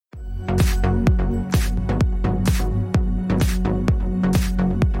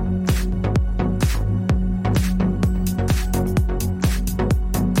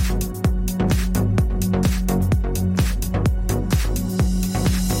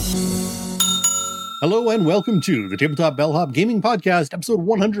Hello and welcome to the Tabletop Bellhop Gaming Podcast, episode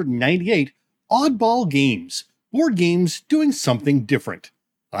 198, Oddball Games, board games doing something different.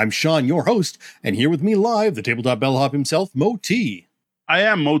 I'm Sean, your host, and here with me live, the Tabletop Bellhop himself, Mo T. I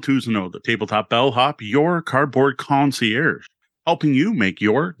am Mo Tuzano, the Tabletop Bellhop, your cardboard concierge, helping you make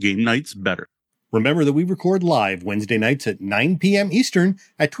your game nights better. Remember that we record live Wednesday nights at 9 p.m. Eastern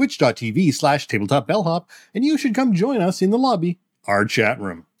at twitch.tv/tabletopbellhop, and you should come join us in the lobby, our chat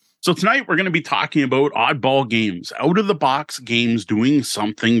room. So tonight we're going to be talking about Oddball Games, out-of-the-box games doing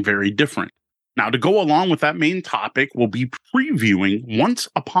something very different. Now, to go along with that main topic, we'll be previewing Once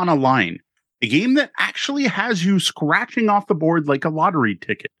Upon a Line, a game that actually has you scratching off the board like a lottery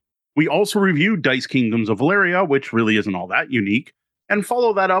ticket. We also review Dice Kingdoms of Valeria, which really isn't all that unique, and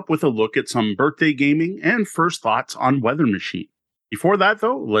follow that up with a look at some birthday gaming and first thoughts on Weather Machine. Before that,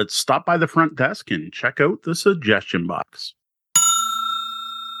 though, let's stop by the front desk and check out the suggestion box.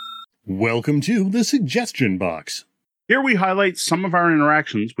 Welcome to the suggestion box. Here we highlight some of our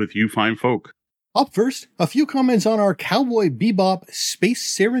interactions with you fine folk. Up first, a few comments on our Cowboy Bebop Space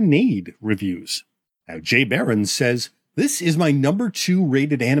Serenade reviews. Now, Jay Barron says, "This is my number 2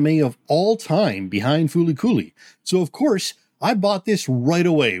 rated anime of all time behind Fooly Cooly. So of course, I bought this right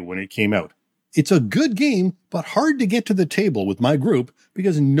away when it came out. It's a good game, but hard to get to the table with my group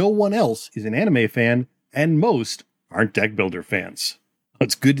because no one else is an anime fan and most aren't deck builder fans."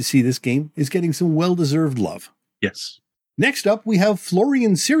 It's good to see this game is getting some well-deserved love. Yes. Next up, we have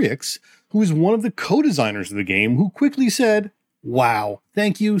Florian Sirix, who is one of the co-designers of the game, who quickly said, "Wow,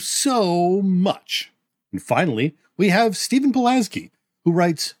 thank you so much." And finally, we have Stephen Pulaski, who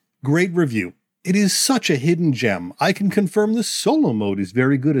writes, "Great review. It is such a hidden gem. I can confirm the solo mode is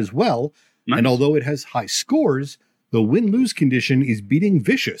very good as well, Nice. And although it has high scores, the win-lose condition is beating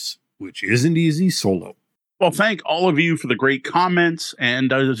Vicious, which isn't easy solo." Well, thank all of you for the great comments.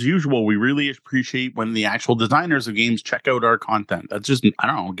 And as usual, we really appreciate when the actual designers of games check out our content. That's just, I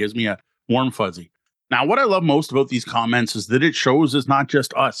don't know, gives me a warm fuzzy. Now, what I love most about these comments is that it shows it's not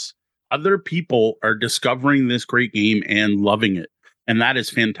just us. Other people are discovering this great game and loving it. And that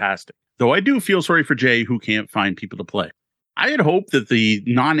is fantastic. Though I do feel sorry for Jay, who can't find people to play. I had hoped that the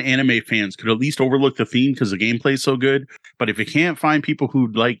non-anime fans could at least overlook the theme because the gameplay is so good. But if you can't find people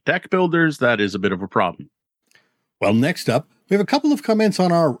who like deck builders, that is a bit of a problem. Well, next up, we have a couple of comments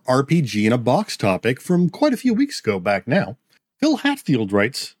on our RPG in a Box topic from quite a few weeks ago back now. Phil Hatfield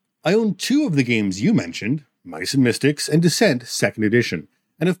writes, "I own 2 of the games you mentioned, Mice and Mystics and Descent 2nd Edition,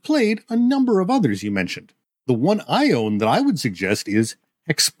 and have played a number of others you mentioned. The one I own that I would suggest is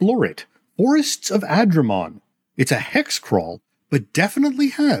Explore It, Forests of Adramon. It's a hex crawl, but definitely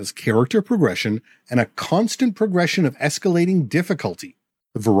has character progression and a constant progression of escalating difficulty.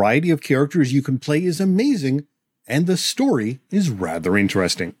 The variety of characters you can play is amazing, and the story is rather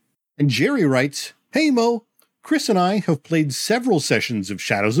interesting." And Jerry writes, "Hey Mo, Chris and I have played several sessions of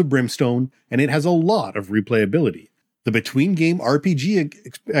Shadows of Brimstone, and it has a lot of replayability. The between-game RPG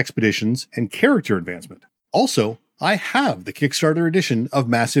expeditions and character advancement. Also, I have the Kickstarter edition of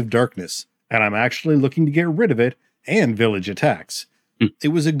Massive Darkness, and I'm actually looking to get rid of it and Village Attacks. It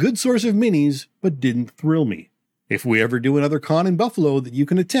was a good source of minis, but didn't thrill me. If we ever do another con in Buffalo that you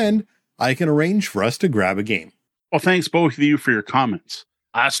can attend, I can arrange for us to grab a game." Well, thanks both of you for your comments.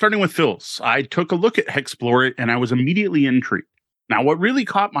 Starting with Phil's, I took a look at Explore It and I was immediately intrigued. Now, what really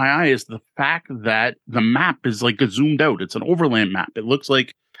caught my eye is the fact that the map is like a zoomed out. It's an overland map. It looks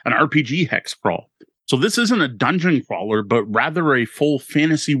like an RPG hex crawl. So this isn't a dungeon crawler, but rather a full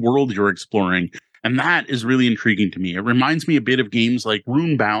fantasy world you're exploring. And that is really intriguing to me. It reminds me a bit of games like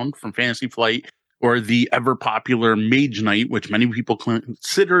Runebound from Fantasy Flight or the ever popular Mage Knight, which many people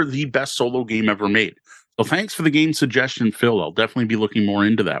consider the best solo game ever made. So thanks for the game suggestion, Phil. I'll definitely be looking more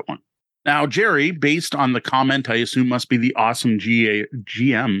into that one. Now, Jerry, based on the comment I assume must be the awesome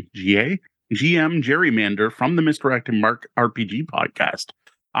GM Gerrymander from the Misdirected Mark RPG podcast.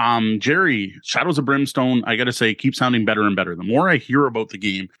 Jerry, Shadows of Brimstone, I got to say, keeps sounding better and better. The more I hear about the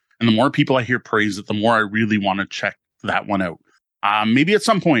game and the more people I hear praise it, the more I really want to check that one out. Maybe at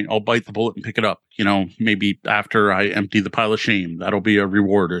some point I'll bite the bullet and pick it up. You know, maybe after I empty the pile of shame, that'll be a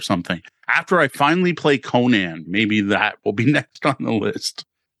reward or something. After I finally play Conan, maybe that will be next on the list.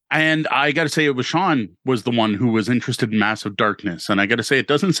 And I got to say, it was Sean was the one who was interested in Massive Darkness. And I got to say, it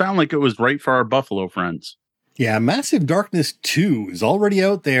doesn't sound like it was right for our Buffalo friends. Yeah, Massive Darkness 2 is already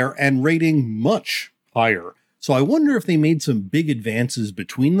out there and rating much higher. So I wonder if they made some big advances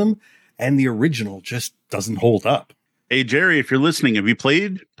between them and the original just doesn't hold up. Hey, Jerry, if you're listening, have you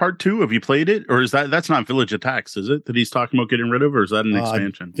played part 2? Have you played it? Or is that's not Village Attacks, is it? That he's talking about getting rid of, or is that an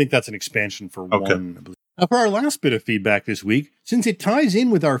expansion? I think that's an expansion for one. Now, for our last bit of feedback this week, since it ties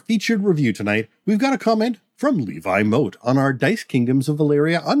in with our featured review tonight, we've got a comment from Levi Moat on our Dice Kingdoms of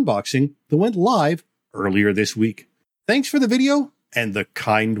Valeria unboxing that went live earlier this week. Thanks for the video and the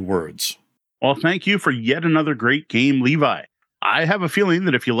kind words. Well, thank you for yet another great game, Levi. I have a feeling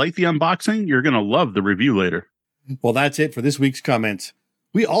that if you like the unboxing, you're going to love the review later. Well, that's it for this week's comments.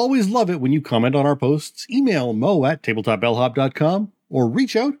 We always love it when you comment on our posts. Email mo@tabletopbellhop.com or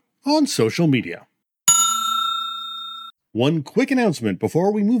reach out on social media. One quick announcement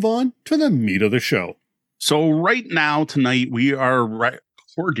before we move on to the meat of the show. So right now, tonight, we are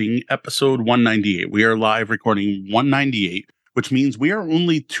recording episode 198. We are live recording 198, which means we are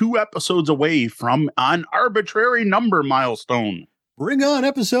only 2 episodes away from an arbitrary number milestone. Bring on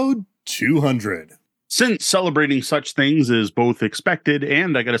episode 200. Since celebrating such things is both expected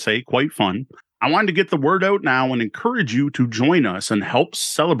and, I gotta say, quite fun, I wanted to get the word out now and encourage you to join us and help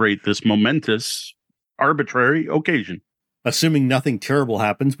celebrate this momentous, arbitrary occasion. Assuming nothing terrible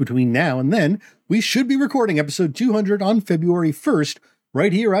happens between now and then, we should be recording episode 200 on February 1st,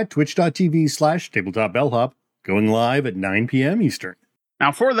 right here at twitch.tv/tabletopbellhop, going live at 9 p.m. Eastern.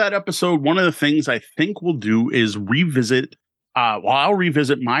 Now, for that episode, one of the things I think we'll do is revisit, I'll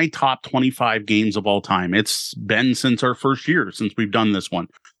revisit my top 25 games of all time. It's been since our first year, since we've done this one.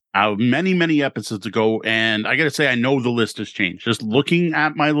 Many episodes ago, and I gotta say, I know the list has changed. Just looking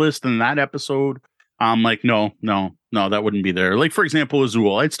at my list in that episode, I'm like, no, that wouldn't be there. Like, for example,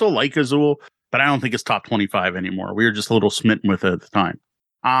 Azul. I'd still like Azul, but I don't think it's top 25 anymore. We were just a little smitten with it at the time.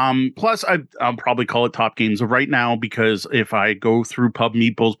 Plus, I'll probably call it top games of right now, because if I go through Pub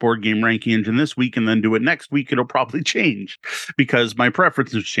Meeple's board game ranking engine this week and then do it next week, it'll probably change because my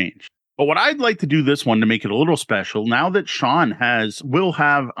preferences change. But what I'd like to do this one to make it a little special, now that Sean will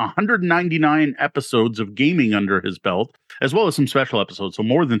have 199 episodes of gaming under his belt, as well as some special episodes, so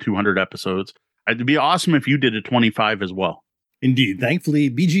more than 200 episodes. It'd be awesome if you did a 25 as well. Indeed.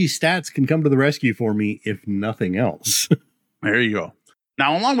 Thankfully, BG Stats can come to the rescue for me, if nothing else. There you go.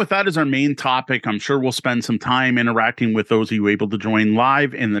 Now, along with that is our main topic. I'm sure we'll spend some time interacting with those of you able to join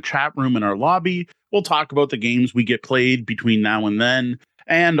live in the chat room in our lobby. We'll talk about the games we get played between now and then,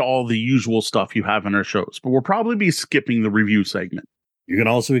 and all the usual stuff you have in our shows. But we'll probably be skipping the review segment. You can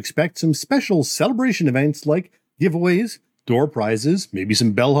also expect some special celebration events like giveaways, door prizes, maybe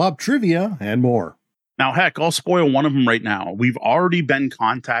some bellhop trivia, and more. Now, heck, I'll spoil one of them right now. We've already been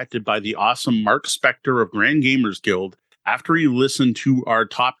contacted by the awesome Mark Spector of Grand Gamers Guild after he listened to our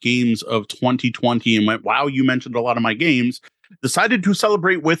top games of 2020 and went, wow, you mentioned a lot of my games, decided to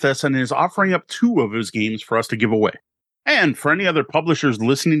celebrate with us and is offering up 2 of his games for us to give away. And for any other publishers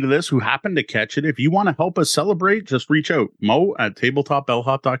listening to this who happen to catch it, if you want to help us celebrate, just reach out,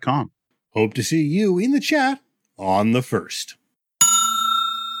 mo@tabletopbellhop.com. Hope to see you in the chat on the 1st.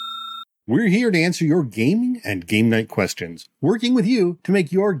 We're here to answer your gaming and game night questions, working with you to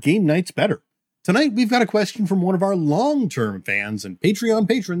make your game nights better. Tonight, we've got a question from one of our long-term fans and Patreon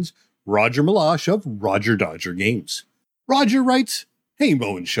patrons, Roger Malash of Roger Dodger Games. Roger writes, "Hey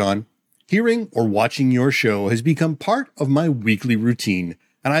Mo and Sean, hearing or watching your show has become part of my weekly routine,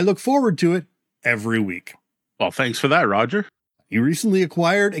 and I look forward to it every week." Well, thanks for that, Roger. He recently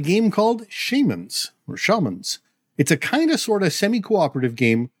acquired a game called Shamans. It's a kind of sort of semi-cooperative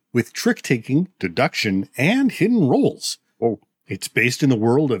game with trick-taking, deduction, and hidden roles. Oh. It's based in the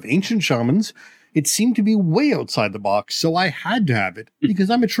world of ancient shamans. It seemed to be way outside the box, so I had to have it because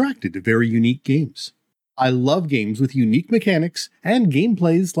I'm attracted to very unique games. I love games with unique mechanics and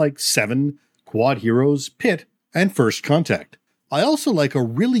gameplays like Seven, Quad Heroes, Pit, and First Contact. I also like a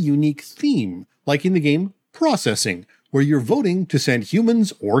really unique theme, like in the game Processing, where you're voting to send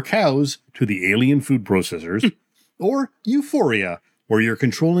humans or cows to the alien food processors, or Euphoria, where you're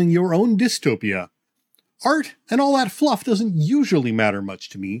controlling your own dystopia. Art and all that fluff doesn't usually matter much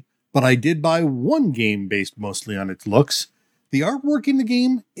to me, but I did buy one game based mostly on its looks. The artwork in the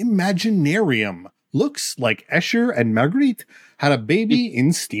game, Imaginarium, looks like Escher and Marguerite had a baby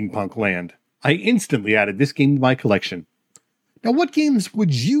in steampunk land. I instantly added this game to my collection. Now, what games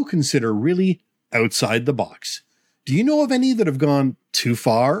would you consider really outside the box? Do you know of any that have gone too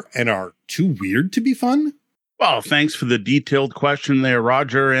far and are too weird to be fun? Well, thanks for the detailed question there,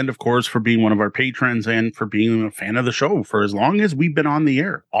 Roger, and of course for being one of our patrons and for being a fan of the show for as long as we've been on the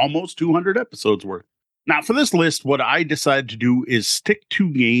air, almost 200 episodes worth. Now, for this list, what I decided to do is stick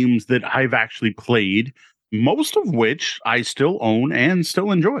to games that I've actually played, most of which I still own and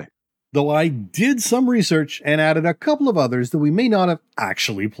still enjoy. Though I did some research and added a couple of others that we may not have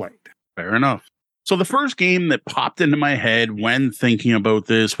actually played. Fair enough. So the first game that popped into my head when thinking about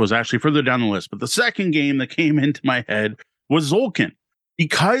this was actually further down the list. But the second game that came into my head was Zolkin.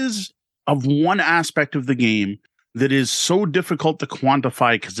 Because of one aspect of the game that is so difficult to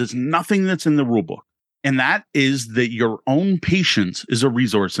quantify because there's nothing that's in the rulebook. And that is that your own patience is a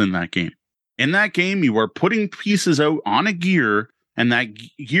resource in that game. In that game, you are putting pieces out on a gear, and that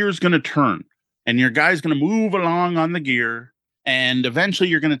gear is going to turn. And your guy's going to move along on the gear, and eventually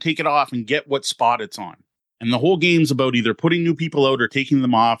you're going to take it off and get what spot it's on. And the whole game's about either putting new people out or taking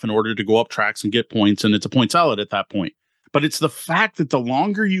them off in order to go up tracks and get points, and it's a point salad at that point. But it's the fact that the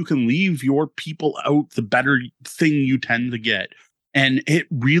longer you can leave your people out, the better thing you tend to get. And it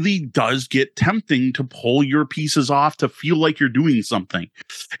really does get tempting to pull your pieces off to feel like you're doing something.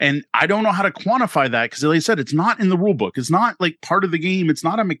 And I don't know how to quantify that because, like I said, it's not in the rule book. It's not like part of the game. It's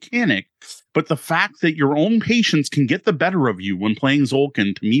not a mechanic. But the fact that your own patience can get the better of you when playing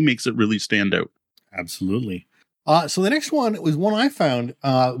Zolkin, to me, makes it really stand out. Absolutely. So the next one was one I found,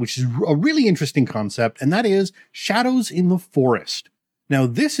 which is a really interesting concept, and that is Shadows in the Forest. Now,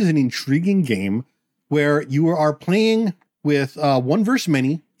 this is an intriguing game where you are playing with one versus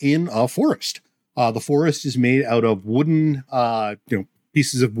many in a forest. The forest is made out of wooden,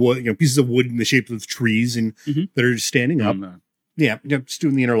 pieces of wood, pieces of wood in the shape of trees and that are standing up. Yeah, just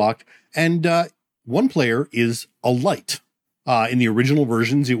doing the interlocked. And one player is a light. In the original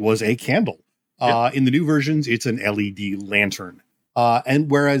versions, it was a candle. In the new versions, it's an LED lantern. And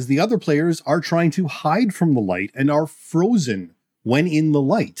whereas the other players are trying to hide from the light and are frozen when in the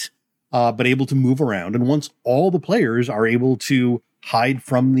light. But able to move around. And once all the players are able to hide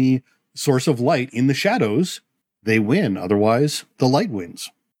from the source of light in the shadows, they win. Otherwise, the light wins.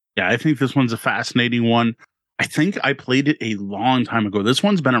 Yeah, I think this one's a fascinating one. I think I played it a long time ago. This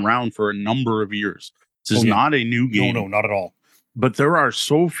one's been around for a number of years. This is not a new game. No, not at all. But there are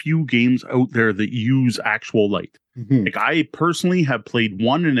so few games out there that use actual light. Like I personally have played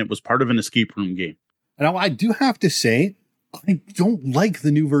one, and it was part of an escape room game. Now, I do have to say, I don't like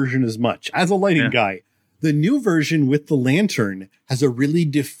the new version as much. As a lighting guy, the new version with the lantern has a really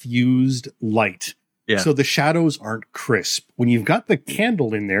diffused light. Yeah. So the shadows aren't crisp. When you've got the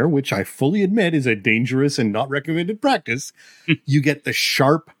candle in there, which I fully admit is a dangerous and not recommended practice, you get the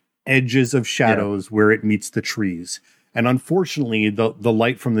sharp edges of shadows where it meets the trees. And unfortunately, the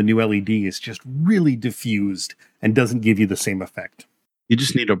light from the new LED is just really diffused and doesn't give you the same effect. You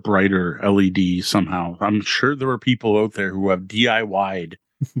just need a brighter LED somehow. I'm sure there are people out there who have DIY'd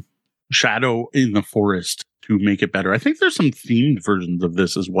Shadow in the Forest to make it better. I think there's some themed versions of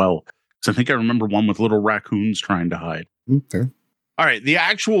this as well. So I think I remember one with little raccoons trying to hide. Okay. All right. The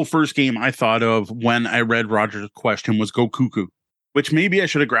actual first game I thought of when I read Roger's question was Go Cuckoo, which maybe I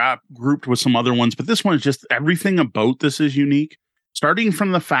should have grouped with some other ones. But this one is just everything about this is unique. Starting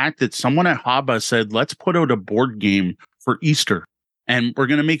from the fact that someone at Haba said, let's put out a board game for Easter. And we're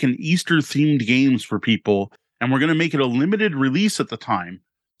going to make an Easter-themed games for people. And we're going to make it a limited release at the time.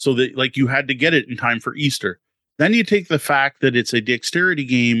 So that like you had to get it in time for Easter. Then you take the fact that it's a dexterity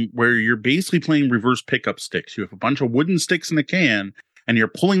game where you're basically playing reverse pickup sticks. You have a bunch of wooden sticks in a can, and you're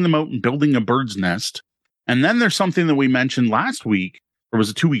pulling them out and building a bird's nest. And then there's something that we mentioned last week, or was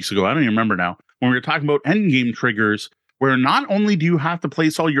it 2 weeks ago? I don't even remember now. When we were talking about endgame triggers, where not only do you have to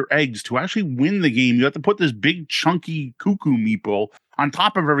place all your eggs to actually win the game, you have to put this big chunky cuckoo meeple on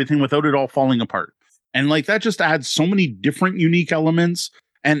top of everything without it all falling apart. And like that just adds so many different unique elements.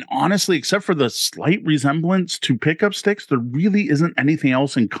 And honestly, except for the slight resemblance to pickup sticks, there really isn't anything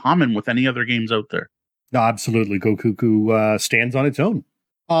else in common with any other games out there. No, absolutely. Go Cuckoo stands on its own.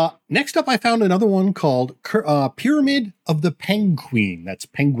 Next up, I found another one called Pyramid of the Penguin. That's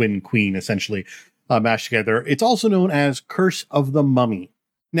Penguin Queen, essentially, mashed together. It's also known as Curse of the Mummy.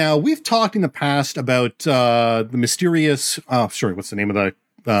 Now, we've talked in the past about the mysterious... what's the name of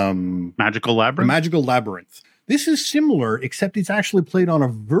the... Magical Labyrinth? The Magical Labyrinth. This is similar, except it's actually played on a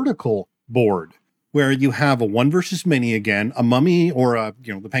vertical board where you have a one versus many again, a mummy or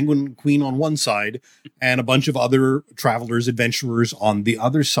the Penguin Queen on one side and a bunch of other travelers, adventurers on the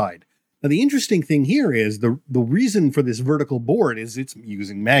other side. Now, the interesting thing here is the reason for this vertical board is it's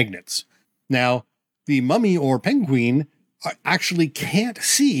using magnets. Now, the mummy or penguin actually can't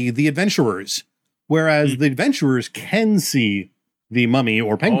see the adventurers, whereas the adventurers can see the mummy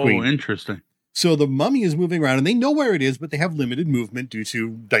or penguin. Oh, interesting. So the mummy is moving around and they know where it is, but they have limited movement due to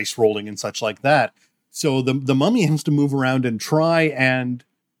dice rolling and such like that. So the mummy has to move around and try and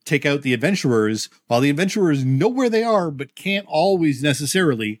take out the adventurers while the adventurers know where they are, but can't always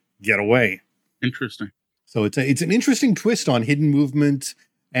necessarily get away. Interesting. So it's an interesting twist on hidden movement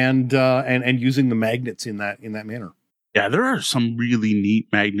and using the magnets in that manner. Yeah, there are some really neat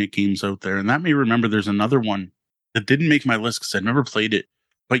magnet games out there. And that may remember there's another one that didn't make my list because I'd never played it.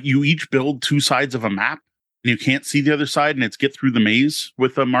 But you each build two sides of a map, and you can't see the other side, and it's get through the maze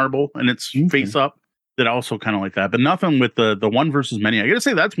with a marble and it's face up. That also kind of like that, but nothing with the one versus many. I gotta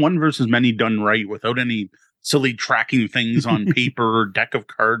say that's one versus many done right without any silly tracking things on paper or deck of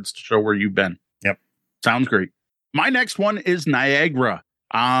cards to show where you've been. Yep. Sounds great. My next one is Niagara.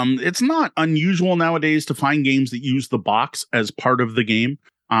 It's not unusual nowadays to find games that use the box as part of the game.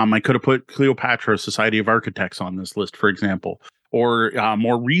 I could have put Cleopatra Society of Architects on this list, for example, or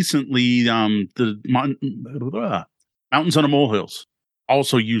more recently, the Mountains on the Molehills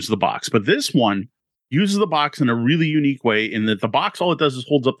also use the box. But this one uses the box in a really unique way in that the box, all it does is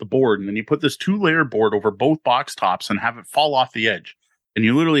holds up the board, and then you put this 2-layer board over both box tops and have it fall off the edge. And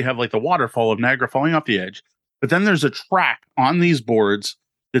you literally have like the waterfall of Niagara falling off the edge. But then there's a track on these boards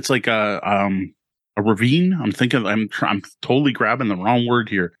that's like a ravine. I'm totally grabbing the wrong word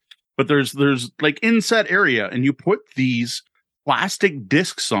here. But there's like inset area, and you put these plastic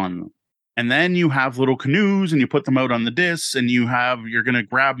discs on them. And then you have little canoes, and you put them out on the discs, and you're gonna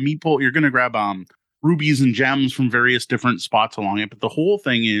grab rubies and gems from various different spots along it. But the whole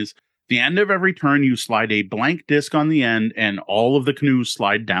thing is, the end of every turn, you slide a blank disc on the end, and all of the canoes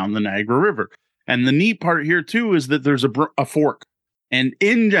slide down the Niagara River. And the neat part here, too, is that there's a fork. And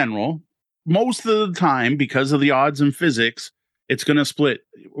in general, most of the time, because of the odds in physics, it's going to split.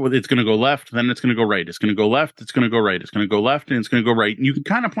 It's going to go left, then it's going to go right. It's going to go left, it's going to go right. It's going to go left, and it's going to go right. And you can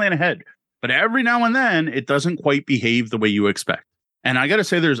kind of plan ahead. But every now and then, it doesn't quite behave the way you expect. And I got to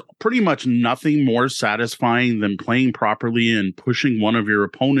say, there's pretty much nothing more satisfying than playing properly and pushing one of your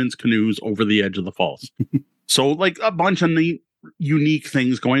opponent's canoes over the edge of the falls. So like a bunch of neat, unique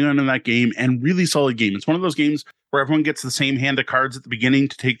things going on in that game, and really solid game. It's one of those games where everyone gets the same hand of cards at the beginning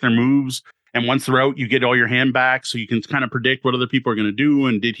to take their moves. And once they're out, you get all your hand back. So you can kind of predict what other people are going to do.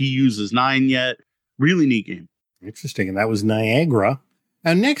 And did he use his 9 yet? Really neat game. Interesting. And that was Niagara.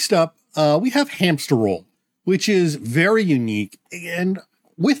 And next up, we have Hamster Roll, which is very unique. And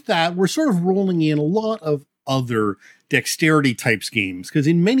with that, we're sort of rolling in a lot of other dexterity types games, because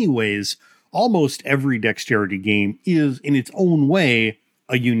in many ways, almost every dexterity game is in its own way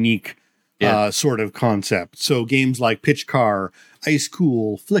a unique sort of concept. So games like Pitch Car, Ice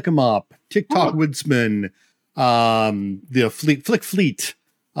Cool, Flick 'em Up, TikTok Woodsman, the Flick Fleet,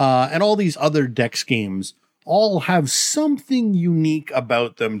 and all these other dex games all have something unique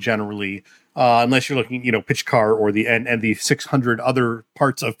about them generally. Unless you're looking, Pitch Car or the 600 other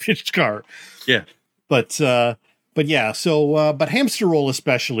parts of Pitch Car. Yeah. But Hamster Roll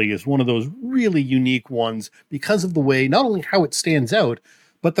especially is one of those really unique ones because of the way, not only how it stands out,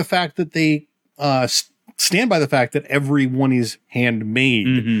 but the fact that they stand by the fact that every one is handmade.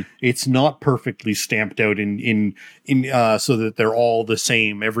 Mm-hmm. It's not perfectly stamped out in so that they're all the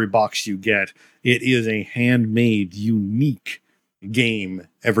same. Every box you get, it is a handmade, unique game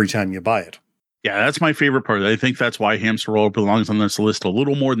every time you buy it. Yeah, that's my favorite part. I think that's why Hamster Roll belongs on this list a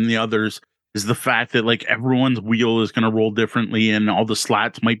little more than the others, is the fact that like everyone's wheel is going to roll differently, and all the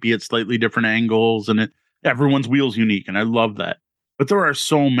slats might be at slightly different angles, and everyone's wheel's unique, and I love that. But there are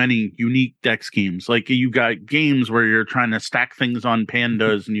so many unique deck schemes. Like you got games where you're trying to stack things on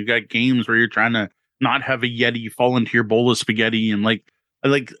pandas, and you got games where you're trying to not have a Yeti fall into your bowl of spaghetti, and like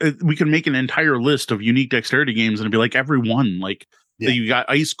we can make an entire list of unique dexterity games, and it'd be like every one. Like you got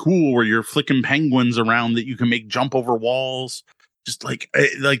Ice Cool where you're flicking penguins around that you can make jump over walls. Just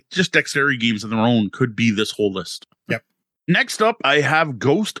just dexterity games on their own could be this whole list. Yep. Next up, I have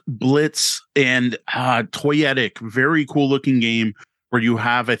Ghost Blitz and Toyetic. Very cool looking game where you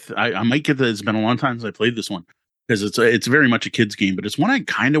have I might get this. It's been a long time since I played this one, because it's very much a kid's game, but it's one I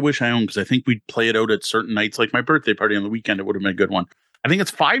kind of wish I owned, because I think we'd play it out at certain nights, like my birthday party on the weekend. It would have been a good one. I think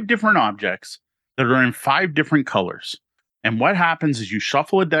it's 5 different objects that are in 5 different colors. And what happens is you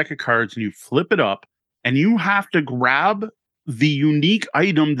shuffle a deck of cards and you flip it up, and you have to grab the unique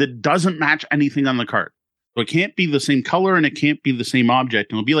item that doesn't match anything on the card. So it can't be the same color, and it can't be the same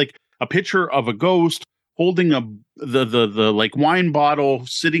object. And it'll be like a picture of a ghost holding the like wine bottle,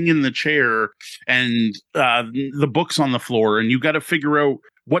 sitting in the chair, and the books on the floor. And you got to figure out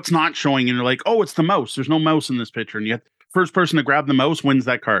what's not showing. And you're like, oh, it's the mouse. There's no mouse in this picture. And yet first person to grab the mouse wins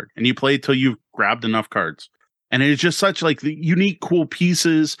that card. And you play till you've grabbed enough cards. And it's just such like the unique, cool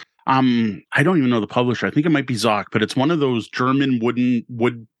pieces. I don't even know the publisher. I think it might be Zoc, but it's one of those German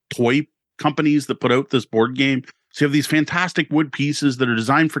wood toy companies that put out this board game. So you have these fantastic wood pieces that are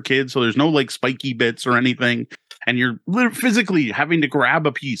designed for kids. So there's no like spiky bits or anything. And you're physically having to grab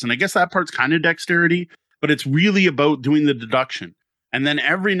a piece. And I guess that part's kind of dexterity, but it's really about doing the deduction. And then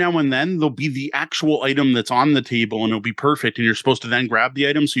every now and then there'll be the actual item that's on the table, and it'll be perfect. And you're supposed to then grab the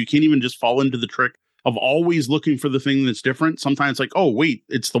item. So you can't even just fall into the trick of always looking for the thing that's different. Sometimes like, oh, wait,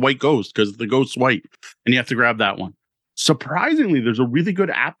 it's the white ghost because the ghost's white and you have to grab that one. Surprisingly, there's a really good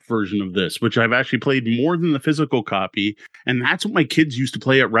app version of this, which I've actually played more than the physical copy. And that's what my kids used to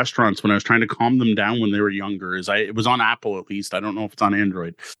play at restaurants when I was trying to calm them down when they were younger. It was on Apple, at least. I don't know if it's on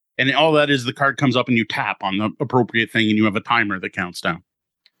Android. And all that is the card comes up and you tap on the appropriate thing and you have a timer that counts down.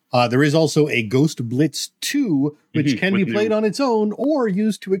 There is also a Ghost Blitz 2, which can be played on its own or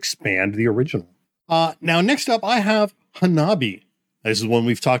used to expand the original. Now, next up, I have Hanabi. This is one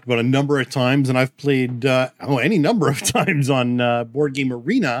we've talked about a number of times, and I've played any number of times on Board Game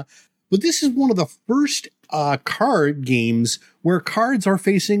Arena. But this is one of the first card games where cards are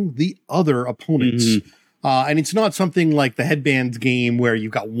facing the other opponents. And it's not something like the Headbands game where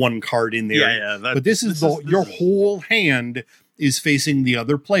you've got one card in there. But this is your whole hand is facing the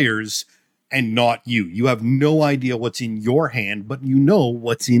other players and not you. You have no idea what's in your hand, but you know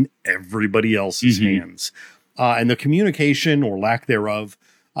what's in everybody else's hands. And the communication or lack thereof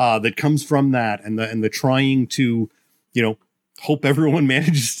that comes from that and the trying to, hope everyone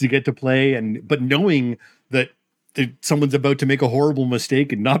manages to get to play but knowing that someone's about to make a horrible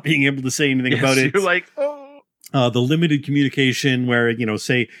mistake and not being able to say anything about it. You're like, oh. The limited communication where,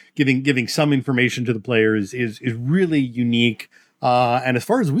 say giving some information to the players is really unique. And as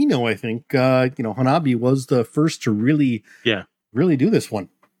far as we know, I think, Hanabi was the first to really do this one.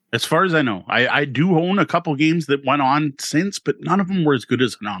 As far as I know, I do own a couple games that went on since, but none of them were as good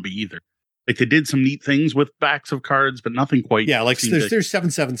as Hanabi either. Like they did some neat things with backs of cards, but nothing quite. Yeah, like there's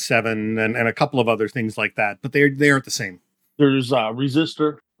 777 and a couple of other things like that, but they aren't the same. There's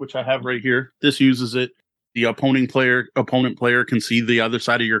Resistor, which I have right here. This uses it. The opponent player can see the other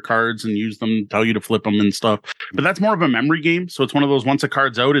side of your cards and use them, tell you to flip them and stuff. But that's more of a memory game. So it's one of those, once a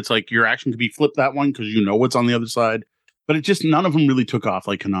card's out, it's like your action can be flip that one because you know what's on the other side. But none of them really took off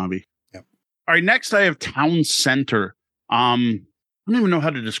like Hanabi. Yep. All right, next I have Town Center. I don't even know how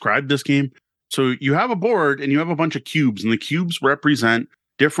to describe this game. So you have a board and you have a bunch of cubes, and the cubes represent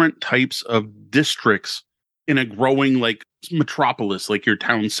different types of districts in a growing like metropolis, like your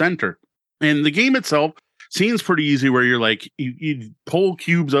town center. And the game itself seems pretty easy where you're like, you pull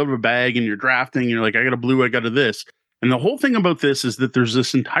cubes out of a bag and you're drafting. And you're like, I got a blue, I got a this. And the whole thing about this is that there's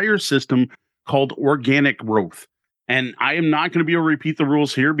this entire system called organic growth. And I am not going to be able to repeat the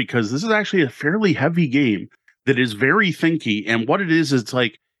rules here because this is actually a fairly heavy game that is very thinky. And what it is, it's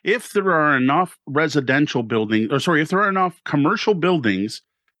like, if there are enough if there are enough commercial buildings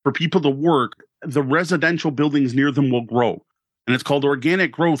for people to work, the residential buildings near them will grow. And it's called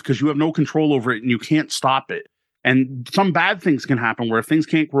organic growth because you have no control over it and you can't stop it. And some bad things can happen where if things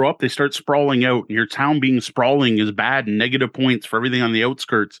can't grow up, they start sprawling out. And your town being sprawling is bad and negative points for everything on the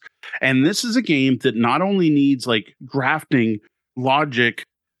outskirts. And this is a game that not only needs like drafting, logic,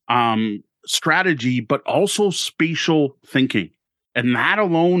 strategy, but also spatial thinking. And that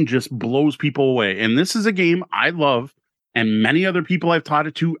alone just blows people away. And this is a game I love and many other people I've taught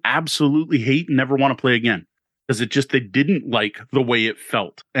it to absolutely hate and never want to play again. Because they didn't like the way it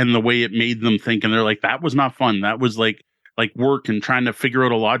felt and the way it made them think. And they're like, that was not fun. That was like work and trying to figure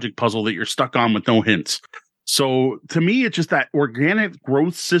out a logic puzzle that you're stuck on with no hints. So to me, it's just that organic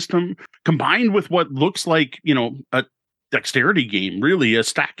growth system combined with what looks like, a dexterity game, really a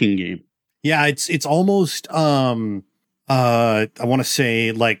stacking game. Yeah, it's almost, I want to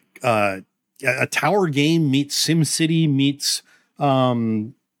say like a tower game meets SimCity meets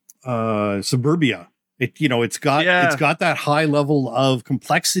Suburbia. It's got that high level of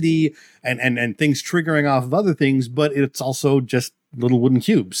complexity and things triggering off of other things, but it's also just little wooden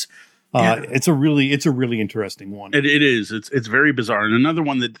cubes. It's a really interesting one. It is. It's very bizarre. And another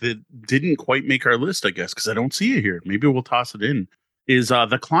one that didn't quite make our list, I guess, because I don't see it here. Maybe we'll toss it in. Is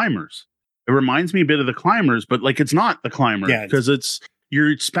The Climbers. It reminds me a bit of The Climbers, but like it's not The Climber because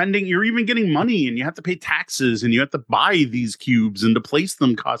you're even getting money and you have to pay taxes and you have to buy these cubes and to place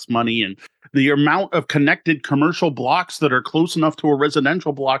them costs money. And the amount of connected commercial blocks that are close enough to a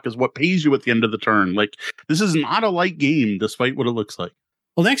residential block is what pays you at the end of the turn. Like this is not a light game, despite what it looks like.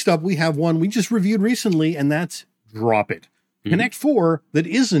 Well, next up, we have one we just reviewed recently, and that's Drop It. Connect 4 that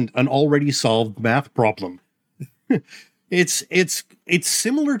isn't an already solved math problem. It's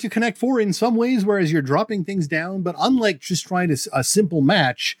similar to Connect 4 in some ways, whereas you're dropping things down, but unlike just trying a simple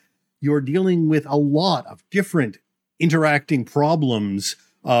match, you're dealing with a lot of different interacting problems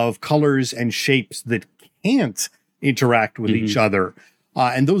of colors and shapes that can't interact with each other.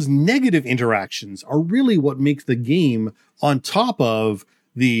 And those negative interactions are really what make the game, on top of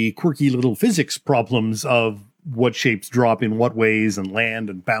the quirky little physics problems of what shapes drop in what ways and land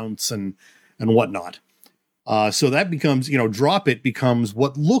and bounce and whatnot. So that becomes, Drop It becomes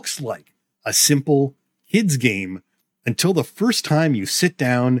what looks like a simple kids game until the first time you sit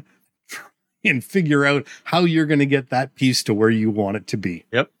down and figure out how you're going to get that piece to where you want it to be.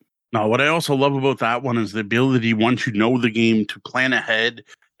 Yep. Now, what I also love about that one is the ability, once you know the game, to plan ahead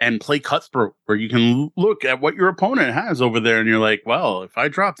and play cutthroat, where you can look at what your opponent has over there and you're like, well, if I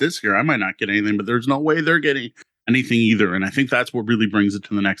drop this here, I might not get anything, but there's no way they're getting anything either. And I think that's what really brings it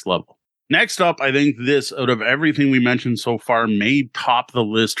to the next level. Next up, I think this, out of everything we mentioned so far, may top the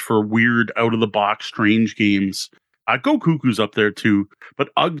list for weird, out-of-the-box, strange games. Go Cuckoo's up there too, but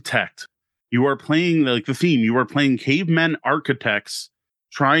Ugtech. You are playing, like the theme, you are playing cavemen architects,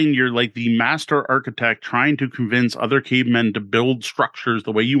 you're like the master architect trying to convince other cavemen to build structures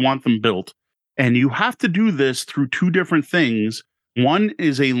the way you want them built. And you have to do this through two different things. One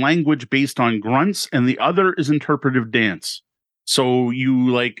is a language based on grunts, and the other is interpretive dance. So you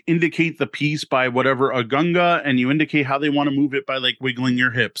like indicate the piece by whatever a gunga, and you indicate how they want to move it by like wiggling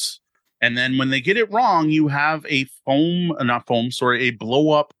your hips. And then when they get it wrong, you have a a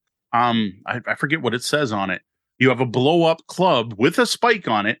blow up. I forget what it says on it. You have a blow up club with a spike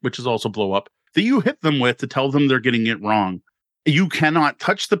on it, which is also blow up, that you hit them with to tell them they're getting it wrong. You cannot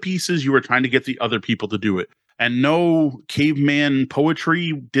touch the pieces. You are trying to get the other people to do it. And no, caveman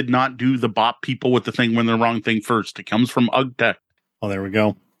poetry did not do the bop people with the thing when the wrong thing first. It comes from Ugtech. Oh, there we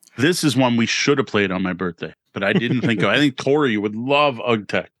go. This is one we should have played on my birthday, but I didn't think of. I think Tori would love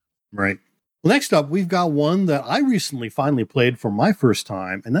Ugtech. Right. Well, next up, we've got one that I recently finally played for my first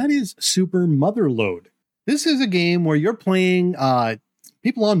time, and that is Super Motherload. This is a game where you're playing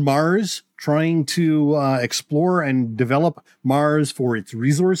people on Mars trying to explore and develop Mars for its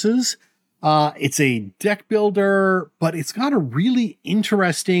resources. It's a deck builder, but it's got a really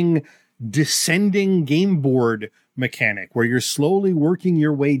interesting descending game board mechanic where you're slowly working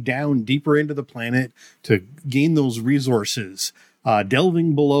your way down deeper into the planet to gain those resources,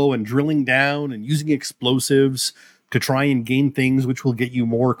 delving below and drilling down and using explosives to try and gain things which will get you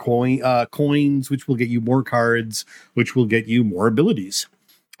more coins, which will get you more cards, which will get you more abilities.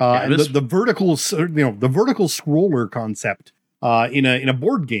 And the vertical scroller concept in a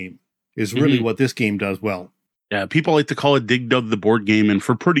board game is really what this game does well. Yeah, people like to call it Dig Dug the board game, and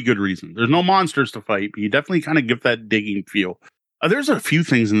for pretty good reason. There's no monsters to fight, but you definitely kind of give that digging feel. There's a few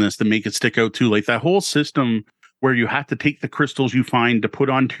things in this that make it stick out too, like that whole system where you have to take the crystals you find to put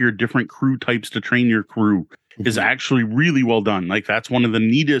onto your different crew types to train your crew is actually really well done. Like that's one of the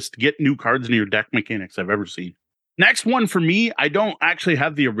neatest get new cards in your deck mechanics I've ever seen. Next one for me, I don't actually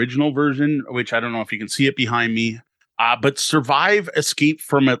have the original version, which I don't know if you can see it behind me, but Survive Escape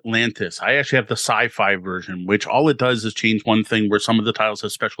from Atlantis. I actually have the sci-fi version, which all it does is change one thing where some of the tiles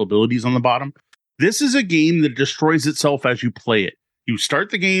have special abilities on the bottom. This is a game that destroys itself as you play it. You start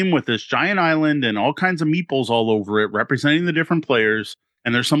the game with this giant island and all kinds of meeples all over it, representing the different players.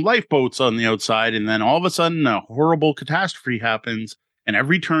 And there's some lifeboats on the outside. And then all of a sudden, a horrible catastrophe happens. And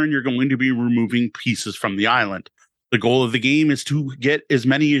every turn, you're going to be removing pieces from the island. The goal of the game is to get as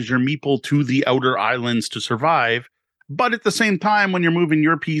many as your meeple to the outer islands to survive. But at the same time, when you're moving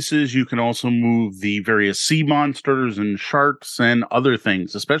your pieces, you can also move the various sea monsters and sharks and other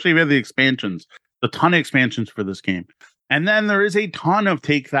things, especially if you have the expansions. A ton of expansions for this game. And then there is a ton of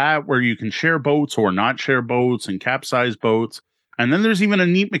take that where you can share boats or not share boats and capsize boats. And then there's even a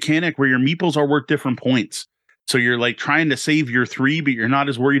neat mechanic where your meeples are worth different points. So you're like trying to save your 3, but you're not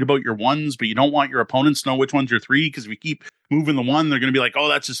as worried about your 1s, but you don't want your opponents to know which one's your 3, because if you keep moving the 1, they're going to be like, oh,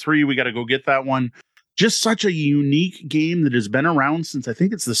 that's his 3. We got to go get that one. Just such a unique game that has been around since I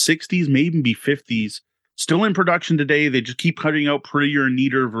think it's the 60s, maybe even be 50s. Still in production today. They just keep cutting out prettier,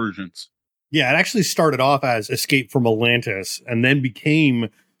 neater versions. Yeah, it actually started off as Escape from Atlantis and then became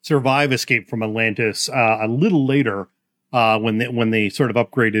Survive Escape from Atlantis a little later when they sort of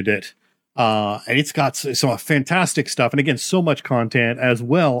upgraded it. And it's got some fantastic stuff. And again, so much content as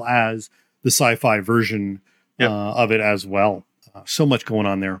well as the sci-fi version of it as well. So much going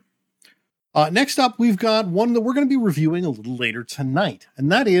on there. Next up, we've got one that we're going to be reviewing a little later tonight, and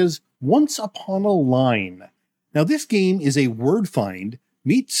that is Once Upon a Line. Now, this game is a word find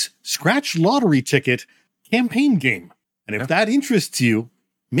meets scratch lottery ticket campaign game. And if that interests you,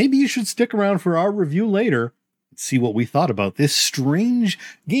 maybe you should stick around for our review later and see what we thought about this strange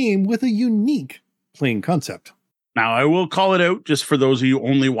game with a unique playing concept. Now, I will call it out just for those of you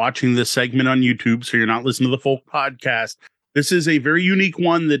only watching this segment on YouTube, so you're not listening to the full podcast. This is a very unique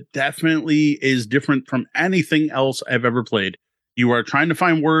one that definitely is different from anything else I've ever played. You are trying to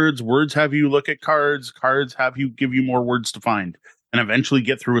find words. Words have you look at cards. Cards have you give you more words to find and eventually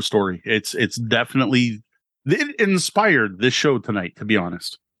get through a story. It's definitely, it inspired this show tonight, to be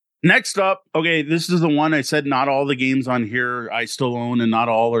honest. Next up, okay, this is the one I said not all the games on here I still own and not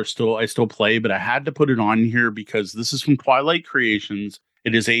all are still I still play, but I had to put it on here because this is from Twilight Creations.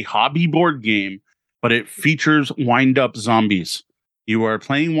 It is a hobby board game, but it features wind-up zombies. You are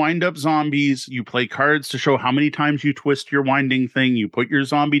playing wind-up zombies. You play cards to show how many times you twist your winding thing. You put your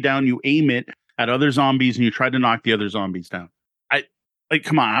zombie down, you aim it at other zombies, and you try to knock the other zombies down.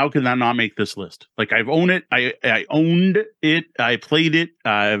 Come on, how can that not make this list? Like, I've owned it. I owned it. I played it.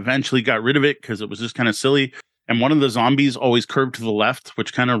 I eventually got rid of it because it was just kind of silly. And one of the zombies always curved to the left,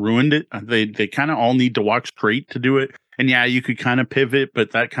 which kind of ruined it. They kind of all need to walk straight to do it. And yeah, you could kind of pivot,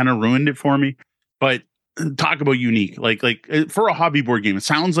 but that kind of ruined it for me. But talk about unique. Like for a hobby board game, it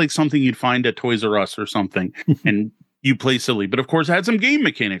sounds like something you'd find at Toys R Us or something. And you play silly. But of course, it had some game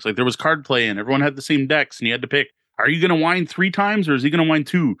mechanics. Like there was card play and everyone had the same decks and you had to pick. Are you going to wind 3 times or is he going to wind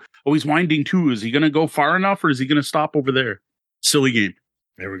 2? Oh, he's winding 2. Is he going to go far enough or is he going to stop over there? Silly game.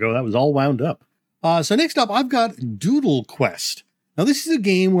 There we go. That was all wound up. So next up, I've got Doodle Quest. Now, this is a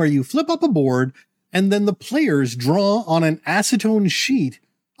game where you flip up a board and then the players draw on an acetone sheet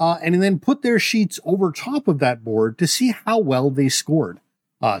and then put their sheets over top of that board to see how well they scored.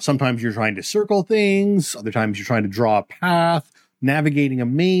 Sometimes you're trying to circle things. Other times you're trying to draw a path, navigating a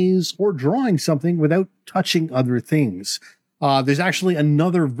maze, or drawing something without touching other things. There's actually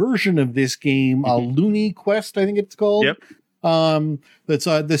another version of this game, Looney Quest, I think it's called. Yep. That's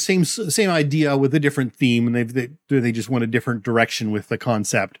the same idea with a different theme, and they just went a different direction with the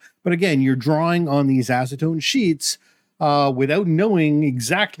concept. But again, you're drawing on these acetone sheets without knowing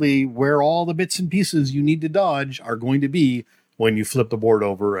exactly where all the bits and pieces you need to dodge are going to be when you flip the board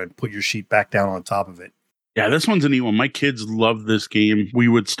over and put your sheet back down on top of it. Yeah, this one's a neat one. My kids love this game. We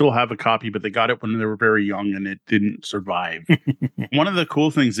would still have a copy, but they got it when they were very young and it didn't survive. One of the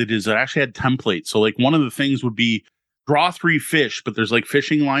cool things it actually had templates. So like one of the things would be draw 3 fish, but there's like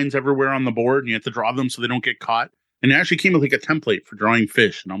fishing lines everywhere on the board and you have to draw them so they don't get caught. And it actually came with like a template for drawing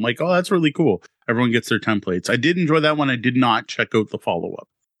fish. And I'm like, oh, that's really cool. Everyone gets their templates. I did enjoy that one. I did not check out the follow-up.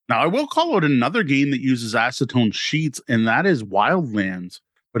 Now, I will call out another game that uses acetone sheets, and that is Wildlands,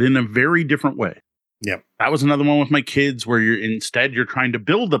 but in a very different way. Yep. That was another one with my kids where you're trying to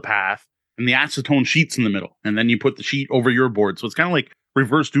build a path and the acetone sheet's in the middle. And then you put the sheet over your board. So it's kind of like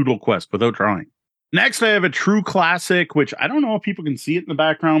reverse Doodle Quest without drawing. Next, I have a true classic, which I don't know if people can see it in the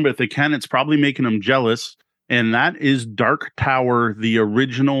background, but if they can, it's probably making them jealous. And that is Dark Tower, the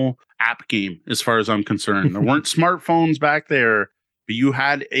original app game, as far as I'm concerned. There weren't smartphones back there, but you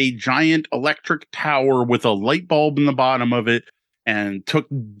had a giant electric tower with a light bulb in the bottom of it. And took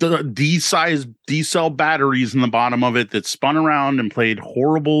the D-size D-cell batteries in the bottom of it that spun around and played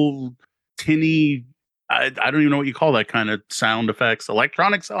horrible, tinny, I don't even know what you call that kind of sound effects,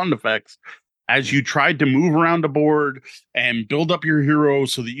 electronic sound effects, as you tried to move around a board and build up your hero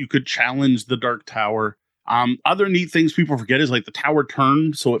so that you could challenge the Dark Tower. Other neat things people forget is like the tower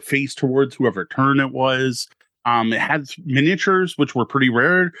turned, so it faced towards whoever turn it was. It had miniatures, which were pretty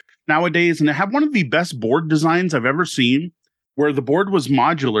rare nowadays, and it had one of the best board designs I've ever seen, where the board was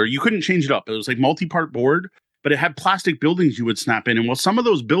modular. You couldn't change it up. It was like multi-part board, but it had plastic buildings you would snap in. And well, some of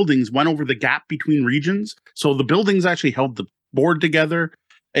those buildings went over the gap between regions. So the buildings actually held the board together.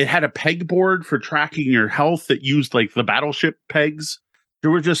 It had a peg board for tracking your health that used like the battleship pegs.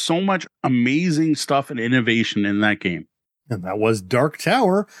 There was just so much amazing stuff and innovation in that game. And that was Dark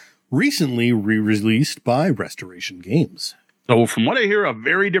Tower, recently re-released by Restoration Games. So from what I hear, a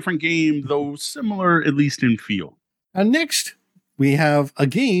very different game, though similar, at least in feel. And next, we have a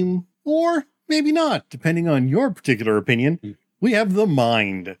game, or maybe not, depending on your particular opinion. We have The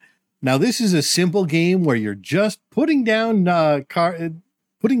Mind. Now, this is a simple game where you're just putting down cards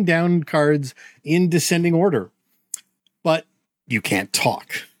in descending order, but you can't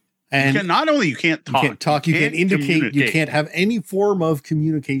talk. And not only you can't talk, you can't indicate, you can't have any form of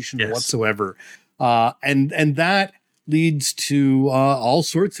communication whatsoever. And that leads to all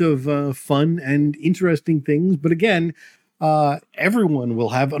sorts of fun and interesting things. But again, everyone will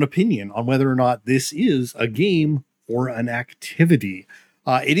have an opinion on whether or not this is a game or an activity.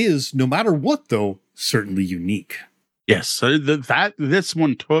 It is, no matter what, though, certainly unique. Yes, so this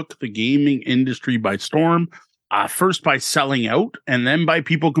one took the gaming industry by storm. First by selling out, and then by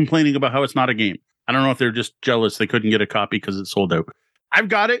people complaining about how it's not a game. I don't know if they're just jealous they couldn't get a copy because it sold out. I've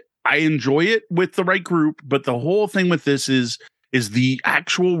got it. I enjoy it with the right group, but the whole thing with this is the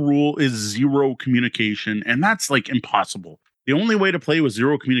actual rule is zero communication, and that's like impossible. The only way to play with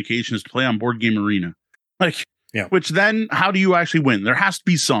zero communication is to play on Board Game Arena. Which then, how do you actually win? There has to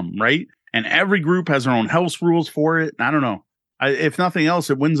be some, right? And every group has their own house rules for it. I don't know. If nothing else,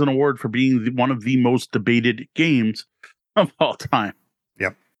 it wins an award for being one of the most debated games of all time.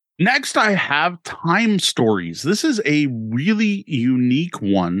 Yep. Next, I have Time Stories. This is a really unique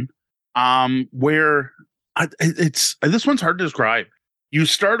one, where it's this one's hard to describe. You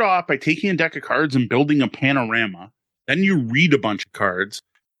start off by taking a deck of cards and building a panorama. Then you read a bunch of cards.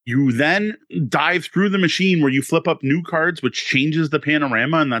 You then dive through the machine where you flip up new cards, which changes the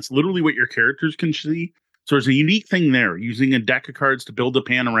panorama, and that's literally what your characters can see. So there's a unique thing there, using a deck of cards to build a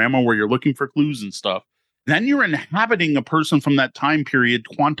panorama where you're looking for clues and stuff. Then you're inhabiting a person from that time period,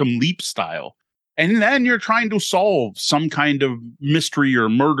 quantum leap style. And then you're trying to solve some kind of mystery or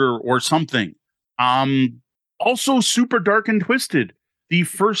murder or something. Also super dark and twisted. The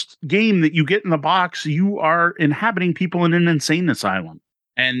first game that you get in the box, you are inhabiting people in an insane asylum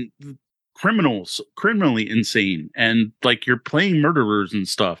and criminally insane. And like you're playing murderers and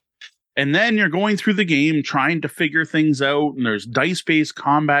stuff. And then you're going through the game trying to figure things out. And there's dice-based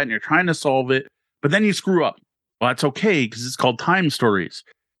combat and you're trying to solve it. But then you screw up. Well, that's okay because it's called Time Stories.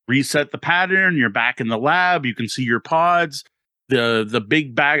 Reset the pattern. You're back in the lab. You can see your pods. The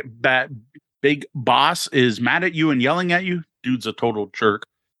big boss is mad at you and yelling at you. Dude's a total jerk.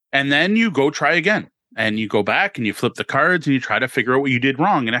 And then you go try again. And you go back and you flip the cards and you try to figure out what you did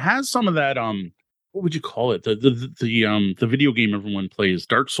wrong. And it has some of that what would you call it? The video game everyone plays,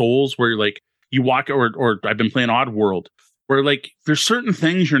 Dark Souls, where like you walk or I've been playing Oddworld. Where like there's certain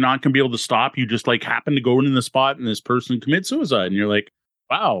things you're not going to be able to stop. You just like happen to go in the spot and this person commits suicide. And you're like,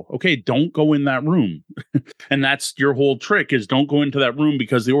 wow, okay, don't go in that room. And that's your whole trick is don't go into that room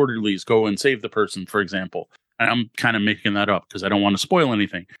because the orderlies go and save the person, for example. And I'm kind of making that up because I don't want to spoil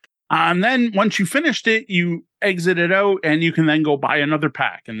anything. And then once you finished it, you exit it out and you can then go buy another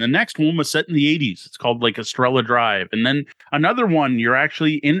pack. And the next one was set in the 80s. It's called like Estrella Drive. And then another one, you're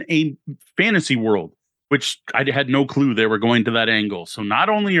actually in a fantasy world, which I had no clue they were going to that angle. So not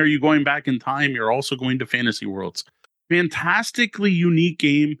only are you going back in time, you're also going to fantasy worlds. Fantastically unique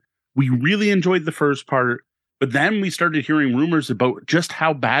game. We really enjoyed the first part, but then we started hearing rumors about just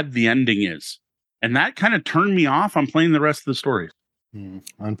how bad the ending is. And that kind of turned me off on playing the rest of the stories.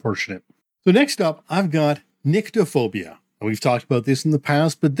 Unfortunate. So next up, I've got Nyctophobia. We've talked about this in the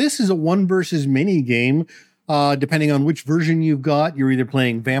past, but this is a one versus many game. Depending on which version you've got, you're either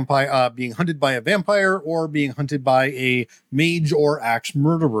playing vampire, being hunted by a vampire or being hunted by a mage or axe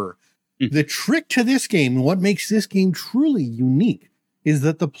murderer. The trick to this game, and what makes this game truly unique, is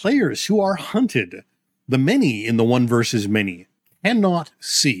that the players who are hunted, the many in the one versus many, cannot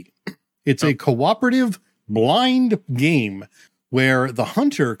see. It's a cooperative, blind game where the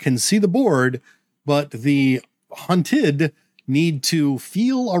hunter can see the board, but the hunted need to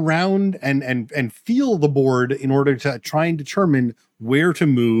feel around and feel the board in order to try and determine where to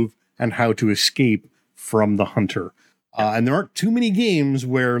move and how to escape from the hunter. And there aren't too many games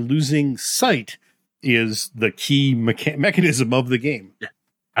where losing sight is the key mechanism of the game. Yeah.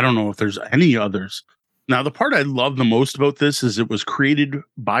 I don't know if there's any others. Now, the part I love the most about this is it was created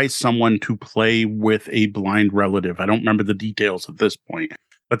by someone to play with a blind relative. I don't remember the details at this point,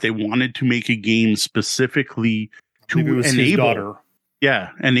 but they wanted to make a game specifically to enable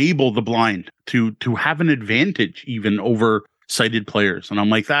the blind to have an advantage even over sighted players. And I'm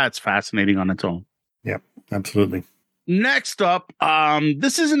like, that's fascinating on its own. Yep, absolutely. Next up,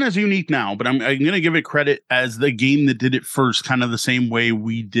 this isn't as unique now, but I'm going to give it credit as the game that did it first, kind of the same way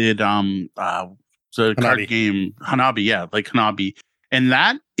we did the card game Hanabi, like Hanabi. And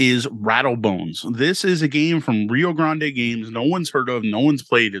that is Rattlebones. This is a game from Rio Grande Games. No one's heard of, no one's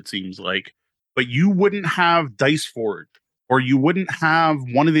played, it seems like. But you wouldn't have Dice Forge, or you wouldn't have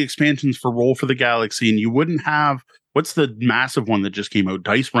one of the expansions for Roll for the Galaxy, and you wouldn't have, what's the massive one that just came out?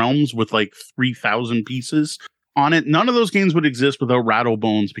 Dice Realms with like 3,000 pieces on it. None of those games would exist without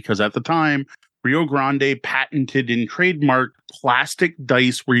Rattlebones, because at the time, Rio Grande patented and trademarked plastic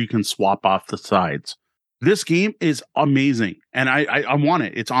dice where you can swap off the sides. This game is amazing, and I want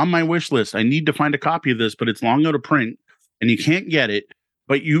it. It's on my wish list. I need to find a copy of this, but it's long out of print, and you can't get it.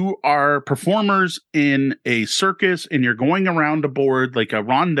 But you are performers in a circus, and you're going around a board like a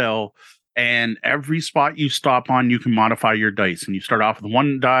rondel, and every spot you stop on, you can modify your dice. And you start off with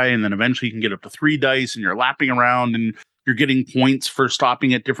 1 die, and then eventually you can get up to 3 dice, and you're lapping around, and you're getting points for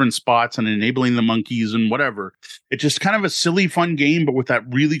stopping at different spots and enabling the monkeys and whatever. It's just kind of a silly, fun game, but with that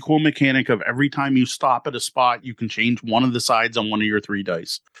really cool mechanic of every time you stop at a spot, you can change one of the sides on one of your 3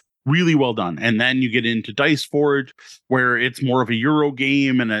 dice. Really well done. And then you get into Dice Forge, where it's more of a Euro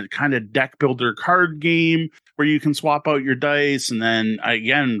game and a kind of deck builder card game where you can swap out your dice. And then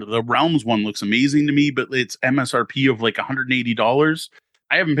again, the Realms one looks amazing to me, but it's MSRP of like $180.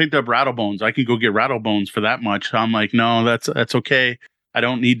 I haven't picked up Rattlebones. I can go get Rattlebones for that much. I'm like, no, that's okay. I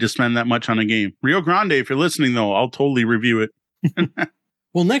don't need to spend that much on a game. Rio Grande, if you're listening though, I'll totally review it.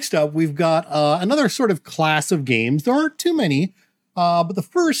 Well, next up, we've got another sort of class of games. There aren't too many, but the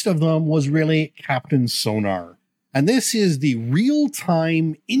first of them was really Captain Sonar. And this is the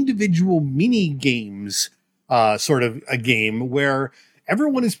real-time individual mini games sort of a game where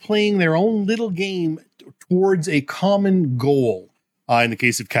everyone is playing their own little game towards a common goal. In the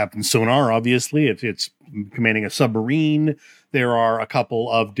case of Captain Sonar, obviously, it's commanding a submarine. There are a couple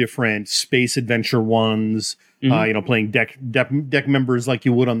of different space adventure ones, playing deck members like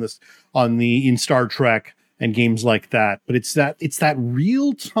you would in Star Trek and games like that. But it's that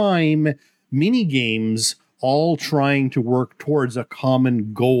real-time mini games all trying to work towards a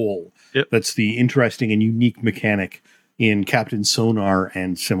common goal. Yep. That's the interesting and unique mechanic in Captain Sonar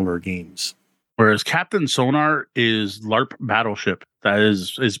and similar games. Whereas Captain Sonar is LARP Battleship. That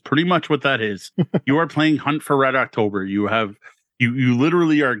is pretty much what that is. You are playing Hunt for Red October. You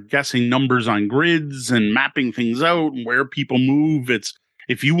literally are guessing numbers on grids and mapping things out and where people move. It's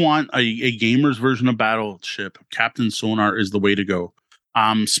if you want a gamer's version of Battleship, Captain Sonar is the way to go.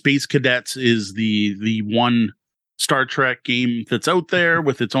 Space Cadets is the one Star Trek game that's out there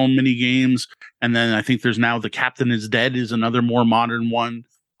with its own mini games. And then I think there's now The Captain is Dead is another more modern one.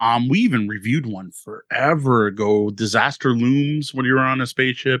 We even reviewed one forever ago, Disaster Looms, when you're on a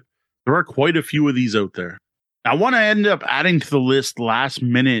spaceship. There are quite a few of these out there. I want to end up adding to the list last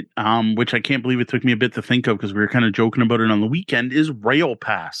minute, which I can't believe it took me a bit to think of because we were kind of joking about it on the weekend, is Rail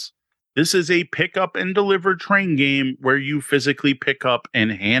Pass. This is a pick up and deliver train game where you physically pick up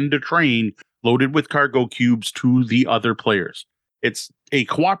and hand a train loaded with cargo cubes to the other players. It's a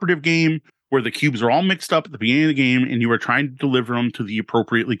cooperative game where the cubes are all mixed up at the beginning of the game and you are trying to deliver them to the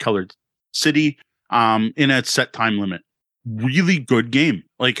appropriately colored city in a set time limit. Really good game.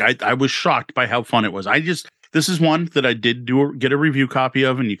 Like I was shocked by how fun it was. This is one that I did get a review copy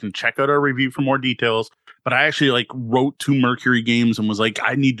of, and you can check out our review for more details. But I actually wrote to Mercury Games and was like,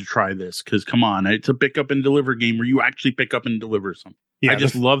 I need to try this because come on, it's a pick up and deliver game where you actually pick up and deliver something. Yeah, I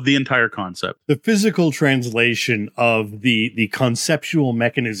just love the entire concept. The physical translation of the conceptual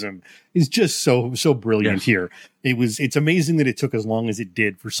mechanism is just so brilliant here. It's amazing that it took as long as it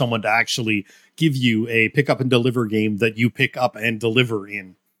did for someone to actually give you a pick up and deliver game that you pick up and deliver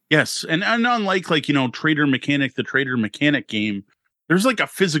in. Yes, and unlike Trader Mechanic, the Trader Mechanic game, there's a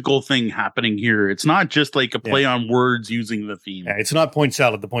physical thing happening here. It's not just a play on words using the theme. Yeah, it's not Point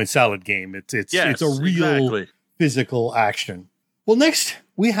Salad, the Point Salad game. It's a real physical action. Well, next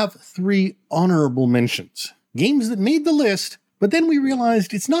we have 3 honorable mentions. Games that made the list, but then we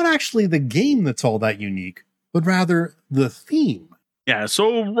realized it's not actually the game that's all that unique, but rather the theme. Yeah,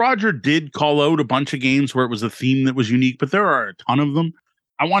 so Roger did call out a bunch of games where it was a theme that was unique, but there are a ton of them.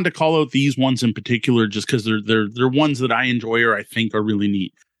 I wanted to call out these ones in particular just because they're ones that I enjoy or I think are really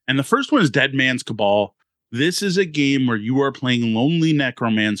neat. And the first one is Dead Man's Cabal. This is a game where you are playing lonely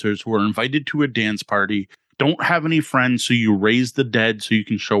necromancers who are invited to a dance party, don't have any friends, so you raise the dead so you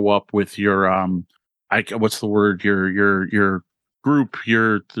can show up with your what's the word? Your group.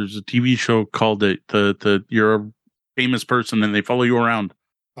 There's a TV show called it. You're a famous person and they follow you around.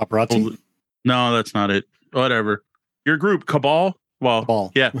 Paparazzi? No, that's not it. Whatever. Your group, Cabal. Well,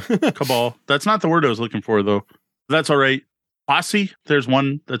 Cabal. Yeah, Cabal. That's not the word I was looking for, though. That's all right. Posse, there's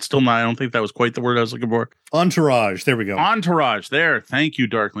one that's still not. I don't think that was quite the word I was looking for. Entourage. There we go. Entourage. There. Thank you,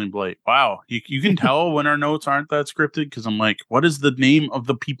 Darkling Blight. Wow. You can tell when our notes aren't that scripted because I'm like, what is the name of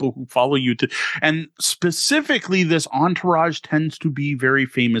the people who follow you to? And specifically, this entourage tends to be very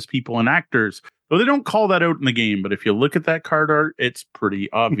famous people and actors. Though they don't call that out in the game, but if you look at that card art, it's pretty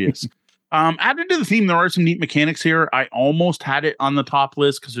obvious. Added to the theme, there are some neat mechanics here. I almost had it on the top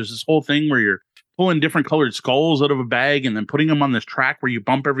list because there's this whole thing where you're pulling different colored skulls out of a bag and then putting them on this track where you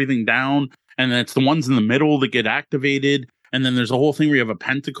bump everything down. And then it's the ones in the middle that get activated. And then there's a whole thing where you have a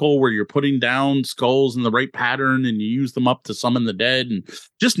pentacle where you're putting down skulls in the right pattern and you use them up to summon the dead. And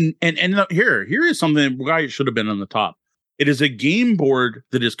here is something why it should have been on the top. It is a game board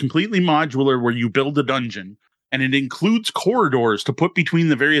that is completely modular where you build a dungeon. And it includes corridors to put between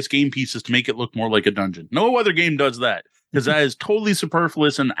the various game pieces to make it look more like a dungeon. No other game does that because that is totally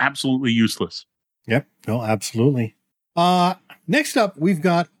superfluous and absolutely useless. Yep. No, absolutely. Next up, we've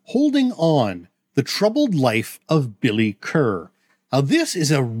got Holding On, The Troubled Life of Billy Kerr. Now, this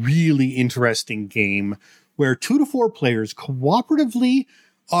is a really interesting game where 2 to 4 players cooperatively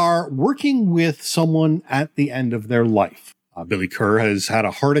are working with someone at the end of their life. Billy Kerr has had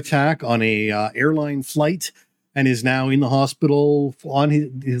a heart attack on a airline flight and is now in the hospital on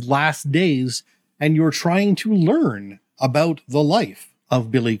his last days, and you're trying to learn about the life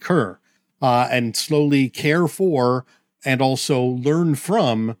of Billy Kerr and slowly care for and also learn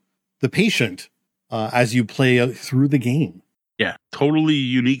from the patient as you play through the game. Yeah, totally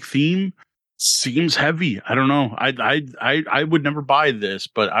unique theme. Seems heavy. I don't know. I would never buy this,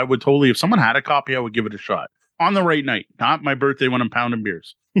 but I would totally, if someone had a copy, I would give it a shot on the right night, not my birthday when I'm pounding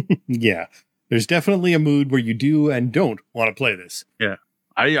beers. Yeah, there's definitely a mood where you do and don't want to play this. Yeah,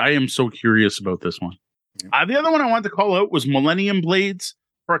 I am so curious about this one. The other one I wanted to call out was Millennium Blades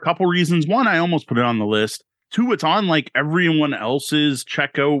for a couple reasons. One, I almost put it on the list. Two, it's on like everyone else's.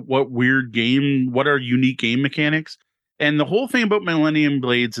 Check out what are unique game mechanics. And the whole thing about Millennium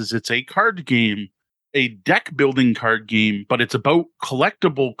Blades is it's a card game, a deck building card game, but it's about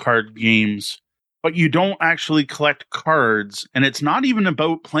collectible card games, but you don't actually collect cards. And it's not even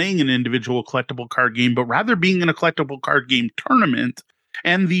about playing an individual collectible card game, but rather being in a collectible card game tournament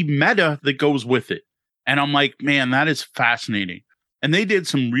and the meta that goes with it. And I'm like, man, that is fascinating. And they did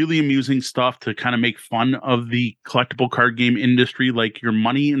some really amusing stuff to kind of make fun of the collectible card game industry. Like your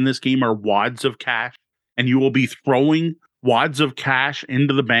money in this game are wads of cash, and you will be throwing wads of cash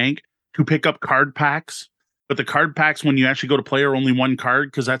into the bank to pick up card packs. But the card packs, when you actually go to play, are only one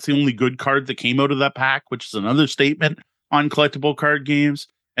card because that's the only good card that came out of that pack, which is another statement on collectible card games.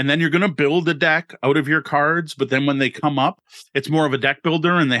 And then you're going to build a deck out of your cards. But then when they come up, it's more of a deck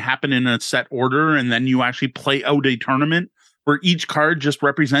builder and they happen in a set order. And then you actually play out a tournament where each card just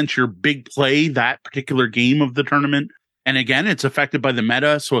represents your big play, that particular game of the tournament. And again, it's affected by the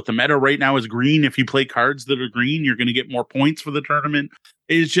meta. So if the meta right now is green, if you play cards that are green, you're going to get more points for the tournament.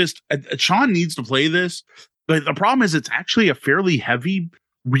 It's just, Sean needs to play this. But the problem is it's actually a fairly heavy,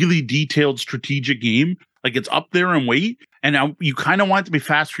 really detailed strategic game. Like it's up there in weight. And now you kind of want it to be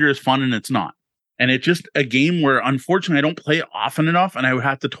fast, furious fun, and it's not. And it's just a game where, unfortunately, I don't play it often enough. And I would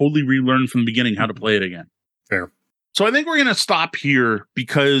have to totally relearn from the beginning how to play it again. Fair. So I think we're going to stop here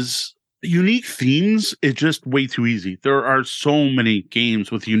because unique themes is just way too easy. There are so many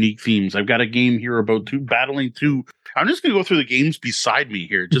games with unique themes. I've got a game here about battling two. I'm just going to go through the games beside me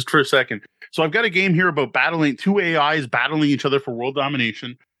here just for a second. So I've got a game here about battling two AIs battling each other for world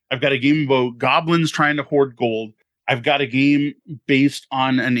domination. I've got a game about goblins trying to hoard gold. I've got a game based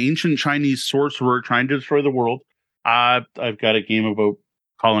on an ancient Chinese sorcerer trying to destroy the world. I've got a game about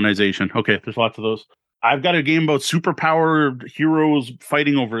colonization. Okay, there's lots of those. I've got a game about superpowered heroes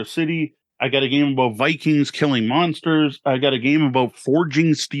fighting over a city. I got a game about Vikings killing monsters. I got a game about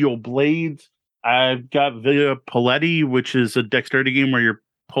forging steel blades. I've got Via Paletti, which is a dexterity game where you're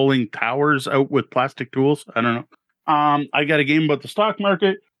pulling towers out with plastic tools. I don't know. I got a game about the stock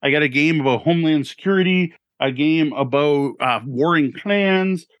market. I got a game about homeland security. A game about warring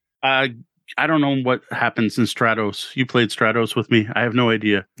clans. I don't know what happens in Stratos. You played Stratos with me. I have no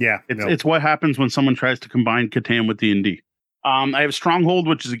idea. Yeah. It's what happens when someone tries to combine Catan with D&D. I have Stronghold,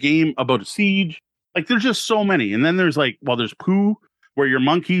 which is a game about a siege. Like, there's just so many. And then there's there's Poo, where you're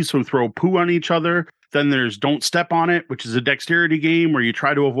monkeys who throw poo on each other. Then there's Don't Step on It, which is a dexterity game where you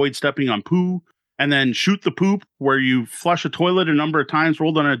try to avoid stepping on poo. And then Shoot the Poop, where you flush a toilet a number of times,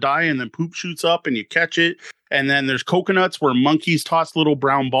 rolled on a die, and then poop shoots up and you catch it. And then there's Coconuts, where monkeys toss little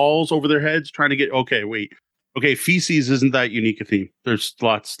brown balls over their heads trying to get... Okay, feces isn't that unique a theme. There's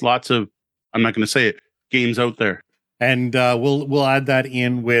lots of, I'm not going to say it, games out there. And we'll add that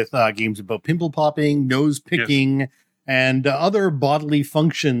in with games about pimple popping, nose picking, yes, and other bodily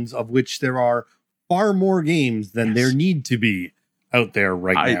functions, of which there are far more games than there need to be out there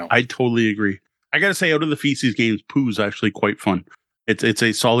now. I totally agree. I got to say, out of the feces games, Poo's actually quite fun. It's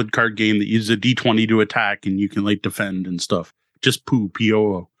a solid card game that uses a D20 to attack, and you can defend and stuff. Just Poo,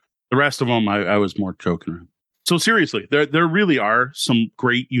 P-O-O. The rest of them, I was more joking around. So seriously, there really are some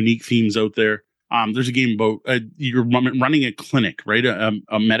great unique themes out there. There's a game about you're running a clinic, right?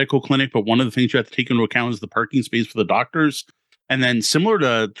 A medical clinic, but one of the things you have to take into account is the parking space for the doctors. And then similar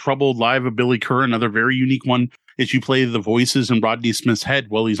to Troubled Live of Billy Kerr, another very unique one is you play the voices in Rodney Smith's head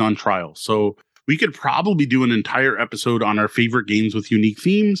while he's on trial. So we could probably do an entire episode on our favorite games with unique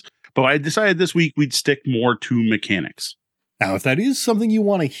themes, but I decided this week we'd stick more to mechanics. Now, if that is something you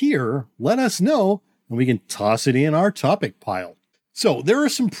want to hear, let us know, and we can toss it in our topic pile. So there are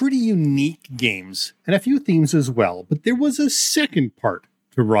some pretty unique games and a few themes as well, but there was a second part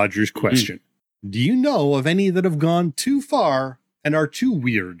to Roger's question. Do you know of any that have gone too far and are too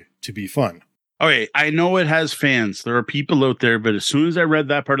weird to be fun? Okay, I know it has fans. There are people out there, but as soon as I read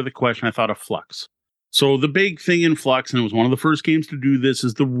that part of the question, I thought of Flux. So the big thing in Flux, and it was one of the first games to do this,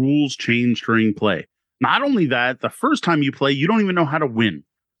 is the rules change during play. Not only that, the first time you play, you don't even know how to win.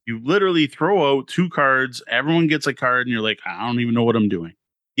 You literally throw out two cards, everyone gets a card, and you're like, I don't even know what I'm doing.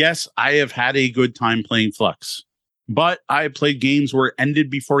 Yes, I have had a good time playing Flux, but I played games where it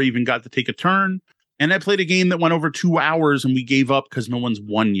ended before I even got to take a turn, and I played a game that went over 2 hours and we gave up because no one's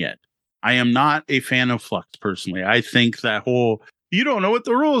won yet. I am not a fan of Flux personally. I think that whole, you don't know what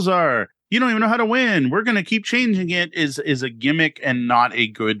the rules are, you don't even know how to win, we're going to keep changing it is a gimmick and not a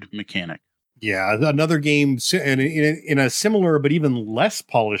good mechanic. Yeah, another game in a similar but even less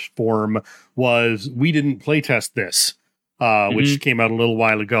polished form was We Didn't Playtest This, which came out a little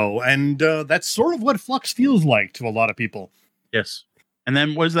while ago. And that's sort of what Flux feels like to a lot of people. Yes. And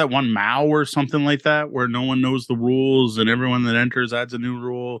then was that one Mao or something like that, where no one knows the rules and everyone that enters adds a new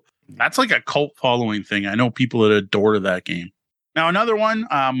rule? That's like a cult following thing. I know people that adore that game. Now, another one,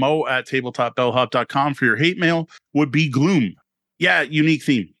 Mo at tabletopbellhop.com for your hate mail would be Gloom. Yeah, unique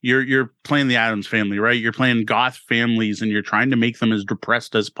theme. You're playing the Addams Family, right? You're playing goth families and you're trying to make them as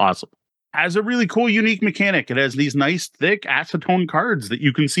depressed as possible. Has a really cool, unique mechanic. It has these nice, thick acetone cards that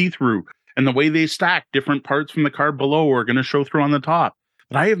you can see through. And the way they stack different parts from the card below are going to show through on the top.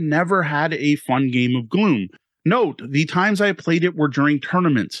 But I have never had a fun game of Gloom. Note, the times I played it were during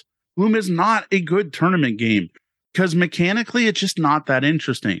tournaments. Gloom is not a good tournament game because mechanically it's just not that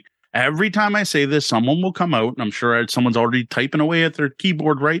interesting. Every time I say this, someone will come out, and I'm sure someone's already typing away at their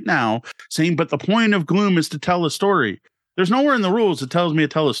keyboard right now, saying, but the point of Gloom is to tell a story. There's nowhere in the rules that tells me to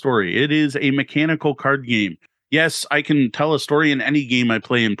tell a story. It is a mechanical card game. Yes, I can tell a story in any game I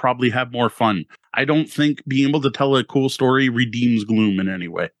play and probably have more fun. I don't think being able to tell a cool story redeems Gloom in any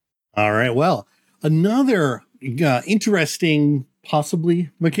way. All right. Well, another interesting, possibly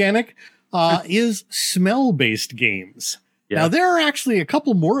mechanic is smell-based games. Yeah. Now, there are actually a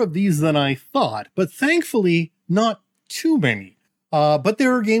couple more of these than I thought, but thankfully not too many. But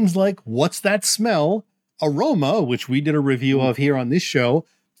there are games like What's That Smell, Aroma, which we did a review of here on this show,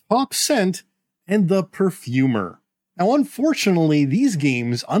 Top Scent, and The Perfumer. Now, unfortunately, these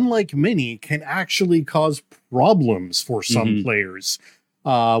games, unlike many, can actually cause problems for some players,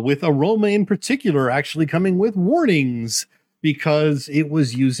 with Aroma in particular actually coming with warnings because it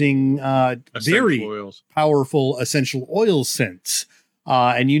was using very powerful essential oil scents.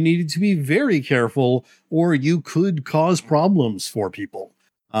 And you needed to be very careful or you could cause problems for people.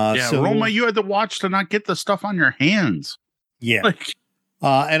 So, Aroma, you had to watch to not get the stuff on your hands. Yeah.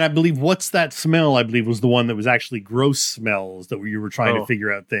 And I believe What's That Smell, I believe, was the one that was actually gross smells that you were trying to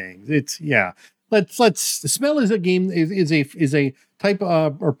figure out things. It's, yeah. Smell is a game, is a type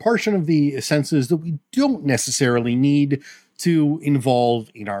or portion of the senses that we don't necessarily need to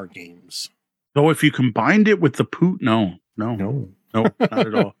involve in our games. So if you combined it with the poot, no, not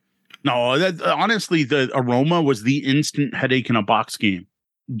at all. No, honestly, the Aroma was the instant headache in a box game.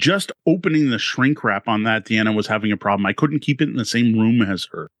 Just opening the shrink wrap on that, Deanna was having a problem. I couldn't keep it in the same room as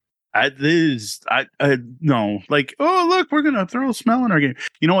her. No, like, oh, look, we're going to throw a smell in our game.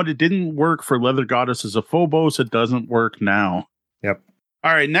 You know what? It didn't work for Leather Goddesses of Phobos. It doesn't work now. Yep.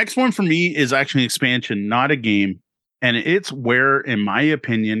 All right. Next one for me is actually an expansion, not a game. And it's where, in my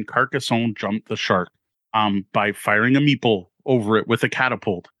opinion, Carcassonne jumped the shark by firing a meeple over it with a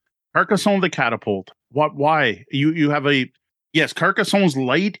catapult. Carcassonne the catapult. What? Why? You have a... Yes, Carcassonne's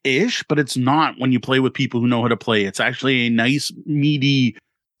light-ish, but it's not when you play with people who know how to play. It's actually a nice, meaty,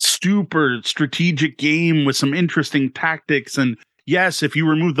 super strategic game with some interesting tactics. And yes, if you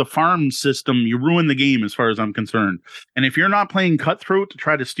remove the farm system, you ruin the game as far as I'm concerned. And if you're not playing Cutthroat to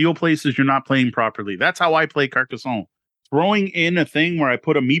try to steal places, you're not playing properly. That's how I play Carcassonne. Throwing in a thing where I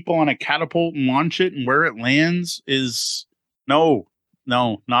put a meeple on a catapult and launch it and where it lands is no.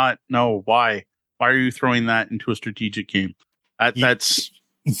 Why? Why are you throwing that into a strategic game? That's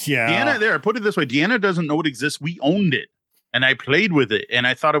Deanna there. Put it this way. Deanna doesn't know it exists. We owned it and I played with it and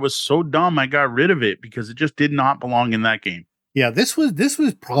I thought it was so dumb. I got rid of it because it just did not belong in that game. Yeah, this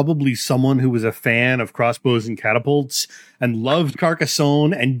was probably someone who was a fan of crossbows and catapults and loved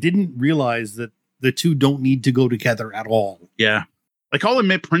Carcassonne and didn't realize that the two don't need to go together at all. Yeah. Like, I'll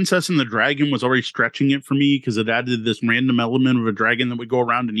admit Princess and the Dragon was already stretching it for me because it added this random element of a dragon that would go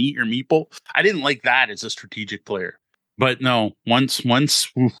around and eat your meeple. I didn't like that as a strategic player. But no, once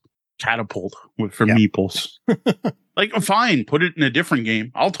catapult for meeples. Like, fine, put it in a different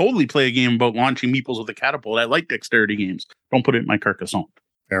game. I'll totally play a game about launching meeples with a catapult. I like dexterity games. Don't put it in my Carcassonne.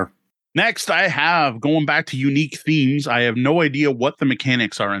 Fair. Next, I have, going back to unique themes, I have no idea what the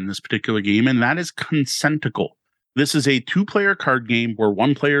mechanics are in this particular game, and that is Consenticle. This is a 2-player card game where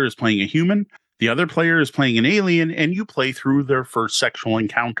one player is playing a human, the other player is playing an alien, and you play through their first sexual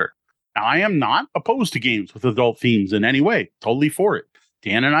encounter. Now, I am not opposed to games with adult themes in any way. Totally for it.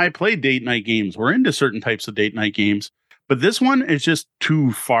 Dan and I play date night games. We're into certain types of date night games, but this one is just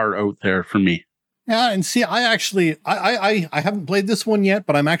too far out there for me. Yeah, and see, I haven't played this one yet,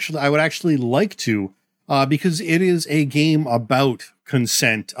 but I would actually like to. because it is a game about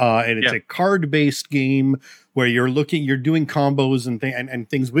consent, and it's a card-based game where you're doing combos and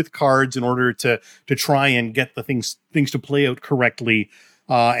things with cards in order to try and get the things to play out correctly,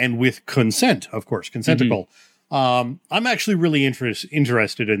 and with consent, of course, consentical. I'm actually really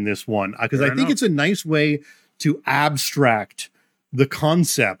interested in this one because I think it's a nice way to abstract the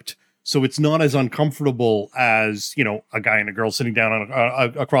concept, so it's not as uncomfortable as, a guy and a girl sitting down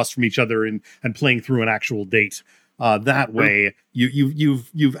across from each other and playing through an actual date. That way,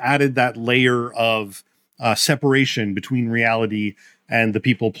 you've added that layer of separation between reality and the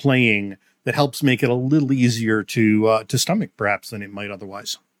people playing that helps make it a little easier to stomach, perhaps, than it might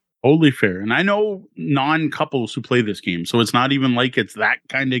otherwise. Totally fair. And I know non-couples who play this game, so it's not even like it's that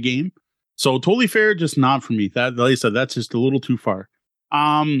kind of game. So totally fair, just not for me. That, like I said, that's just a little too far.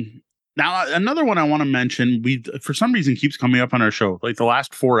 Now, another one I want to mention, for some reason keeps coming up on our show. Like the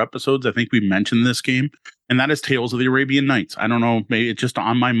last 4 episodes, I think we mentioned this game, and that is Tales of the Arabian Nights. I don't know, maybe it's just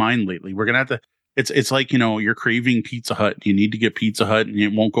on my mind lately. We're going to have to, it's like, you're craving Pizza Hut. You need to get Pizza Hut, and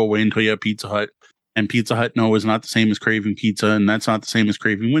it won't go away until you have Pizza Hut. And Pizza Hut, no, is not the same as craving pizza, and that's not the same as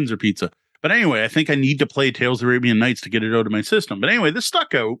craving Windsor pizza. But anyway, I think I need to play Tales of the Arabian Nights to get it out of my system. But anyway, this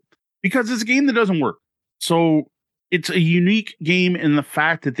stuck out because it's a game that doesn't work. So it's a unique game in the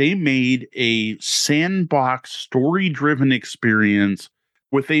fact that they made a sandbox story-driven experience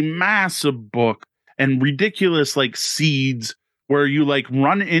with a massive book and ridiculous seeds where you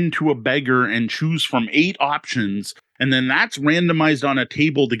run into a beggar and choose from 8 options. And then that's randomized on a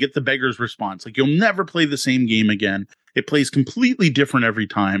table to get the beggar's response. You'll never play the same game again. It plays completely different every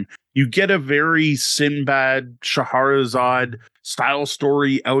time. You get a very Sinbad, Shahrazad style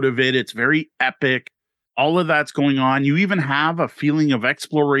story out of it. It's very epic. All of that's going on. You even have a feeling of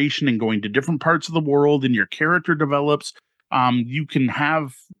exploration and going to different parts of the world, and your character develops. You can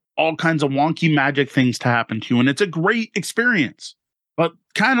have all kinds of wonky magic things to happen to you, and it's a great experience. But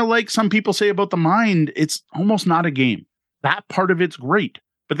kind of like some people say about the mind, it's almost not a game. That part of it's great,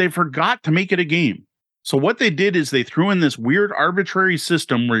 but they forgot to make it a game. So what they did is they threw in this weird arbitrary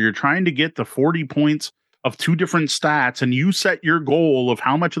system where you're trying to get the 40 points of 2 different stats, and you set your goal of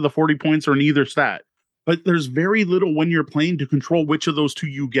how much of the 40 points are in either stat. But there's very little when you're playing to control which of those 2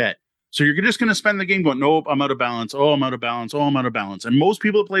 you get. So you're just going to spend the game going, nope, I'm out of balance. Oh, I'm out of balance. Oh, I'm out of balance. And most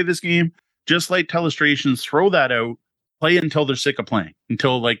people that play this game, just like Telestrations, throw that out, play until they're sick of playing.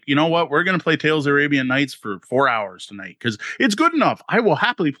 Until you know what? We're going to play Tales of the Arabian Nights for 4 hours tonight because it's good enough. I will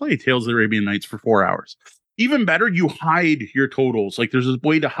happily play Tales of the Arabian Nights for 4 hours. Even better, you hide your totals. There's a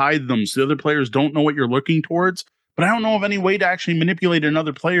way to hide them so the other players don't know what you're looking towards. But I don't know of any way to actually manipulate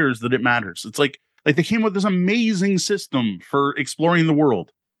another players that it matters. It's like they came with this amazing system for exploring the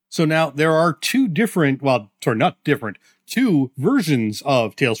world. So now there are 2 different, two versions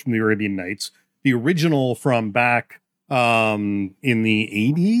of Tales from the Arabian Nights. The original from back in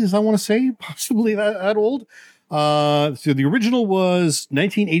the 80s, I want to say, possibly that old. So the original was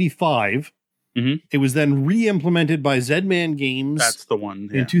 1985. Mm-hmm. It was then re-implemented by Zedman Games. That's the one.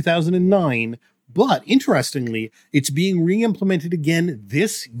 In 2009. But interestingly, it's being re-implemented again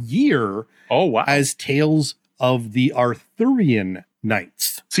this year. Oh, wow. As Tales of the Arthurian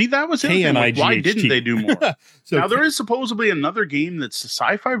Nights. See, that was it. Why didn't they do more? So now there is supposedly another game that's a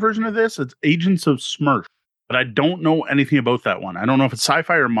sci-fi version of this. It's Agents of Smurf, but I don't know anything about that one. I don't know if it's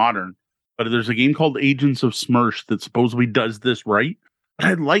sci-fi or modern, but there's a game called Agents of Smurf that supposedly does this right. But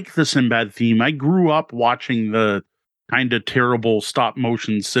I like the Sinbad theme. I grew up watching the kind of terrible stop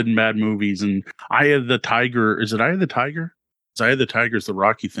motion Sinbad movies, and Eye of the Tiger. Is it Eye of the Tiger? Eye of the Tiger is the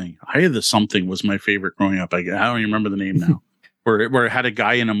Rocky thing. Eye of the something was my favorite growing up. I don't even remember the name now. where it had a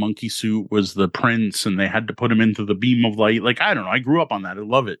guy in a monkey suit was the prince, and they had to put him into the beam of light. I don't know. I grew up on that. I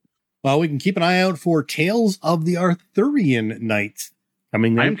love it. Well, we can keep an eye out for Tales of the Arthurian Nights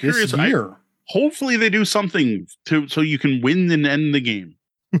coming out this year. Hopefully they do something so you can win and end the game.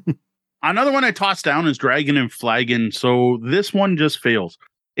 Another one I tossed down is Dragon and Flagon. So this one just fails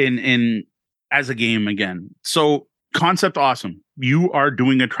in as a game again. So concept awesome. You are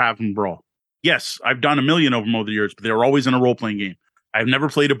doing a Tavern Brawl. Yes, I've done a million of them over the years, but they're always in a role-playing game. I've never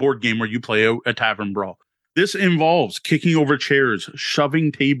played a board game where you play a Tavern Brawl. This involves kicking over chairs,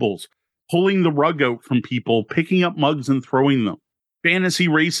 shoving tables, pulling the rug out from people, picking up mugs and throwing them. Fantasy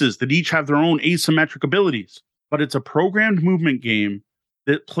races that each have their own asymmetric abilities. But it's a programmed movement game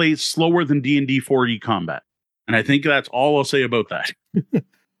that plays slower than D&D 4E combat. And I think that's all I'll say about that.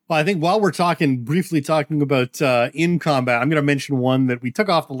 Well, I think while we're briefly talking about in combat, I'm going to mention one that we took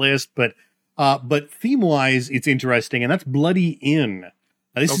off the list, but theme-wise, it's interesting, and that's Bloody Inn.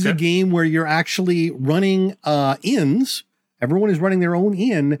 This is a game where you're actually running inns, Everyone is running their own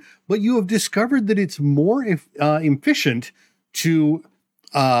inn, but you have discovered that it's more efficient to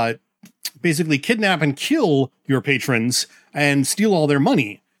basically kidnap and kill your patrons and steal all their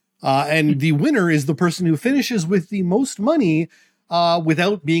money. And the winner is the person who finishes with the most money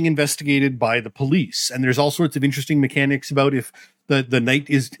without being investigated by the police. And there's all sorts of interesting mechanics about if the night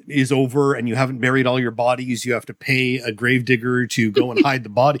is over and you haven't buried all your bodies, you have to pay a gravedigger to go and hide the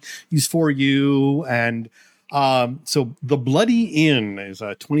bodies for you. And so The Bloody Inn is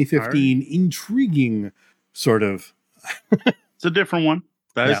a 2015 intriguing sort of. It's a different one.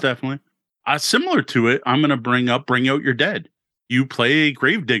 That is definitely similar to it. I'm going to bring Out Your Dead. You play a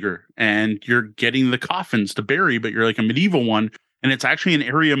gravedigger and you're getting the coffins to bury, but you're like a medieval one. And it's actually an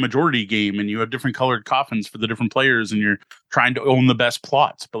area majority game, and you have different colored coffins for the different players, and you're trying to own the best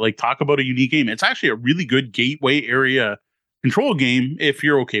plots. But like, talk about a unique game. It's actually a really good gateway area control game if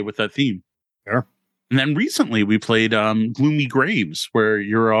you're okay with that theme. Sure. And then recently we played Gloomy Graves, where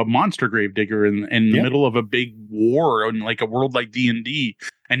you're a monster gravedigger in the middle of a big war in like a world like D&D,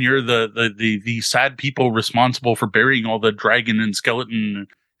 and you're the sad people responsible for burying all the dragon and skeleton,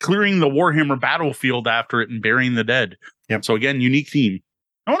 clearing the Warhammer battlefield after it, and burying the dead. Yep. So again, unique theme.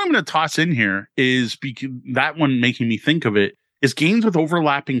 Now what I'm going to toss in here is, because that one making me think of it, is games with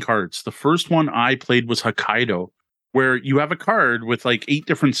overlapping cards. The first one I played was Hokkaido, where you have a card with like 8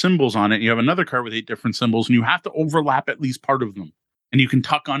 different symbols on it. You have another card with 8 different symbols, and you have to overlap at least part of them. And you can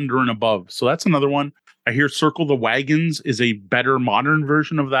tuck under and above. So that's another one. I hear Circle the Wagons is a better modern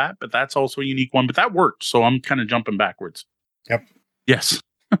version of that, but that's also a unique one. But that worked. So I'm kind of jumping backwards. Yep. Yes.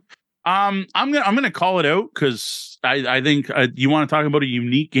 I'm gonna call it out because I think you want to talk about a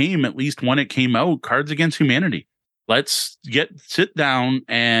unique game, at least when it came out. Cards Against Humanity. Let's sit down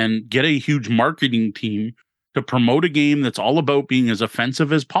and get a huge marketing team to promote a game that's all about being as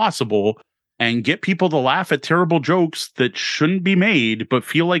offensive as possible and get people to laugh at terrible jokes that shouldn't be made, but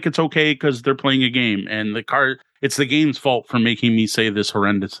feel like it's okay because they're playing a game. And it's the game's fault for making me say this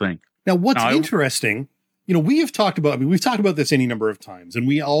horrendous thing. Now, what's interesting, we've talked about this any number of times, and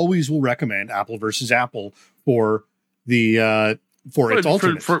we always will recommend Apple versus Apple for the for its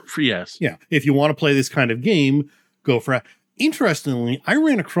alternate. Yes. Yeah. If you want to play this kind of game, go for it. Interestingly, I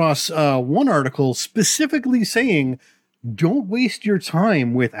ran across one article specifically saying, don't waste your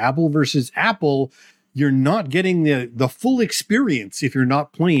time with Apple versus Apple. You're not getting the full experience if you're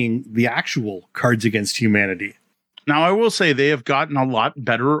not playing the actual Cards Against Humanity. Now, I will say they have gotten a lot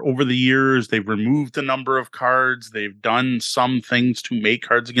better over the years. They've removed a number of cards. They've done some things to make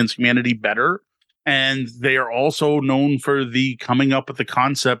Cards Against Humanity better. And they are also known for the coming up with the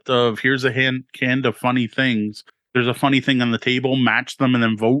concept of, here's a hand of funny things. There's a funny thing on the table, match them, and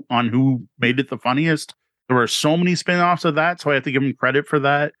then vote on who made it the funniest. There are so many spin-offs of that, so I have to give them credit for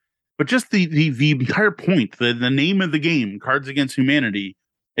that. But just the entire point, the name of the game, Cards Against Humanity,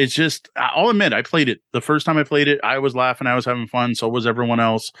 it's just, I'll admit, I played it. The first time I played it, I was laughing, I was having fun, so was everyone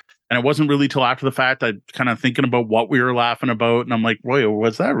else. And it wasn't really till after the fact, I kind of thinking about what we were laughing about, and I'm like, wait,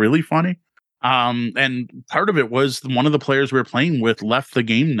 was that really funny? And part of it was one of the players we were playing with left the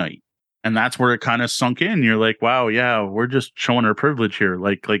game night. And that's where it kind of sunk in. You're like, wow, yeah, we're just showing our privilege here.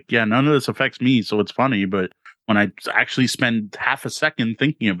 Like, yeah, none of this affects me, so it's funny. But when I actually spend half a second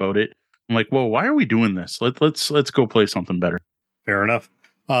thinking about it, I'm like, whoa, why are we doing this? Let's go play something better. Fair enough.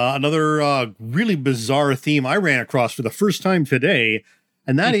 Another really bizarre theme I ran across for the first time today,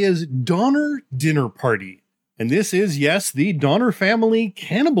 and that is Donner Dinner Party. And this is, yes, the Donner family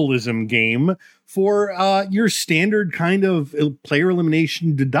cannibalism game for your standard kind of player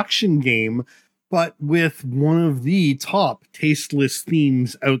elimination deduction game, but with one of the top tasteless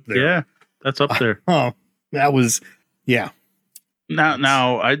themes out there. Yeah, that's up there. That was, yeah.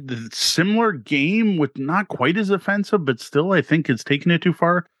 Now, similar game with not quite as offensive, but still I think it's taking it too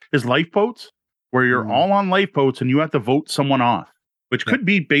far, is Lifeboats, where you're all on lifeboats and you have to vote someone off, which could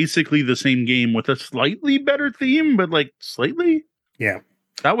be basically the same game with a slightly better theme, but like slightly. Yeah.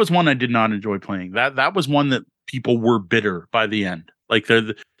 That was one I did not enjoy playing. That was one that people were bitter by the end. Like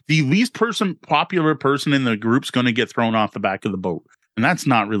the least popular person in the group's going to get thrown off the back of the boat. And that's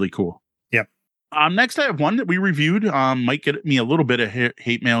not really cool. Yep. Next, I have one that we reviewed. Might get me a little bit of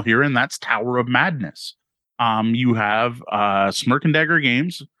hate mail here, and that's Tower of Madness. You have Smirk and Dagger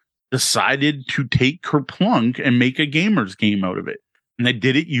Games decided to take Kerplunk and make a gamer's game out of it. And they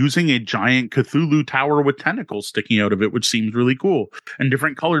did it using a giant Cthulhu tower with tentacles sticking out of it, which seems really cool. And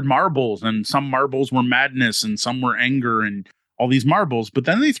different colored marbles. And some marbles were madness and some were anger and all these marbles. But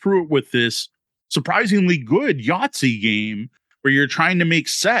then they threw it with this surprisingly good Yahtzee game where you're trying to make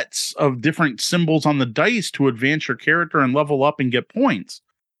sets of different symbols on the dice to advance your character and level up and get points.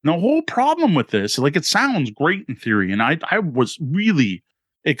 And the whole problem with this, like, it sounds great in theory, and I was really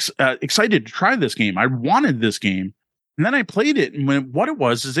excited to try this game. I wanted this game, and then I played it, and what it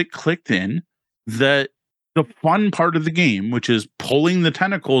was is it clicked in that the fun part of the game, which is pulling the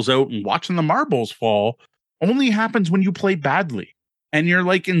tentacles out and watching the marbles fall, only happens when you play badly. And you're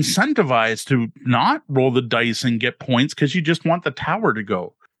like incentivized to not roll the dice and get points because you just want the tower to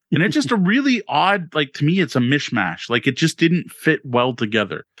go. And it's just a really odd, like, to me, it's a mishmash. Like, it just didn't fit well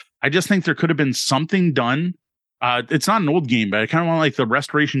together. I just think there could have been something done. It's not an old game, but I kind of want like the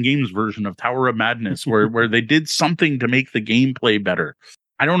Restoration Games version of Tower of Madness, where they did something to make the gameplay better.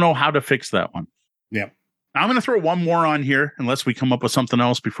 I don't know how to fix that one. Yeah. I'm going to throw one more on here, unless we come up with something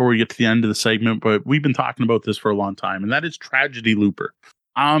else before we get to the end of the segment. But we've been talking about this for a long time, and that is Tragedy Looper.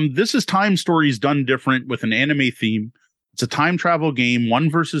 This is time stories done different with an anime theme. It's a time travel game, one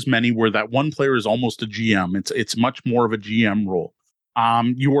versus many, where that one player is almost a GM. It's much more of a GM role.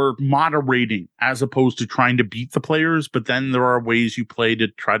 You're moderating as opposed to trying to beat the players, but then there are ways you play to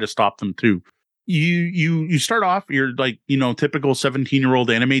try to stop them too. You start off, you're like, typical 17-year-old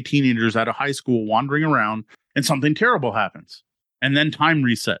anime teenagers at a high school wandering around, and something terrible happens. And then time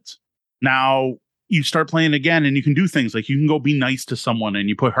resets. Now you start playing again, and you can do things like you can go be nice to someone and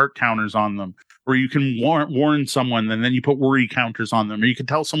you put heart counters on them, or you can warn someone and then you put worry counters on them, or you can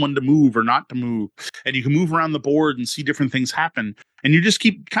tell someone to move or not to move, and you can move around the board and see different things happen. And you just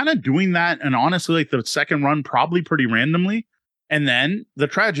keep kind of doing that. And honestly, like the second run, probably pretty randomly. And then the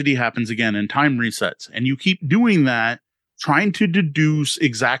tragedy happens again and time resets. And you keep doing that, trying to deduce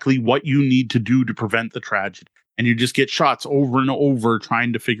exactly what you need to do to prevent the tragedy. And you just get shots over and over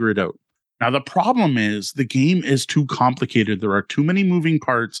trying to figure it out. Now, the problem is the game is too complicated. There are too many moving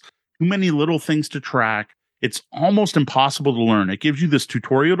parts, too many little things to track. It's almost impossible to learn. It gives you this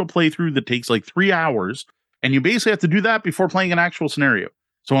tutorial to play through that takes like 3 hours. And you basically have to do that before playing an actual scenario.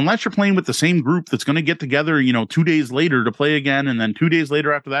 So unless you're playing with the same group that's going to get together, 2 days later to play again, and then 2 days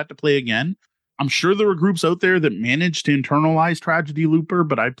later after that to play again, I'm sure there are groups out there that managed to internalize Tragedy Looper,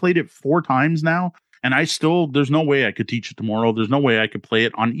 but I played it 4 times now, and there's no way I could teach it tomorrow. There's no way I could play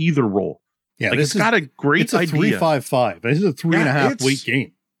it on either role. Yeah, it's got a great idea. It's a 3.55. This is a 3.5 week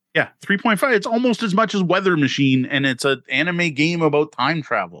game. Yeah, 3.5. It's almost as much as Weather Machine, and it's an anime game about time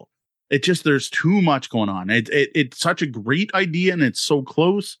travel. There's too much going on. It's such a great idea, and it's so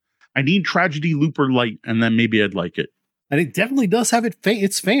close. I need Tragedy Looper Light, and then maybe I'd like it. And it definitely does have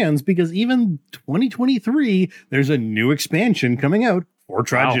its fans, because even 2023, there's a new expansion coming out for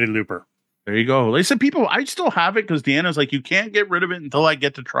Tragedy Looper. There you go. They said I still have it because Deanna's like, you can't get rid of it until I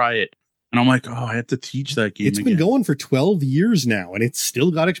get to try it. And I'm like, I have to teach that game. It's been going for 12 years now, and it's still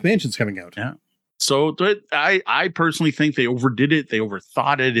got expansions coming out. Yeah. So I personally think they overdid it. They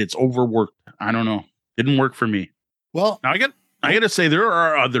overthought it. It's overworked. I don't know. Didn't work for me. Well, now I got to say there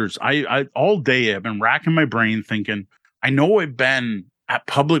are others. I all day I've been racking my brain thinking, I know I've been at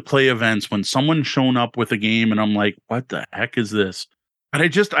public play events when someone's shown up with a game and I'm like, what the heck is this? But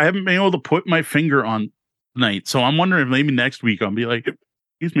I haven't been able to put my finger on tonight. So I'm wondering if maybe next week I'll be like,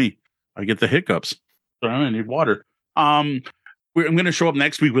 excuse me, I get the hiccups. So I need water. I'm going to show up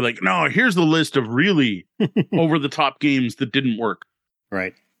next week with like, no, here's the list of really over the top games that didn't work.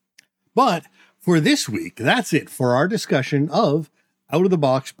 Right. But for this week, that's it for our discussion of out of the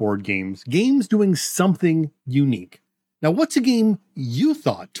box board games doing something unique. Now, what's a game you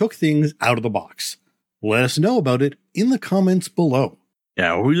thought took things out of the box? Let us know about it in the comments below.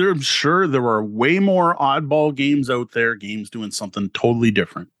 Yeah, I'm sure there are way more oddball games out there, games doing something totally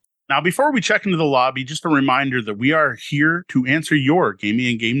different. Now, before we check into the lobby, just a reminder that we are here to answer your gaming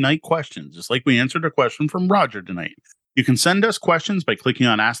and game night questions, just like we answered a question from Roger tonight. You can send us questions by clicking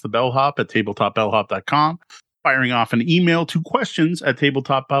on Ask the Bellhop at tabletopbellhop.com, firing off an email to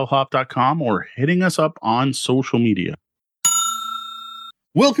questions@tabletopbellhop.com, or hitting us up on social media.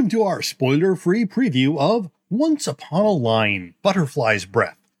 Welcome to our spoiler-free preview of Once Upon a Line, Butterfly's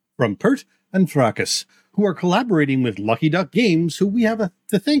Breath, from Pert and Fracas, who are collaborating with Lucky Duck Games, who we have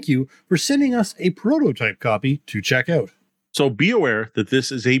to thank you for sending us a prototype copy to check out. So be aware that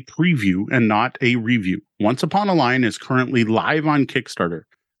this is a preview and not a review. Once Upon a Line is currently live on Kickstarter.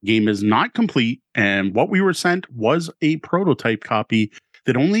 Game is not complete, and what we were sent was a prototype copy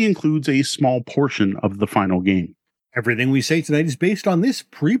that only includes a small portion of the final game. Everything we say tonight is based on this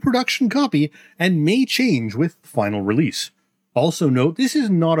pre-production copy and may change with final release. Also note, this is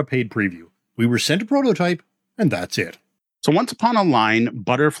not a paid preview. We were sent a prototype, and that's it. So Once Upon a Line,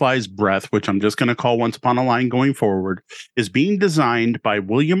 Butterfly's Breath, which I'm just going to call Once Upon a Line going forward, is being designed by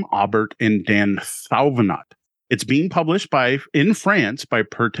William Aubert and Dan Thauvenot. It's being published in France by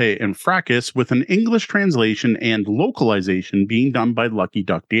Perte and Fracas, with an English translation and localization being done by Lucky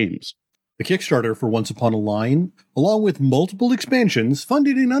Duck Games. The Kickstarter for Once Upon a Line, along with multiple expansions,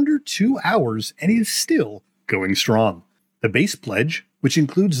 funded in under 2 hours and is still going strong. The base pledge, which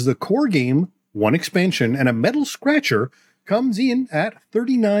includes the core game, 1 expansion, and a metal scratcher, comes in at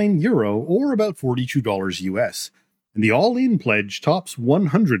 €39 or about $42 US. And the all-in pledge tops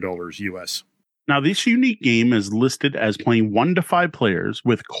 $100 US. Now, this unique game is listed as playing 1 to 5 players,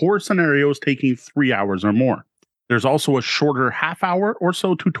 with core scenarios taking 3 hours or more. There's also a shorter half-hour or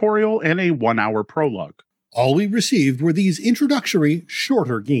so tutorial and a 1-hour prologue. All we received were these introductory,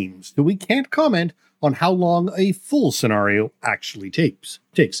 shorter games, so we can't comment on how long a full scenario actually takes.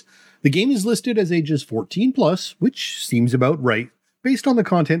 The game is listed as ages 14 plus, which seems about right, based on the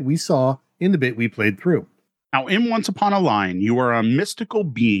content we saw in the bit we played through. Now, in Once Upon a Line, you are a mystical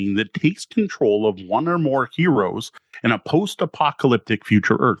being that takes control of one or more heroes in a post-apocalyptic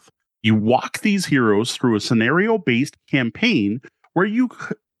future Earth. You walk these heroes through a scenario-based campaign where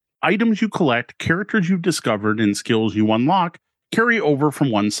items you collect, characters you've discovered, and skills you unlock carry over from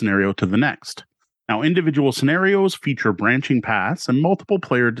one scenario to the next. Now, individual scenarios feature branching paths and multiple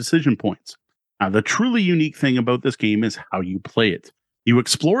player decision points. Now, the truly unique thing about this game is how you play it. You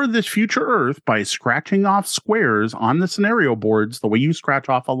explore this future Earth by scratching off squares on the scenario boards the way you scratch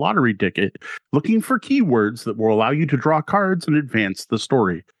off a lottery ticket, looking for keywords that will allow you to draw cards and advance the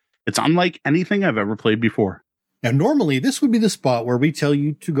story. It's unlike anything I've ever played before. Now, normally this would be the spot where we tell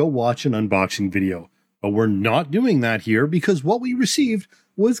you to go watch an unboxing video, but we're not doing that here because what we received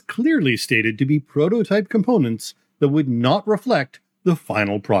was clearly stated to be prototype components that would not reflect the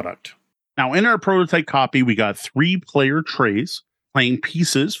final product. Now, in our prototype copy, we got 3 player trays, playing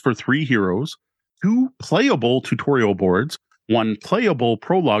pieces for 3 heroes, 2 playable tutorial boards, 1 playable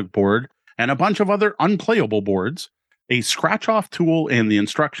prologue board, and a bunch of other unplayable boards, a scratch-off tool, and the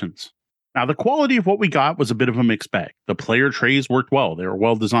instructions. Now, the quality of what we got was a bit of a mixed bag. The player trays worked well. They were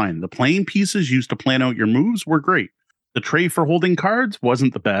well designed. The playing pieces used to plan out your moves were great. The tray for holding cards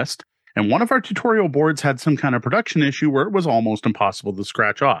wasn't the best, and one of our tutorial boards had some kind of production issue where it was almost impossible to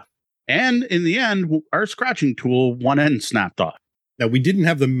scratch off. And in the end, our scratching tool, one end snapped off. Now, we didn't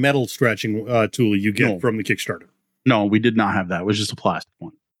have the metal scratching tool you get from the Kickstarter. No, we did not have that. It was just a plastic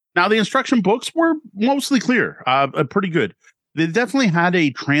one. Now, the instruction books were mostly clear, pretty good. They definitely had a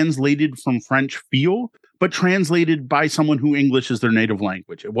translated from French feel, but translated by someone who English is their native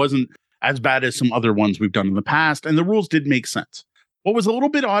language. It wasn't as bad as some other ones we've done in the past, and the rules did make sense. What was a little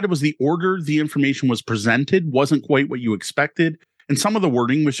bit odd was the order the information was presented wasn't quite what you expected, and some of the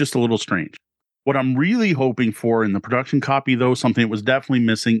wording was just a little strange. What I'm really hoping for in the production copy, though, something that was definitely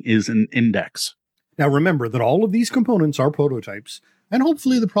missing, is an index. Now remember that all of these components are prototypes, and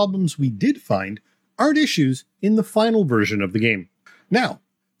hopefully the problems we did find aren't issues in the final version of the game. Now,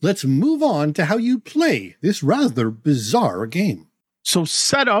 let's move on to how you play this rather bizarre game. So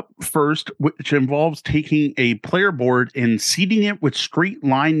setup first, which involves taking a player board and seating it with straight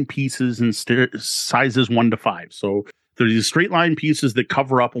line pieces in sizes 1 to 5. So there are these straight line pieces that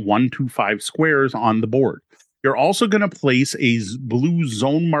cover up 1 to 5 squares on the board. You're also going to place a blue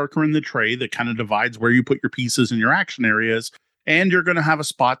zone marker in the tray that kind of divides where you put your pieces in your action areas, and you're going to have a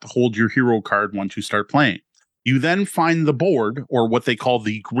spot to hold your hero card once you start playing. You then find the board, or what they call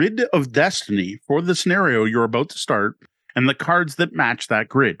the grid of destiny, for the scenario you're about to start, and the cards that match that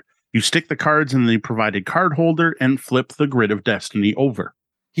grid. You stick the cards in the provided card holder and flip the grid of destiny over.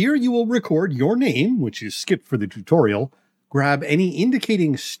 Here you will record your name, which is skipped for the tutorial, grab any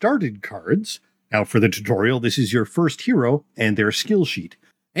indicating started cards. Now for the tutorial, this is your first hero and their skill sheet,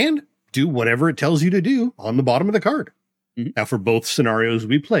 and do whatever it tells you to do on the bottom of the card. Now, for both scenarios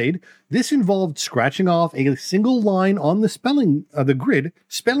we played, this involved scratching off a single line on the grid,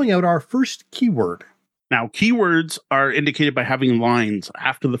 spelling out our first keyword. Now, keywords are indicated by having lines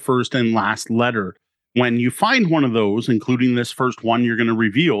after the first and last letter. When you find one of those, including this first one you're going to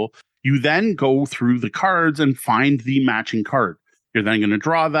reveal, you then go through the cards and find the matching card. You're then going to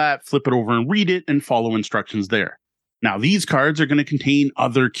draw that, flip it over and read it, and follow instructions there. Now, these cards are going to contain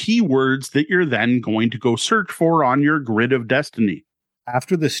other keywords that you're then going to go search for on your grid of destiny.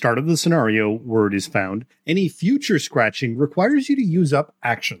 After the start of the scenario word is found, any future scratching requires you to use up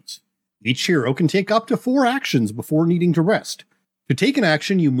actions. Each hero can take up to 4 actions before needing to rest. To take an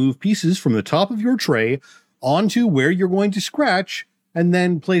action, you move pieces from the top of your tray onto where you're going to scratch, and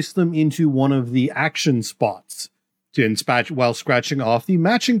then place them into one of the action spots while scratching off the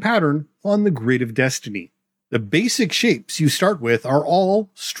matching pattern on the grid of destiny. The basic shapes you start with are all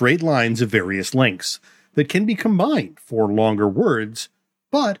straight lines of various lengths that can be combined for longer words,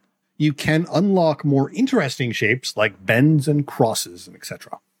 but you can unlock more interesting shapes like bends and crosses and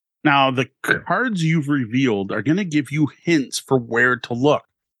etc. Now, the cards you've revealed are going to give you hints for where to look.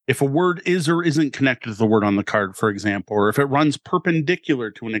 If a word is or isn't connected to the word on the card, for example, or if it runs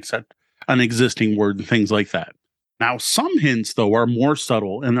perpendicular to an existing word and things like that. Now, some hints, though, are more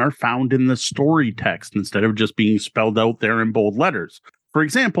subtle and are found in the story text instead of just being spelled out there in bold letters. For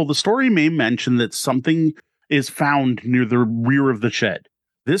example, the story may mention that something is found near the rear of the shed.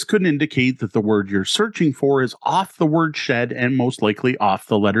 This could indicate that the word you're searching for is off the word shed and most likely off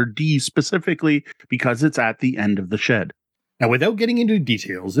the letter D specifically because it's at the end of the shed. Now, without getting into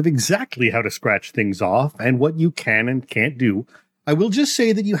details of exactly how to scratch things off and what you can and can't do, I will just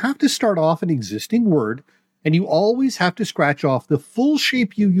say that you have to start off an existing word, and you always have to scratch off the full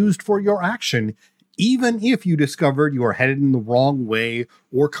shape you used for your action, even if you discovered you are headed in the wrong way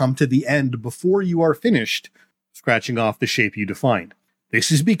or come to the end before you are finished scratching off the shape you defined. This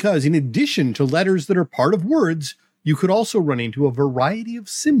is because in addition to letters that are part of words, you could also run into a variety of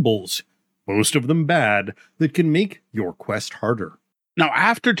symbols, most of them bad, that can make your quest harder. Now,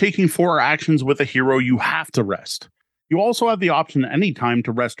 after taking 4 actions with a hero, you have to rest. You also have the option at any time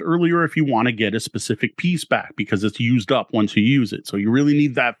to rest earlier if you want to get a specific piece back because it's used up once you use it. So you really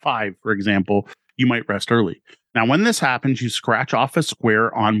need that 5, for example. You might rest early. Now, when this happens, you scratch off a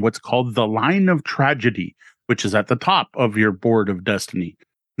square on what's called the line of tragedy, which is at the top of your board of destiny.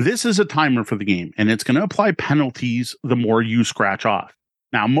 This is a timer for the game, and it's going to apply penalties the more you scratch off.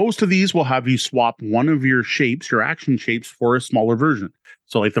 Now, most of these will have you swap one of your shapes, your action shapes, for a smaller version.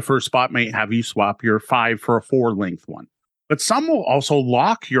 So like the first spot might have you swap your 5 for a 4 length one. But some will also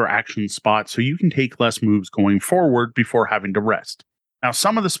lock your action spot so you can take less moves going forward before having to rest. Now,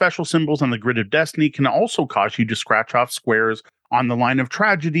 some of the special symbols on the grid of destiny can also cause you to scratch off squares on the line of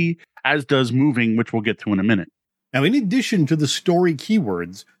tragedy, as does moving, which we'll get to in a minute. Now, in addition to the story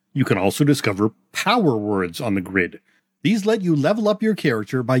keywords, you can also discover power words on the grid. These let you level up your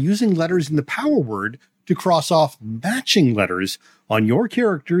character by using letters in the power word to cross off matching letters on your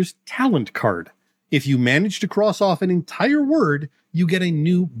character's talent card. If you manage to cross off an entire word, you get a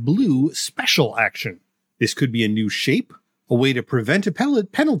new blue special action. This could be a new shape, a way to prevent a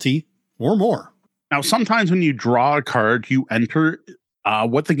penalty, or more. Now, sometimes when you draw a card, you enter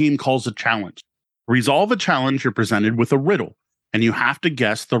what the game calls a challenge. To resolve a challenge, you're presented with a riddle, and you have to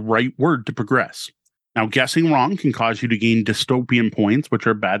guess the right word to progress. Now, guessing wrong can cause you to gain dystopian points, which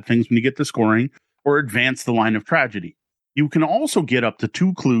are bad things when you get to scoring, or advance the line of tragedy. You can also get up to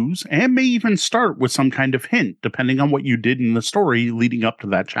 2 clues and may even start with some kind of hint, depending on what you did in the story leading up to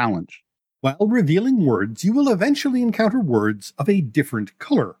that challenge. While revealing words, you will eventually encounter words of a different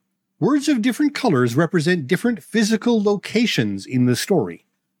color. Words of different colors represent different physical locations in the story.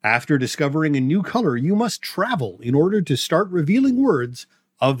 After discovering a new color, you must travel in order to start revealing words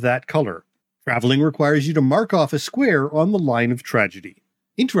of that color. Traveling requires you to mark off a square on the line of tragedy.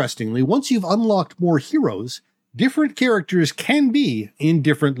 Interestingly, once you've unlocked more heroes, different characters can be in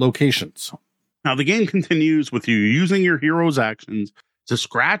different locations. Now, the game continues with you using your hero's actions to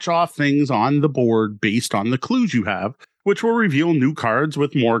scratch off things on the board based on the clues you have, which will reveal new cards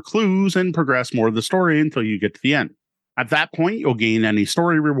with more clues and progress more of the story until you get to the end. At that point, you'll gain any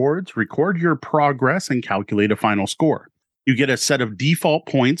story rewards, record your progress, and calculate a final score. You get a set of default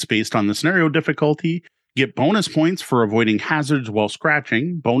points based on the scenario difficulty, get bonus points for avoiding hazards while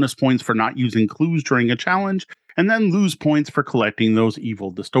scratching, bonus points for not using clues during a challenge, and then lose points for collecting those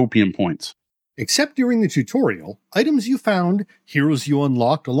evil dystopian points. Except during the tutorial, items you found, heroes you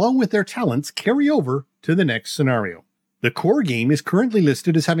unlocked, along with their talents carry over to the next scenario. The core game is currently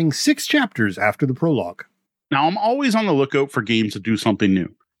listed as having 6 chapters after the prologue. Now, I'm always on the lookout for games that do something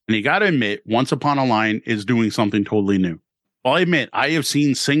new. And you gotta admit, Once Upon a Line is doing something totally new. I'll admit, I have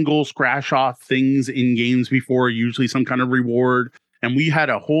seen single scratch off things in games before, usually some kind of reward. And we had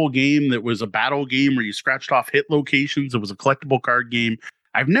a whole game that was a battle game where you scratched off hit locations. It was a collectible card game.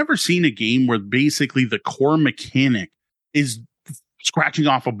 I've never seen a game where basically the core mechanic is scratching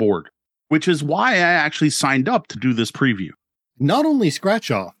off a board, which is why I actually signed up to do this preview. Not only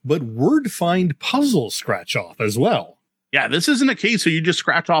scratch off, but word find puzzle scratch off as well. Yeah, this isn't a case where you just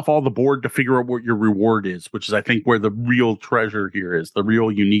scratch off all the board to figure out what your reward is, which is, I think, where the real treasure here is, the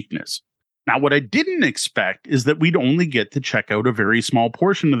real uniqueness. Now, what I didn't expect is that we'd only get to check out a very small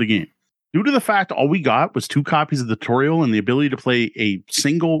portion of the game. Due to the fact all we got was 2 copies of the tutorial and the ability to play a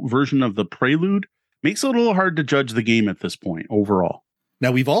single version of the prelude, makes it a little hard to judge the game at this point overall.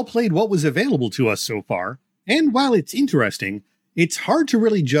 Now, we've all played what was available to us so far, and while it's interesting, it's hard to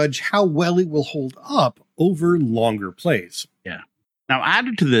really judge how well it will hold up over longer plays. Yeah. Now,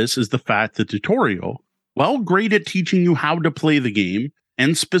 added to this is the fact that tutorial, while great at teaching you how to play the game,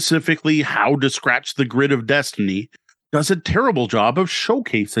 and specifically How to Scratch the Grid of Destiny, does a terrible job of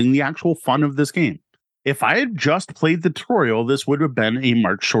showcasing the actual fun of this game. If I had just played the tutorial, this would have been a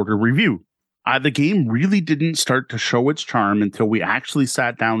much shorter review. The game really didn't start to show its charm until we actually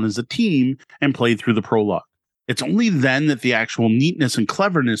sat down as a team and played through the prologue. It's only then that the actual neatness and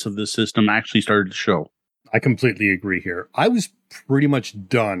cleverness of the system actually started to show. I completely agree here. I was pretty much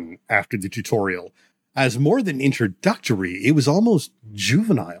done after the tutorial. As more than introductory, it was almost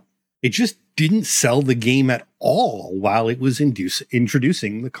juvenile. It just didn't sell the game at all while it was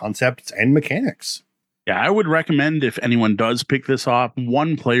introducing the concepts and mechanics. Yeah, I would recommend if anyone does pick this up,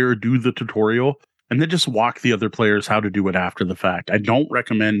 one player do the tutorial and then just walk the other players how to do it after the fact. I don't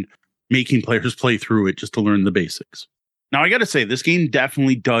recommend making players play through it just to learn the basics. Now, I got to say, this game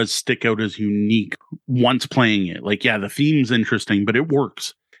definitely does stick out as unique once playing it. Like, yeah, the theme's interesting, but it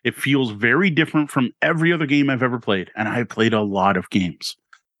works. It feels very different from every other game I've ever played, and I've played a lot of games.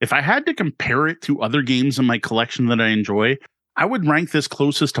 If I had to compare it to other games in my collection that I enjoy, I would rank this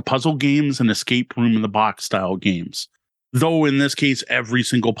closest to puzzle games and escape room in the box style games. Though in this case, every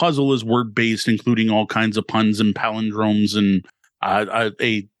single puzzle is word-based, including all kinds of puns and palindromes and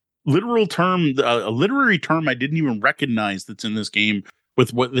a literal term, a literary term I didn't even recognize that's in this game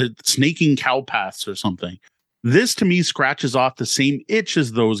with what the snaking cow paths or something. This to me scratches off the same itch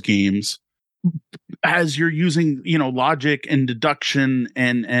as those games as you're using, logic and deduction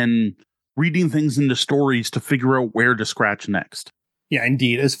and reading things into stories to figure out where to scratch next. Yeah,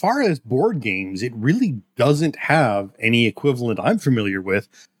 indeed. As far as board games, it really doesn't have any equivalent I'm familiar with,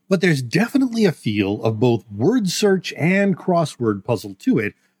 but there's definitely a feel of both word search and crossword puzzle to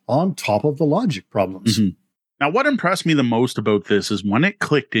it on top of the logic problems. Mm-hmm. Now, what impressed me the most about this is when it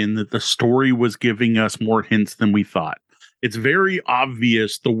clicked in that the story was giving us more hints than we thought. It's very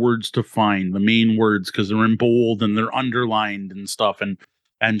obvious the words to find, the main words, because they're in bold and they're underlined and stuff.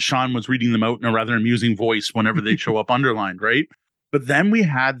 And Sean was reading them out in a rather amusing voice whenever they show up underlined, right? But then we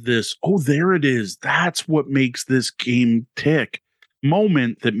had this, oh, there it is. That's what makes this game tick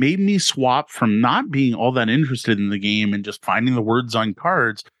moment that made me swap from not being all that interested in the game and just finding the words on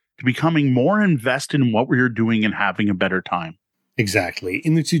cards to becoming more invested in what we were doing and having a better time. Exactly.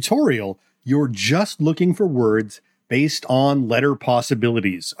 In the tutorial, you're just looking for words based on letter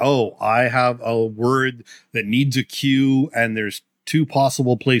possibilities. Oh, I have a word that needs a Q and there's 2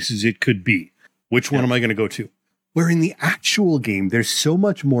 possible places it could be. Which one am I going to go to? Where in the actual game, there's so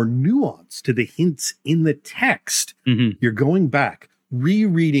much more nuance to the hints in the text. Mm-hmm. You're going back,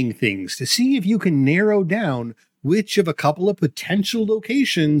 rereading things to see if you can narrow down which of a couple of potential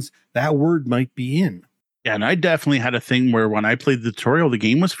locations that word might be in. Yeah, and I definitely had a thing where when I played the tutorial, the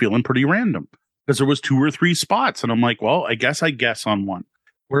game was feeling pretty random because there was 2 or 3 spots. And I'm like, well, I guess on one.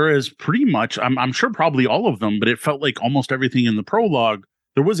 Whereas pretty much, I'm sure probably all of them, but it felt like almost everything in the prologue,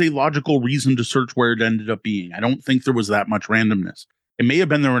 there was a logical reason to search where it ended up being. I don't think there was that much randomness. It may have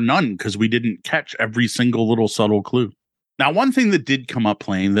been there were none because we didn't catch every single little subtle clue. Now, one thing that did come up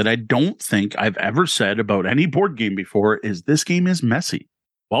playing that I don't think I've ever said about any board game before is this game is messy.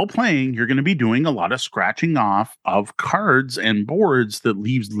 While playing, you're going to be doing a lot of scratching off of cards and boards that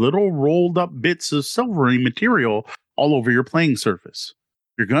leaves little rolled up bits of silvery material all over your playing surface.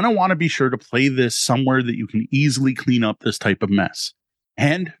 You're going to want to be sure to play this somewhere that you can easily clean up this type of mess.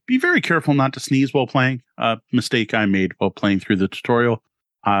 And be very careful not to sneeze while playing. Mistake I made while playing through the tutorial.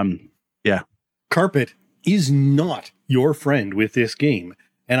 Yeah. Carpet is not your friend with this game.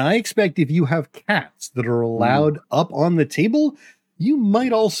 And I expect if you have cats that are allowed up on the table, you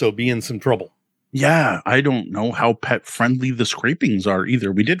might also be in some trouble. Yeah, I don't know how pet friendly the scrapings are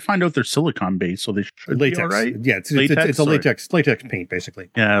either. We did find out they're silicone based, so they should latex. Be all right. Yeah, it's a latex paint, basically.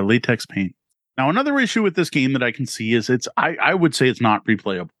 Yeah, latex paint. Now, another issue with this game that I can see is I would say it's not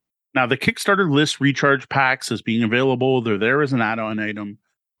replayable. Now, the Kickstarter lists recharge packs as being available. They're there as an add-on item.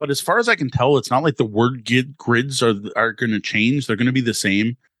 But as far as I can tell, it's not like the word grids are going to change. They're going to be the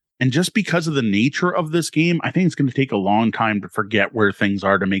same. And just because of the nature of this game, I think it's going to take a long time to forget where things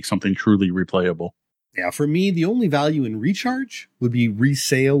are to make something truly replayable. Yeah, for me, the only value in recharge would be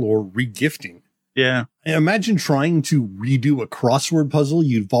resale or regifting. Yeah. Imagine trying to redo a crossword puzzle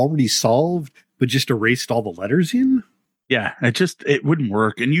you've already solved, but just erased all the letters in. Yeah, it wouldn't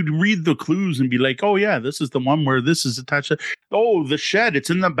work. And you'd read the clues and be like, oh, yeah, this is the one where this is attached. Oh, the shed. It's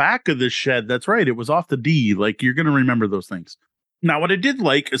in the back of the shed. That's right. It was off the D. Like, you're going to remember those things. Now, what I did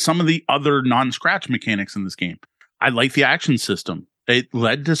like is some of the other non-scratch mechanics in this game. I like the action system. It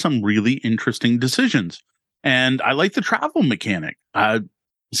led to some really interesting decisions. And I like the travel mechanic.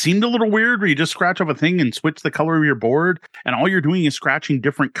 Seemed a little weird where you just scratch off a thing and switch the color of your board. And all you're doing is scratching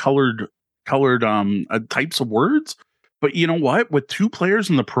different colored types of words. But you know what? With 2 players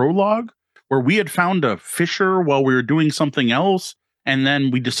in the prologue, where we had found a fissure while we were doing something else, and then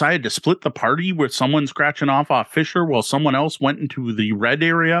we decided to split the party with someone scratching off fissure while someone else went into the red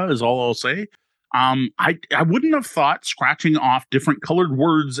area, is all I'll say. I wouldn't have thought scratching off different colored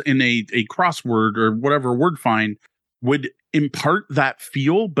words in a crossword or whatever word find would impart that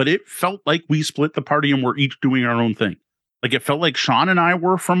feel, but it felt like we split the party and we're each doing our own thing. Like it felt like Sean and I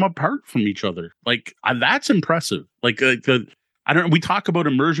were apart from each other. Like that's impressive. We talk about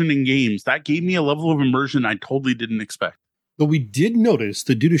immersion in games. That gave me a level of immersion I totally didn't expect. But we did notice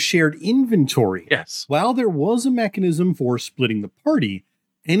that due to shared inventory, yes, while there was a mechanism for splitting the party,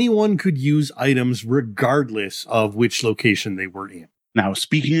 anyone could use items regardless of which location they were in. Now,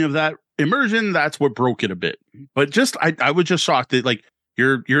 speaking of that immersion, that's what broke it a bit. But I was just shocked that like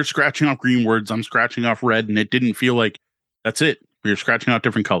you're scratching off green words, I'm scratching off red, and it didn't feel like that's it. We're scratching out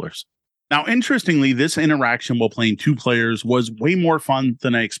different colors. Now, interestingly, this interaction while playing 2 players was way more fun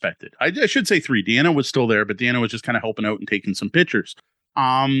than I expected. I should say 3. Deanna was still there, but Deanna was just kind of helping out and taking some pictures.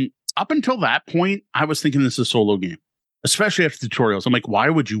 Up until that point, I was thinking this is a solo game, especially after tutorials. I'm like, why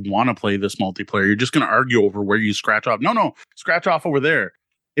would you want to play this multiplayer? You're just going to argue over where you scratch off. No, scratch off over there.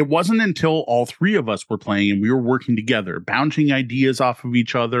 It wasn't until all 3 of us were playing and we were working together, bouncing ideas off of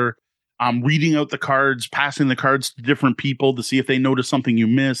each other, reading out the cards, passing the cards to different people to see if they noticed something you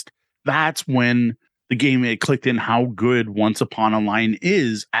missed. That's when the game clicked in how good Once Upon a Line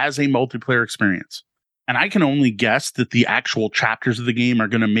is as a multiplayer experience. And I can only guess that the actual chapters of the game are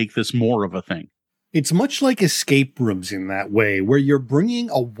going to make this more of a thing. It's much like escape rooms in that way, where you're bringing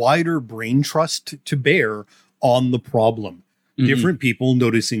a wider brain trust to bear on the problem. Mm-hmm. Different people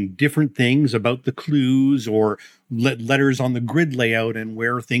noticing different things about the clues or letters on the grid layout and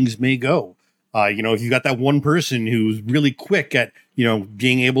where things may go. If you've got that one person who's really quick at,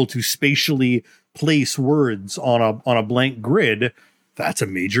 being able to spatially place words on a blank grid, that's a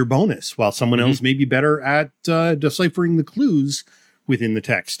major bonus, while someone else may be better at deciphering the clues within the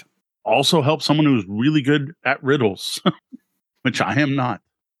text. Also helps someone who's really good at riddles, which I am not.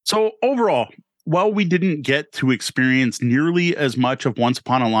 So overall, while we didn't get to experience nearly as much of Once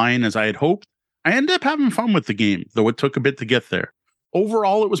Upon a Line as I had hoped, I ended up having fun with the game, though it took a bit to get there.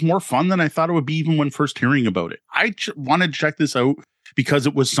 Overall, it was more fun than I thought it would be even when first hearing about it. I wanted to check this out because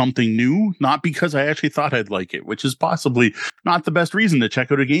it was something new, not because I actually thought I'd like it, which is possibly not the best reason to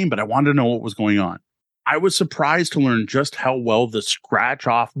check out a game, but I wanted to know what was going on. I was surprised to learn just how well the scratch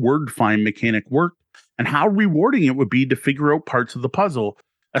off word find mechanic worked and how rewarding it would be to figure out parts of the puzzle,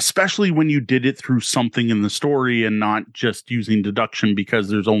 especially when you did it through something in the story and not just using deduction because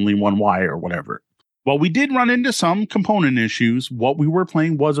there's only one Y or whatever. While we did run into some component issues, what we were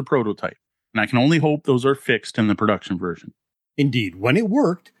playing was a prototype, and I can only hope those are fixed in the production version. Indeed, when it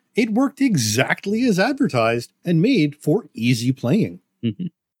worked exactly as advertised and made for easy playing. Mm-hmm.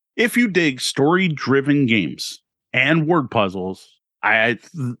 If you dig story-driven games and word puzzles, I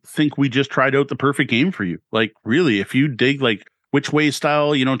think we just tried out the perfect game for you. Like, really, if you dig like Which Way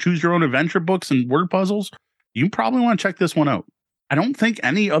style, choose your own adventure books and word puzzles, you probably want to check this one out. I don't think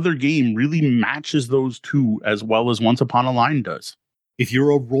any other game really matches those two as well as Once Upon a Line does. If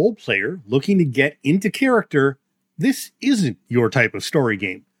you're a role player looking to get into character, this isn't your type of story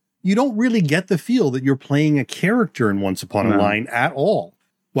game. You don't really get the feel that you're playing a character in Once Upon a Line at all.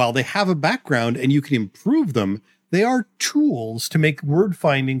 While they have a background and you can improve them, they are tools to make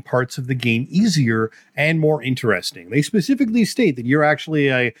word-finding parts of the game easier and more interesting. They specifically state that you're actually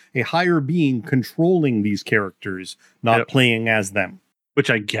a higher being controlling these characters, not playing as them. Which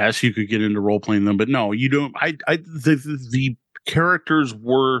I guess you could get into role-playing them, but no, you don't. The characters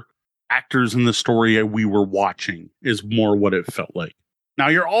were actors in the story we were watching is more what it felt like. Now,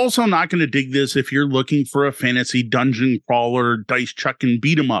 you're also not going to dig this if you're looking for a fantasy dungeon crawler, dice chuck and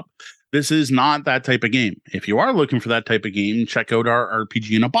beat 'em up. This is not that type of game. If you are looking for that type of game, check out our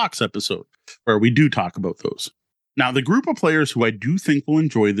RPG in a Box episode, where we do talk about those. Now, the group of players who I do think will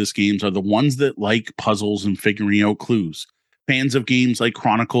enjoy this games are the ones that like puzzles and figuring out clues. Fans of games like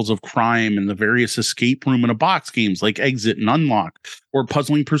Chronicles of Crime and the various escape room in a box games like Exit and Unlock, or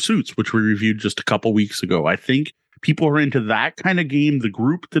Puzzling Pursuits, which we reviewed just a couple weeks ago. I think people are into that kind of game. The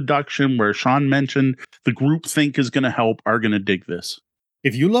group deduction, where Sean mentioned the group think is going to help, are going to dig this.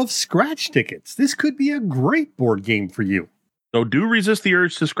 If you love scratch tickets, this could be a great board game for you. So do resist the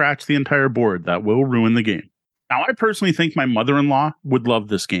urge to scratch the entire board. That will ruin the game. Now, I personally think my mother-in-law would love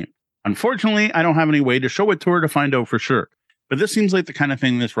this game. Unfortunately, I don't have any way to show it to her to find out for sure. But this seems like the kind of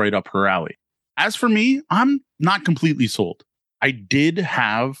thing that's right up her alley. As for me, I'm not completely sold. I did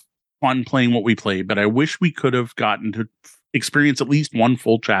have fun playing what we played, but I wish we could have gotten to experience at least one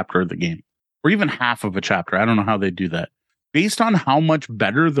full chapter of the game. or even half of a chapter. I don't know how they do that. Based on how much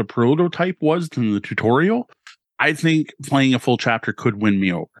better the prototype was than the tutorial, I think playing a full chapter could win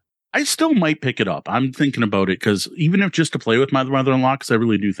me over. I still might pick it up. I'm thinking about it because even if just to play with my mother-in-law, because I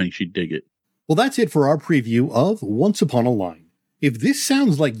really do think she'd dig it. Well, that's it for our preview of Once Upon a Line. If this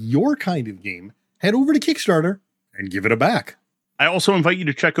sounds like your kind of game, head over to Kickstarter and give it a back. I also invite you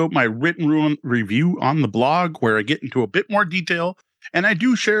to check out my written review on the blog where I get into a bit more detail, and I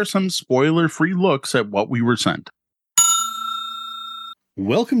do share some spoiler-free looks at what we were sent.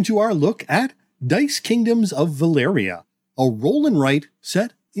 Welcome to our look at Dice Kingdoms of Valeria, a roll and write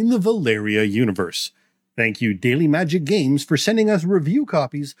set in the Valeria universe. Thank you, Daily Magic Games, for sending us review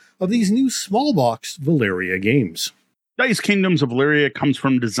copies of these new small box Valeria games. Dice Kingdoms of Valeria comes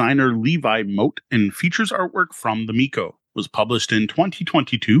from designer Levi Moat and features artwork from the Miko. It was published in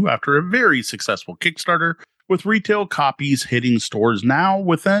 2022 after a very successful Kickstarter, with retail copies hitting stores now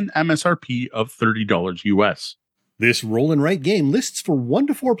with an MSRP of $30 US. This roll and write game lists for 1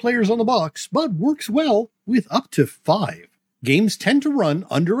 to 4 players on the box, but works well with up to 5. Games tend to run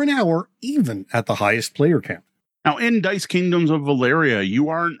under an hour, even at the highest player count. Now, in Dice Kingdoms of Valeria, you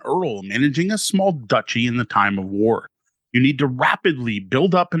are an earl managing a small duchy in the time of war. You need to rapidly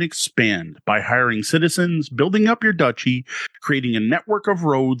build up and expand by hiring citizens, building up your duchy, creating a network of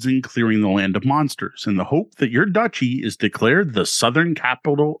roads, and clearing the land of monsters, in the hope that your duchy is declared the southern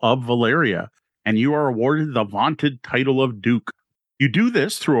capital of Valeria, and you are awarded the vaunted title of Duke. You do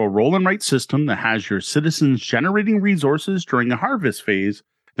this through a roll and write system that has your citizens generating resources during a harvest phase,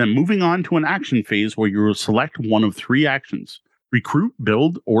 then moving on to an action phase where you will select one of 3 actions: recruit,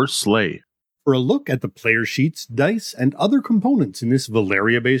 build, or slay. For a look at the player sheets, dice, and other components in this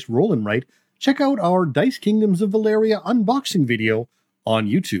Valeria-based roll and write, check out our Dice Kingdoms of Valeria unboxing video on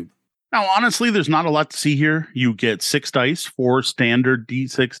YouTube. Now, honestly, there's not a lot to see here. You get 6 dice, 4 standard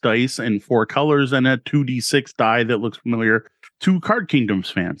D6 dice, and 4 colors, and a 2D6 die that looks familiar to Card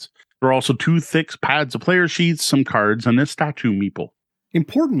Kingdoms fans. There are also 2 thick pads of player sheets, some cards, and a statue meeple.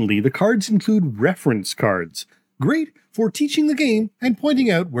 Importantly, the cards include reference cards, great for teaching the game and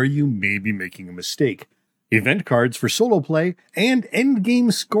pointing out where you may be making a mistake. Event cards for solo play, and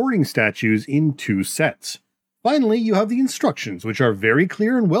endgame scoring statues in 2 sets. Finally, you have the instructions, which are very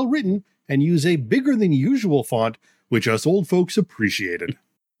clear and well written, and use a bigger than usual font, which us old folks appreciated.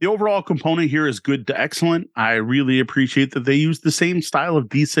 The overall component here is good to excellent. I really appreciate that they use the same style of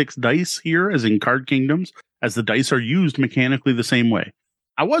D6 dice here as in Card Kingdoms, as the dice are used mechanically the same way.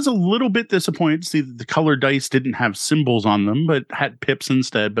 I was a little bit disappointed to see that the colored dice didn't have symbols on them, but had pips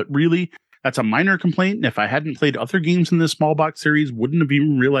instead. But really, that's a minor complaint, and if I hadn't played other games in this small box series, wouldn't have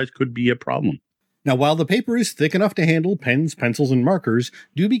even realized could be a problem. Now, while the paper is thick enough to handle pens, pencils, and markers,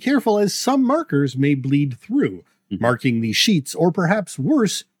 do be careful as some markers may bleed through, marking the sheets, or perhaps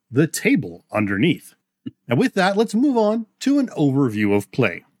worse, the table underneath. Now with that, let's move on to an overview of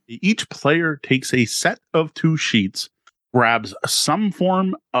play. Each player takes a set of 2 sheets, grabs some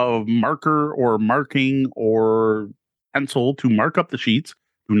form of marker or marking or pencil to mark up the sheets,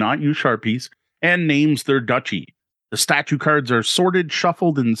 do not use Sharpies, and names their duchy. The statue cards are sorted,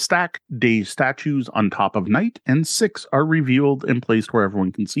 shuffled, and stacked, day statues on top of night, and 6 are revealed and placed where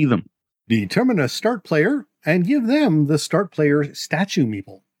everyone can see them. Determine a start player and give them the start player statue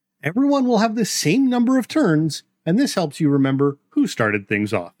meeple. Everyone will have the same number of turns, and this helps you remember who started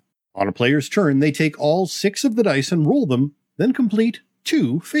things off. On a player's turn, they take all 6 of the dice and roll them, then complete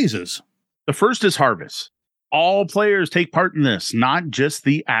 2 phases. The first is Harvest. All players take part in this, not just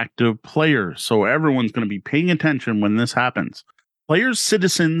the active players, so everyone's going to be paying attention when this happens. Players'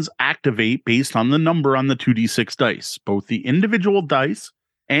 citizens activate based on the number on the 2d6 dice, both the individual dice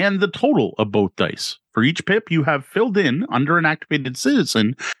and the total of both dice. For each pip you have filled in under an activated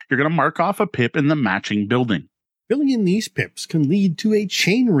citizen, you're going to mark off a pip in the matching building. Filling in these pips can lead to a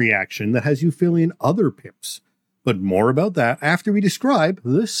chain reaction that has you fill in other pips. But more about that after we describe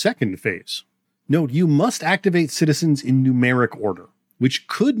the second phase. Note, you must activate citizens in numeric order, which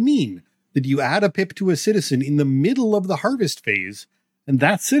could mean that you add a pip to a citizen in the middle of the harvest phase, and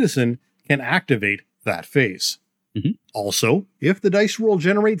that citizen can activate that phase. Also, if the dice roll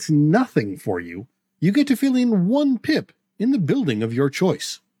generates nothing for you, you get to fill in 1 pip in the building of your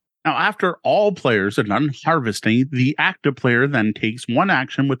choice. Now, after all players are done harvesting, the active player then takes 1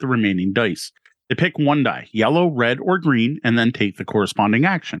 action with the remaining dice. They pick 1 die, yellow, red, or green, and then take the corresponding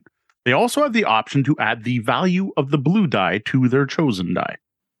action. They also have the option to add the value of the blue die to their chosen die.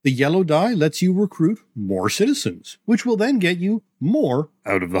 The yellow die lets you recruit more citizens, which will then get you more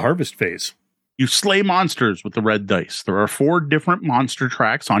out of the harvest phase. You slay monsters with the red dice. There are 4 different monster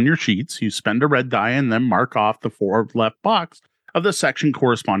tracks on your sheets. You spend a red die and then mark off the 4 left box of the section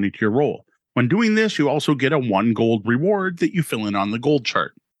corresponding to your roll. When doing this, you also get a 1 gold reward that you fill in on the gold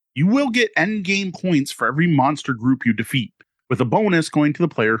chart. You will get endgame points for every monster group you defeat, with a bonus going to the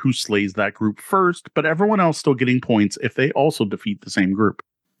player who slays that group first, but everyone else still getting points if they also defeat the same group.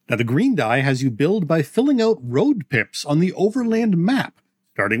 Now, the green die has you build by filling out road pips on the overland map,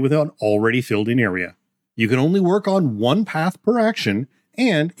 starting with an already filled-in area. You can only work on one path per action,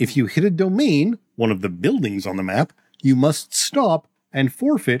 and if you hit a domain, one of the buildings on the map, you must stop and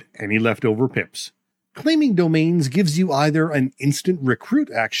forfeit any leftover pips. Claiming domains gives you either an instant recruit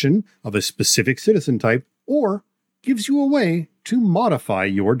action of a specific citizen type, or gives you a way to modify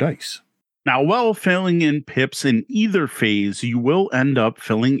your dice. Now, while filling in pips in either phase, you will end up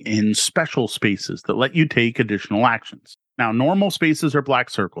filling in special spaces that let you take additional actions. Now, normal spaces are black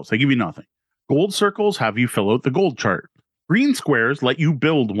circles. They give you nothing. Gold circles have you fill out the gold chart. Green squares let you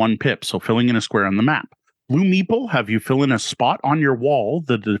build 1 pip, so filling in a square on the map. Blue meeple have you fill in a spot on your wall,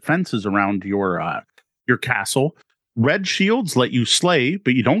 the defenses around your castle. Red shields let you slay,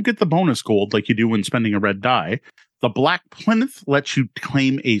 but you don't get the bonus gold like you do when spending a red die. The black plinth lets you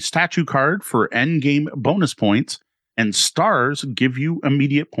claim a statue card for endgame bonus points, and stars give you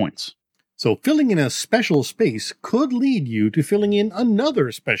immediate points. So filling in a special space could lead you to filling in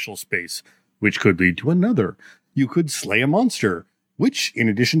another special space, which could lead to another. You could slay a monster, which, in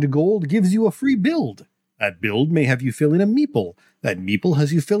addition to gold, gives you a free build. That build may have you fill in a meeple. That meeple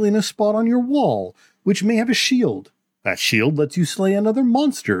has you fill in a spot on your wall, which may have a shield. That shield lets you slay another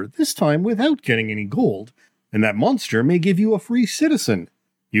monster, this time without getting any gold. And that monster may give you a free citizen.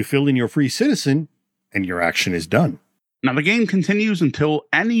 You fill in your free citizen, and your action is done. Now, the game continues until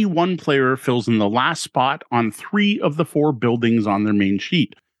any one player fills in the last spot on 3 of the 4 buildings on their main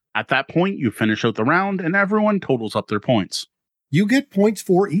sheet. At that point, you finish out the round, and everyone totals up their points. You get points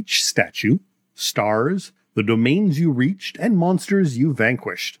for each statue, stars, the domains you reached, and monsters you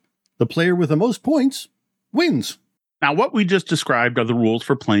vanquished. The player with the most points wins. Now, what we just described are the rules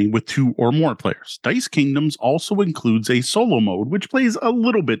for playing with 2 or more players. Dice Kingdoms also includes a solo mode, which plays a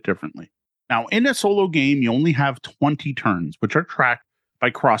little bit differently. Now, in a solo game, you only have 20 turns, which are tracked by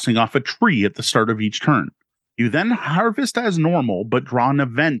crossing off a tree at the start of each turn. You then harvest as normal, but draw an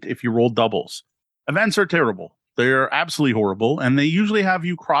event if you roll doubles. Events are terrible. They're absolutely horrible, and they usually have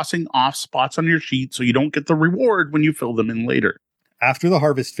you crossing off spots on your sheet so you don't get the reward when you fill them in later. After the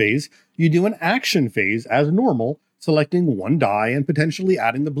harvest phase, you do an action phase as normal, selecting 1 die and potentially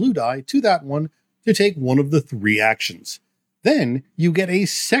adding the blue die to that one to take one of the 3 actions. Then you get a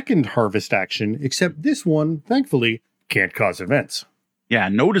second harvest action, except this one, thankfully, can't cause events. Yeah,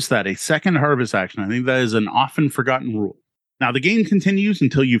 notice that, a second harvest action. I think that is an often forgotten rule. Now, the game continues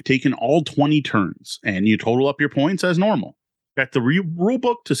until you've taken all 20 turns, and you total up your points as normal. Check the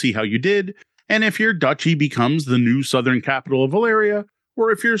rulebook to see how you did, and if your duchy becomes the new southern capital of Valeria,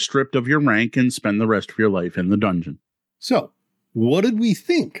 or if you're stripped of your rank and spend the rest of your life in the dungeon. So, what did we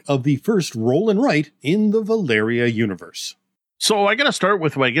think of the first roll and write in the Valeria universe? So I got to start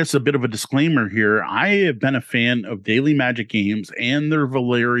with, I guess, a bit of a disclaimer here. I have been a fan of Daily Magic Games and their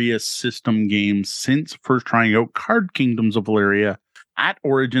Valeria system games since first trying out Card Kingdoms of Valeria at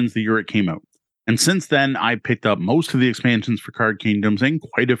Origins the year it came out. And since then, I picked up most of the expansions for Card Kingdoms and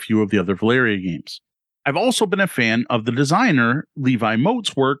quite a few of the other Valeria games. I've also been a fan of the designer Levi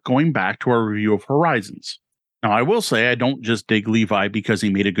Moat's work going back to our review of Horizons. Now, I will say I don't just dig Levi because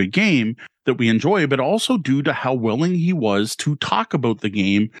he made a good game that we enjoy, but also due to how willing he was to talk about the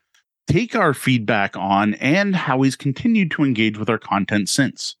game, take our feedback on, and how he's continued to engage with our content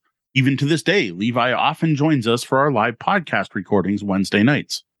since. Even to this day, Levi often joins us for our live podcast recordings Wednesday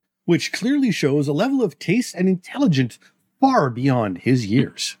nights. Which clearly shows a level of taste and intelligence far beyond his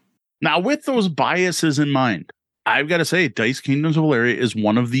years. Now, with those biases in mind, I've got to say, Dice Kingdoms of Valeria is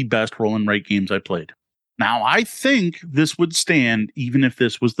one of the best roll and write games I played. Now, I think this would stand even if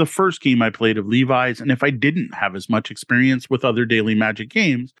this was the first game I played of Levi's and if I didn't have as much experience with other Daily Magic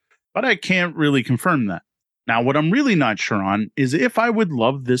games, but I can't really confirm that. Now, what I'm really not sure on is if I would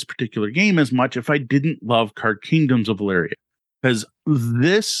love this particular game as much if I didn't love Card Kingdoms of Valeria. Because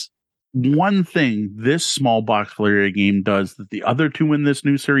this one thing this small box Valeria game does that the other 2 in this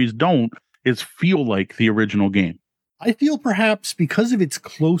new series don't is feel like the original game. I feel perhaps because of its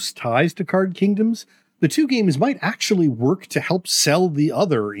close ties to Card Kingdoms, the 2 games might actually work to help sell the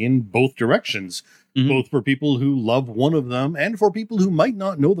other in both directions, both for people who love one of them and for people who might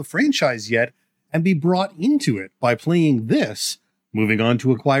not know the franchise yet and be brought into it by playing this, moving on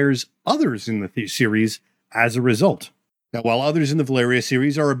to acquire others in the series as a result. Now, while others in the Valeria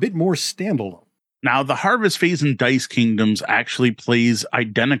series are a bit more standalone. Now, the harvest phase in Dice Kingdoms actually plays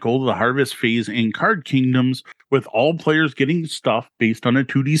identical to the harvest phase in Card Kingdoms, with all players getting stuff based on a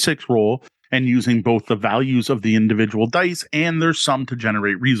 2d6 roll, and using both the values of the individual dice and their sum to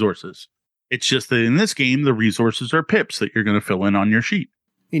generate resources. It's just that in this game, the resources are pips that you're going to fill in on your sheet.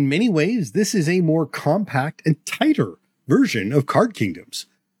 In many ways, this is a more compact and tighter version of Card Kingdoms,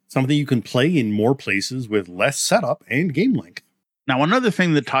 something you can play in more places with less setup and game length. Now, another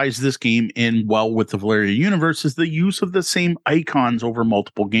thing that ties this game in well with the Valeria universe is the use of the same icons over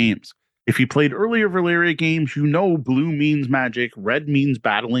multiple games. If you played earlier Valeria games, you know blue means magic, red means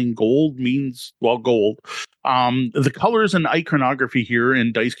battling, gold means, well, gold. The colors and iconography here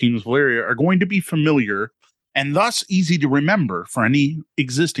in Dice Kingdoms Valeria are going to be familiar and thus easy to remember for any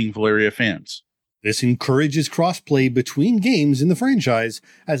existing Valeria fans. This encourages crossplay between games in the franchise,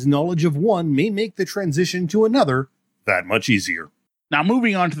 as knowledge of one may make the transition to another that much easier. Now,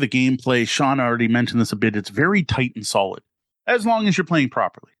 moving on to the gameplay, Sean already mentioned this a bit. It's very tight and solid, as long as you're playing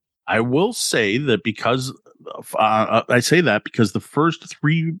properly. I will say that because the first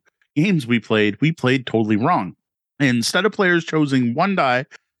 3 games we played totally wrong. Instead of players choosing one die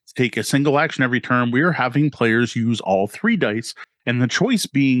to take a single action every turn, we are having players use all 3 dice, and the choice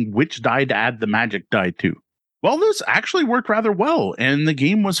being which die to add the magic die to. Well, this actually worked rather well, and the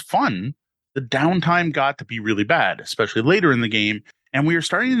game was fun. The downtime got to be really bad, especially later in the game, and we were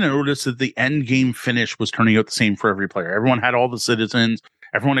starting to notice that the end game finish was turning out the same for every player. Everyone had all the citizens,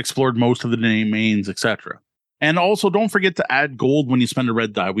 everyone explored most of the domains, etc. And also, don't forget to add gold when you spend a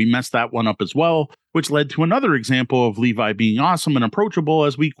red die. We messed that one up as well, which led to another example of Levi being awesome and approachable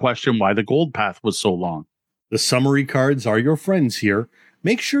as we question why the gold path was so long. The summary cards are your friends here.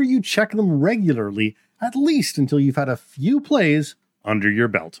 Make sure you check them regularly, at least until you've had a few plays under your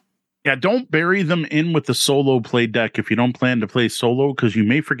belt. Yeah, don't bury them in with the solo play deck if you don't plan to play solo, because you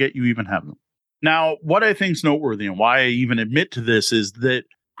may forget you even have them. Now, what I think is noteworthy and why I even admit to this is that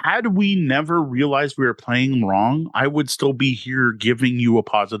had we never realized we were playing wrong, I would still be here giving you a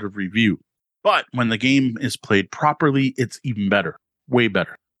positive review. But when the game is played properly, it's even better. Way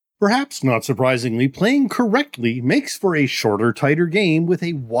better. Perhaps not surprisingly, playing correctly makes for a shorter, tighter game with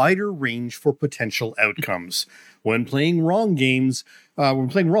a wider range for potential outcomes. When playing wrong, games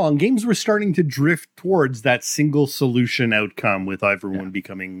were starting to drift towards that single solution outcome with everyone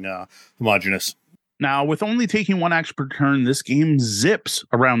becoming homogenous. Now, with only taking 1 action per turn, this game zips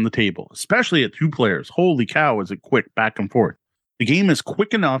around the table, especially at 2 players. Holy cow, is it quick back and forth. The game is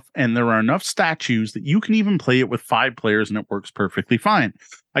quick enough, and there are enough statues that you can even play it with 5 players, and it works perfectly fine.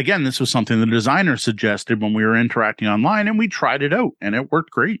 Again, this was something the designer suggested when we were interacting online, and we tried it out, and it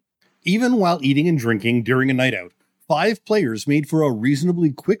worked great. Even while eating and drinking during a night out, 5 players made for a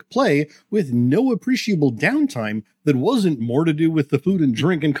reasonably quick play with no appreciable downtime that wasn't more to do with the food and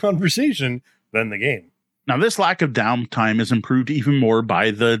drink and conversation than the game. Now, this lack of downtime is improved even more by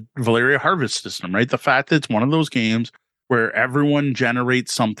the Valeria Harvest system, right? The fact that it's one of those games where everyone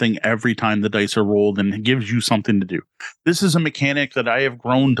generates something every time the dice are rolled and gives you something to do. This is a mechanic that I have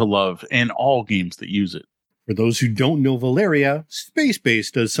grown to love in all games that use it. For those who don't know Valeria, Space Base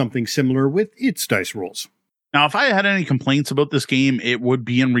does something similar with its dice rolls. Now, if I had any complaints about this game, it would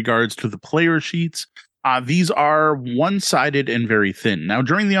be in regards to the player sheets. These are one-sided and very thin. Now,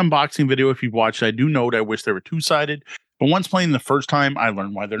 during the unboxing video, if you've watched, I do note I wish they were two-sided, but once playing the first time, I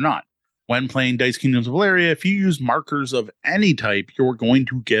learned why they're not. When playing Dice Kingdoms of Valeria, if you use markers of any type, you're going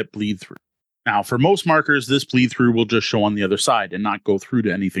to get bleed through. Now, for most markers, this bleed through will just show on the other side and not go through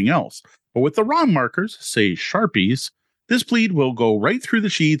to anything else. But with the wrong markers, say Sharpies, this bleed will go right through the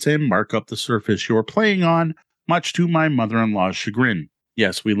sheets and mark up the surface you're playing on, much to my mother-in-law's chagrin.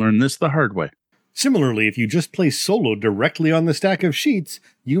 Yes, we learned this the hard way. Similarly, if you just play solo directly on the stack of sheets,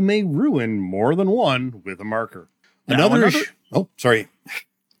 you may ruin more than one with a marker.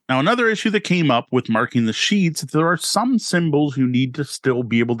 Another issue that came up with marking the sheets, there are some symbols you need to still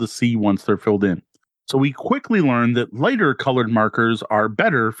be able to see once they're filled in. So we quickly learned that lighter colored markers are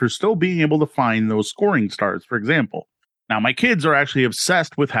better for still being able to find those scoring stars, for example. Now, my kids are actually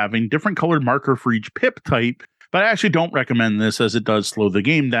obsessed with having different colored marker for each pip type, but I actually don't recommend this as it does slow the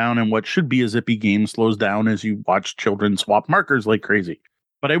game down, and what should be a zippy game slows down as you watch children swap markers like crazy.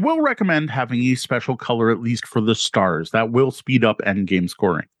 But I will recommend having a special color at least for the stars. That will speed up endgame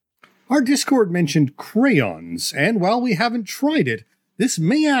scoring. Our Discord mentioned crayons, and while we haven't tried it, this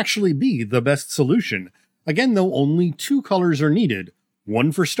may actually be the best solution. Again, though, only 2 colors are needed,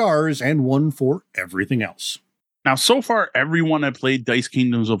 one for stars and one for everything else. Now, so far, everyone I played Dice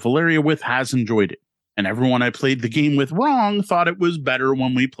Kingdoms of Valeria with has enjoyed it. And everyone I played the game with wrong thought it was better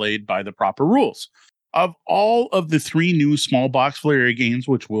when we played by the proper rules. Of all of the 3 new small box Valeria games,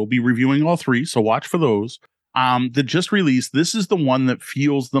 which we'll be reviewing all 3, so watch for those, that just released, this is the one that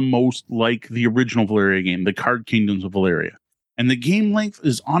feels the most like the original Valeria game, the Card Kingdoms of Valeria. and the game length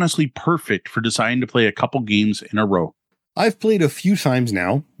is honestly perfect for deciding to play a couple games in a row. I've played a few times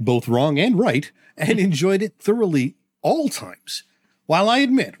now, both wrong and right, and enjoyed it thoroughly all times. While I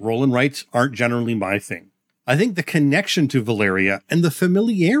admit roll and writes aren't generally my thing, I think the connection to Valeria and the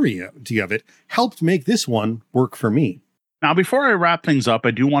familiarity of it helped make this one work for me. Now, before I wrap things up, I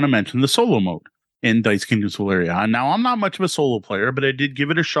do want to mention the solo mode in Dice Kingdoms Valeria. Now, I'm not much of a solo player, but I did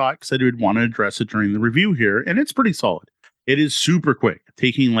give it a shot because I did want to address it during the review here, and it's pretty solid. It is super quick,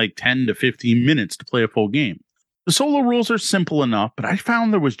 taking like 10 to 15 minutes to play a full game. The solo rules are simple enough, but I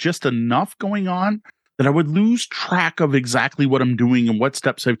found there was just enough going on that I would lose track of exactly what I'm doing and what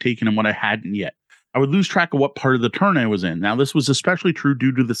steps I've taken and what I hadn't yet. I would lose track of what part of the turn I was in. Now, this was especially true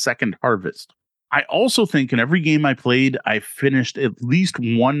due to the second harvest. I also think in every game I played, I finished at least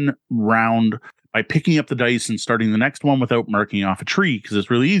one round by picking up the dice and starting the next one without marking off a tree, because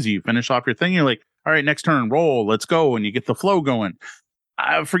it's really easy. You finish off your thing, you're like, all right, next turn, roll, let's go, and you get the flow going.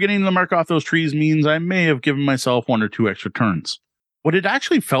 Forgetting to mark off those trees means I may have given myself one or two extra turns. What it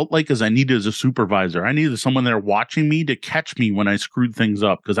actually felt like is I needed as a supervisor. I needed someone there watching me to catch me when I screwed things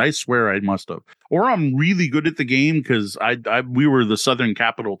up, because I swear I must have. Or I'm really good at the game because we were the Southern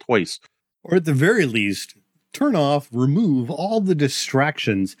capital twice. Or at the very least, turn off, remove all the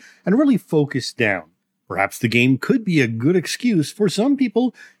distractions, and really focus down. Perhaps the game could be a good excuse for some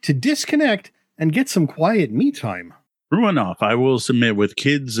people to disconnect and get some quiet me time. True enough, I will submit, with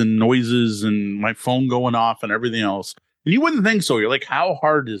kids and noises and my phone going off and everything else. And you wouldn't think so. You're like, how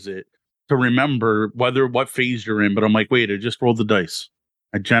hard is it to remember what phase you're in? But I'm like, wait, I just rolled the dice.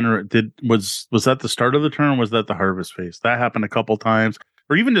 Was that the start of the turn? Or was that the harvest phase? That happened a couple times.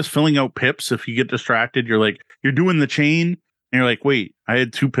 Or even just filling out pips. If you get distracted, you're like, you're doing the chain and you're like, wait, I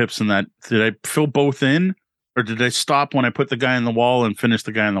had 2 pips in that. Did I fill both in? Or did I stop when I put the guy in the wall and finish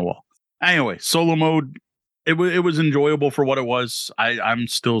the guy in the wall? Anyway, solo mode, it was enjoyable for what it was. I'm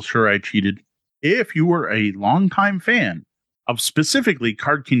still sure I cheated. If you were a longtime fan of specifically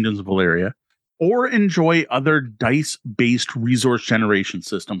Card Kingdoms of Valeria, or enjoy other dice-based resource generation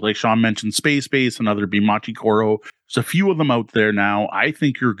systems, like Sean mentioned, Space Base and other Bimachi Koro. There's a few of them out there now. I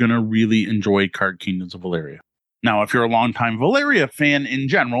think you're going to really enjoy Card Kingdoms of Valeria. Now, if you're a longtime Valeria fan in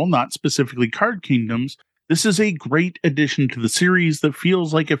general, not specifically Card Kingdoms, this is a great addition to the series that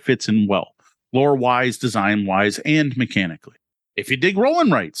feels like it fits in well, lore-wise, design-wise, and mechanically. If you dig roll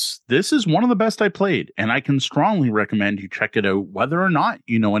and writes, this is one of the best I played, and I can strongly recommend you check it out whether or not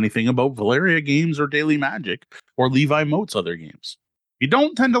you know anything about Valeria games or Daily Magic or Levi Moat's other games. If you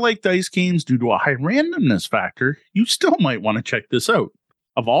don't tend to like dice games due to a high randomness factor, you still might want to check this out.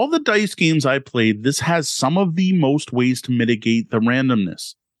 Of all the dice games I played, this has some of the most ways to mitigate the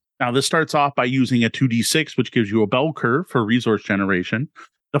randomness. Now, this starts off by using a 2d6, which gives you a bell curve for resource generation.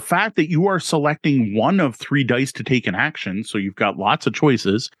 The fact that you are selecting one of 3 dice to take an action, so you've got lots of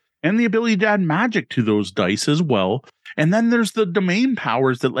choices, and the ability to add magic to those dice as well. And then there's the domain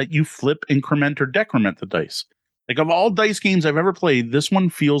powers that let you flip, increment, or decrement the dice. Like, of all dice games I've ever played, this one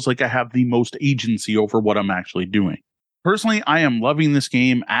feels like I have the most agency over what I'm actually doing. Personally, I am loving this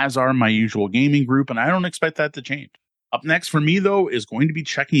game, as are my usual gaming group, and I don't expect that to change. Up next for me, though, is going to be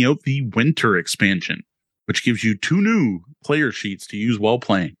checking out the Winter expansion, which gives you 2 new player sheets to use while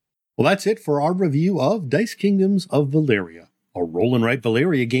playing. Well, that's it for our review of Dice Kingdoms of Valeria, a roll and write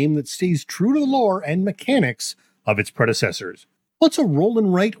Valeria game that stays true to the lore and mechanics of its predecessors. What's a roll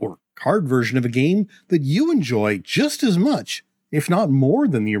and write or card version of a game that you enjoy just as much, if not more,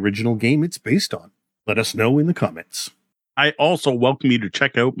 than the original game it's based on? Let us know in the comments. I also welcome you to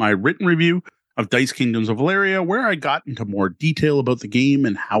check out my written review of Dice Kingdoms of Valeria, where I got into more detail about the game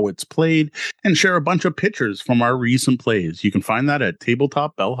and how it's played, and share a bunch of pictures from our recent plays. You can find that at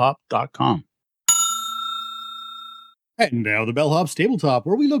tabletopbellhop.com. And now the Bellhop's Tabletop,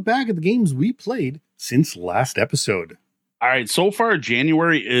 where we look back at the games we played since last episode. All right, so far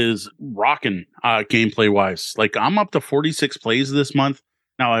January is rocking gameplay-wise. Like, I'm up to 46 plays this month.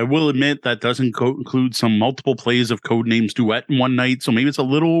 Now, I will admit that doesn't include some multiple plays of Codenames Duet in one night, so maybe it's a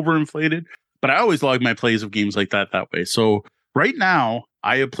little overinflated. But I always log my plays of games like that way. So right now,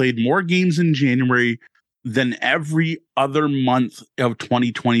 I have played more games in January than every other month of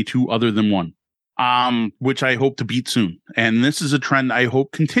 2022 other than one, which I hope to beat soon. And this is a trend I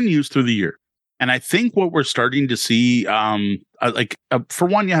hope continues through the year. And I think what we're starting to see, for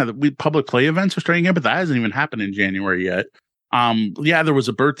one, public play events are starting again, but that hasn't even happened in January yet. There was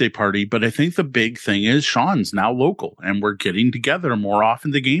a birthday party, but I think the big thing is Sean's now local and we're getting together more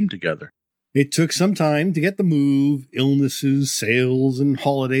often to game together. It took some time to get the move, illnesses, sales, and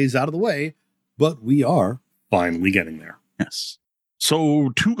holidays out of the way, but we are finally getting there. Yes. So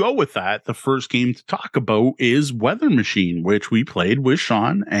to go with that, the first game to talk about is Weather Machine, which we played with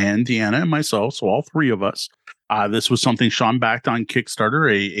Sean and Deanna and myself. So all three of us. This was something Sean backed on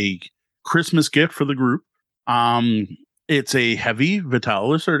Kickstarter, a Christmas gift for the group. It's a heavy Vital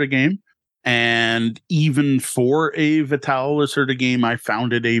Lacerda game. And even for a Vital Lacerda game, I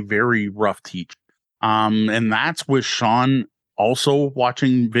found it a very rough teach. And that's with Sean also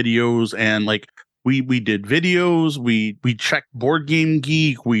watching videos, and like we did videos, we checked Board Game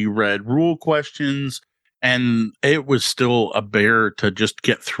Geek, we read rule questions, and it was still a bear to just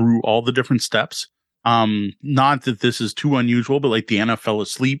get through all the different steps. Not that this is too unusual, but like Deanna fell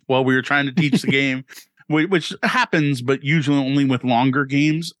asleep while we were trying to teach the game, which happens, but usually only with longer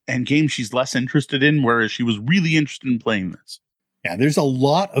games and games she's less interested in, whereas she was really interested in playing this. Yeah, there's a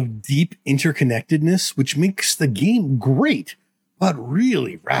lot of deep interconnectedness, which makes the game great, but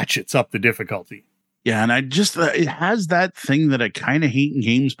really ratchets up the difficulty. Yeah, and I just, it has that thing that I kind of hate in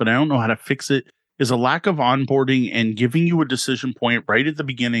games, but I don't know how to fix it, is a lack of onboarding and giving you a decision point right at the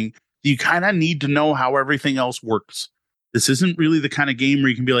beginning. You kind of need to know how everything else works. This isn't really the kind of game where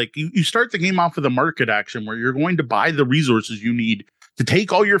you can be like, you start the game off with a market action where you're going to buy the resources you need to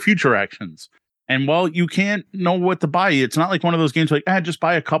take all your future actions. And while you can't know what to buy, it's not like one of those games like, just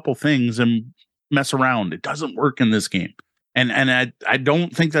buy a couple things and mess around. It doesn't work in this game. And I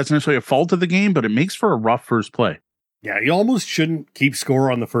don't think that's necessarily a fault of the game, but it makes for a rough first play. Yeah, you almost shouldn't keep score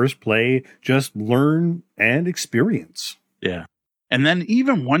on the first play. Just learn and experience. Yeah. And then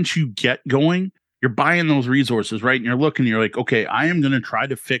even once you get going, you're buying those resources, right? And you're looking, you're like, okay, I am going to try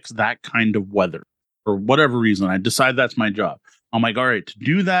to fix that kind of weather for whatever reason. I decide that's my job. I'm like, all right, to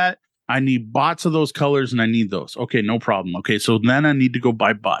do that, I need bots of those colors and I need those. Okay, no problem. Okay, so then I need to go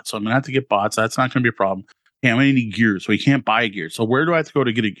buy bots. So I'm going to have to get bots. That's not going to be a problem. Okay, I'm going to need gear. So you can't buy gear. So where do I have to go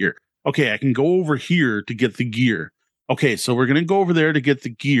to get a gear? Okay, I can go over here to get the gear. Okay, so we're going to go over there to get the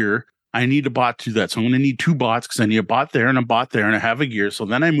gear. I need a bot to do that. So I'm going to need two bots because I need a bot there and a bot there and I have a gear. So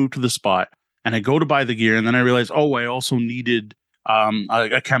then I move to the spot and I go to buy the gear. And then I realize, oh, I also needed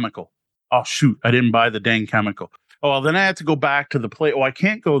a chemical. Oh, shoot, I didn't buy the dang chemical. Oh, well, then I had to go back to the play. Oh, I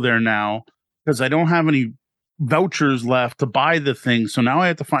can't go there now because I don't have any vouchers left to buy the thing. So now I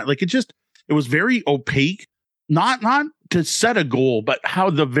have to find, like, it was very opaque, not to set a goal, but how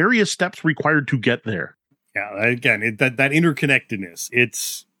the various steps required to get there. Yeah, again, that interconnectedness,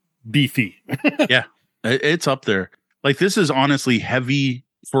 it's beefy. Yeah, it's up there. Like, this is honestly heavy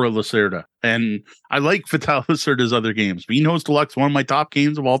for a Lacerda. And I like Vital Lacerda's other games. Vinos Deluxe, one of my top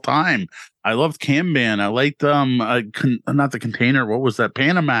games of all time. I loved Kanban. I liked not the container. What was that?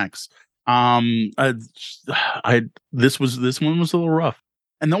 Panamax. This one was a little rough.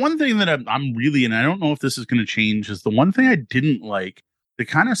 And the one thing that I'm really, and I don't know if this is going to change, is the one thing I didn't like that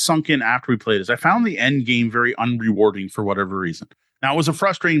kind of sunk in after we played is I found the end game very unrewarding for whatever reason. Now, it was a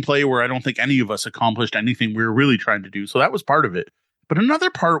frustrating play where I don't think any of us accomplished anything we were really trying to do. So that was part of it. But another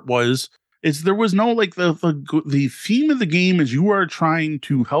part is there was no, like, the theme of the game is you are trying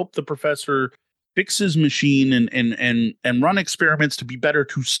to help the professor fix his machine and run experiments to be better,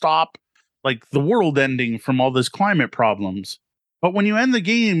 to stop like the world ending from all this climate problems. But when you end the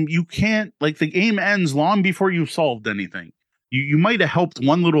game, you can't, like, the game ends long before you've solved anything. You might have helped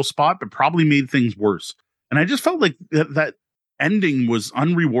one little spot, but probably made things worse. And I just felt like that ending was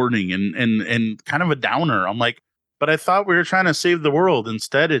unrewarding and kind of a downer. I'm like, but I thought we were trying to save the world.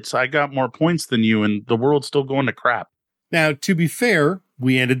 Instead, it's I got more points than you, and the world's still going to crap. Now, to be fair,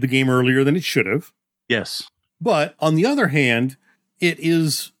 we ended the game earlier than it should have. Yes. But on the other hand, it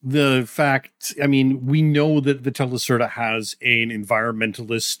is the fact, I mean, we know that Vital Lacerda has an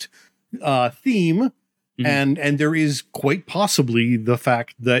environmentalist theme, and there is quite possibly the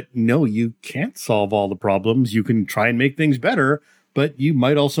fact that, no, you can't solve all the problems. You can try and make things better, but you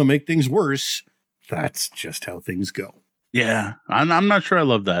might also make things worse. That's just how things go. Yeah, I'm not sure I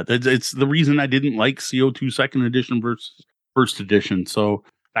love that. It's the reason I didn't like CO2 second edition versus first edition. So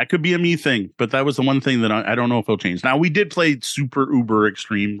that could be a me thing, but that was the one thing that I don't know if it'll change. Now, we did play super uber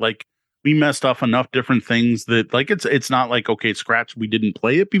extreme. Like, we messed up enough different things that, like, it's not like, okay, scratch, we didn't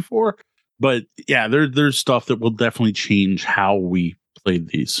play it before. But yeah, there's stuff that will definitely change how we played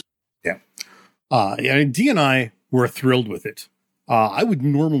these. Yeah. Dee and I were thrilled with it. I would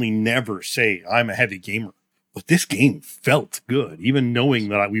normally never say I'm a heavy gamer, but this game felt good, even knowing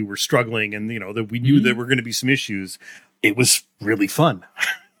that we were struggling and, that we knew there were going to be some issues. It was really fun.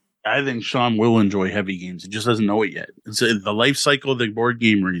 I think Sean will enjoy heavy games. He just doesn't know it yet. It's the life cycle of the board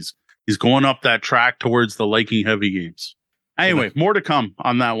gamer. He's going up that track towards the liking heavy games. Anyway, more to come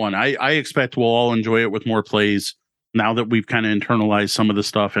on that one. I expect we'll all enjoy it with more plays now that we've kind of internalized some of the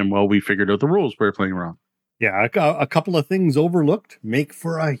stuff and, well, we figured out the rules we're playing around. Yeah, a couple of things overlooked make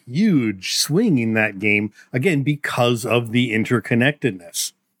for a huge swing in that game, again, because of the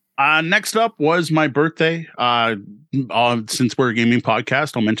interconnectedness. Next up was my birthday. Since we're a gaming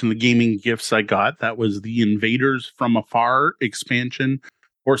podcast, I'll mention the gaming gifts I got. That was the Invaders from Afar expansion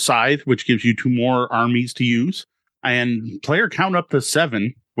or Scythe, which gives you 2 more armies to use. And player count up to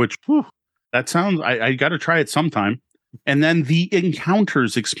 7, which, that sounds, I got to try it sometime. And then the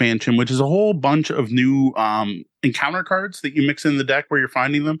Encounters expansion, which is a whole bunch of new encounter cards that you mix in the deck where you're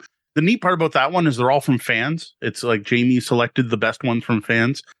finding them. The neat part about that one is they're all from fans. It's like Jamie selected the best ones from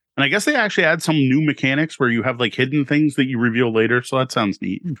fans. And I guess they actually add some new mechanics where you have like hidden things that you reveal later. So that sounds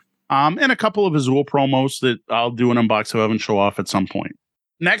neat. And a couple of Azul promos that I'll do an unbox of and show off at some point.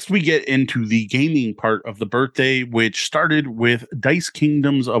 Next, we get into the gaming part of the birthday, which started with Dice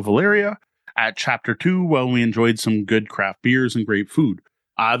Kingdoms of Valeria at Chapter 2, while we enjoyed some good craft beers and great food.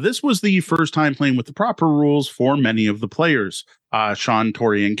 This was the first time playing with the proper rules for many of the players, Sean,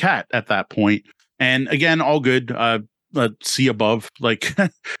 Tori, and Kat at that point. And again, all good. See above, like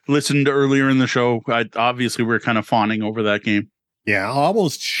listened earlier in the show. Obviously, we're kind of fawning over that game. Yeah,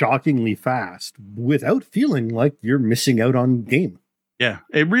 almost shockingly fast without feeling like you're missing out on game. Yeah,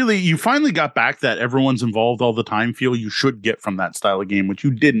 it really, you finally got back that everyone's involved all the time feel you should get from that style of game, which you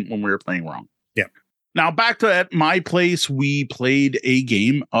didn't when we were playing wrong. Yeah. Now, back to at my place, we played a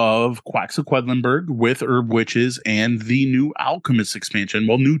game of Quacks of Quedlinburg with Herb Witches and the new Alchemist expansion.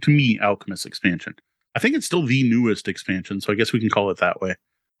 Well, new to me, Alchemist expansion. I think it's still the newest expansion, so I guess we can call it that way.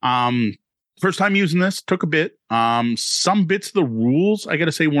 First time using this, took a bit. Some bits of the rules, I got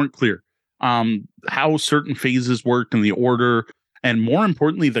to say, weren't clear. How certain phases worked in the order, and more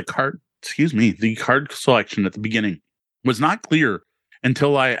importantly, the card selection at the beginning was not clear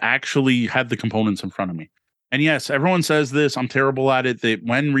until I actually had the components in front of me. And yes, everyone says this, I'm terrible at it, that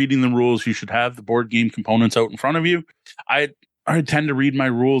when reading the rules, you should have the board game components out in front of you. I tend to read my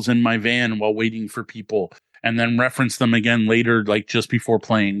rules in my van while waiting for people and then reference them again later, like just before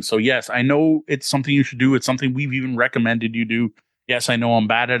playing. So yes, I know it's something you should do. It's something we've even recommended you do. Yes, I know I'm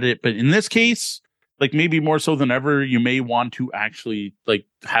bad at it, but in this case, like maybe more so than ever, you may want to actually like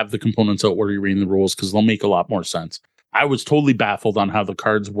have the components out where you're reading the rules because they'll make a lot more sense. I was totally baffled on how the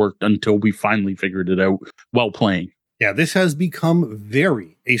cards worked until we finally figured it out while playing. Yeah, this has become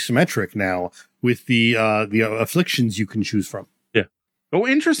very asymmetric now with the afflictions you can choose from. Yeah. Oh,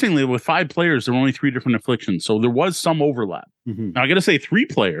 interestingly, with 5 players, there were only 3 different afflictions, so there was some overlap. Mm-hmm. Now, I got to say,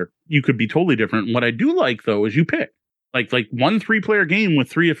 3-player, you could be totally different. What I do like, though, is you pick. Like 1 3-player game with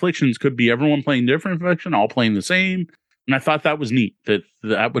 3 afflictions could be everyone playing different affliction, all playing the same. And I thought that was neat,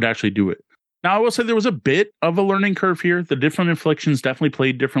 that would actually do it. Now, I will say there was a bit of a learning curve here. The different afflictions definitely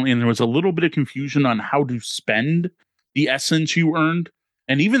played differently, and there was a little bit of confusion on how to spend the essence you earned.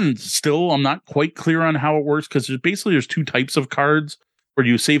 And even still, I'm not quite clear on how it works because there's 2 types of cards where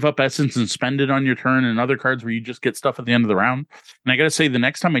you save up essence and spend it on your turn, and other cards where you just get stuff at the end of the round. And I got to say, the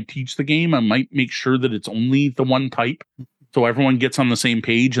next time I teach the game, I might make sure that it's only the one type so everyone gets on the same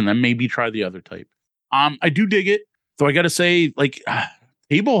page, and then maybe try the other type. I do dig it. So I got to say, like,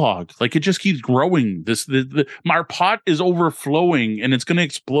 Table Hog, like it just keeps growing. My pot is overflowing and it's going to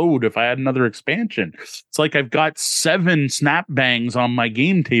explode if I add another expansion. It's like I've got 7 snap bangs on my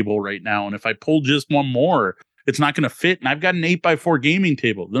game table right now. And if I pull just one more, it's not going to fit. And I've got an 8x4 gaming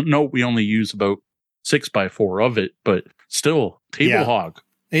table. No, we only use about 6x4 of it, but still Table Hog.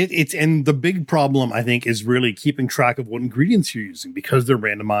 And the big problem, I think, is really keeping track of what ingredients you're using because they're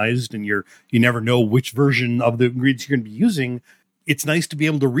randomized and you never know which version of the ingredients you're going to be using. It's nice to be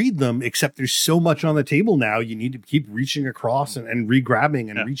able to read them, except there's so much on the table now. You need to keep reaching across and re-grabbing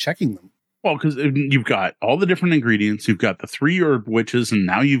and rechecking them. Well, because you've got all the different ingredients. You've got the 3 herb witches, and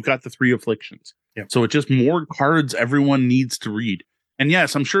now you've got the 3 afflictions. Yep. So it's just more cards everyone needs to read. And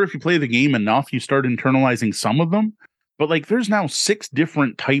yes, I'm sure if you play the game enough, you start internalizing some of them. But like, there's now 6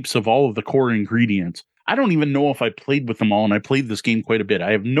 different types of all of the core ingredients. I don't even know if I played with them all, and I played this game quite a bit.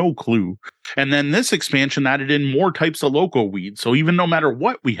 I have no clue. And then this expansion added in more types of loco weed. So even no matter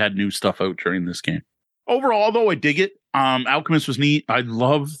what, we had new stuff out during this game. Overall, though, I dig it. Alchemist was neat. I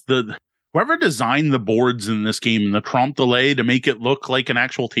love whoever designed the boards in this game and the trompe delay to make it look like an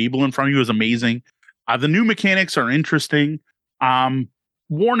actual table in front of you is amazing. The new mechanics are interesting.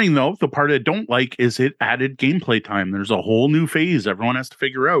 Warning, though, the part I don't like is it added gameplay time. There's a whole new phase everyone has to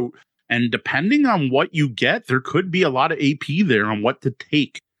figure out. And depending on what you get, there could be a lot of AP there on what to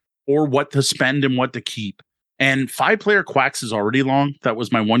take or what to spend and what to keep. And 5-player Quacks is already long. That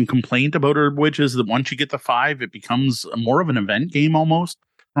was my one complaint about Herb Witch, is that once you get to 5, it becomes more of an event game almost.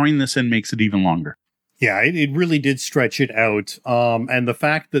 Throwing this in makes it even longer. Yeah, it really did stretch it out. And the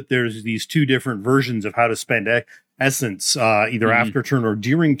fact that there's these two different versions of how to spend essence, either after turn or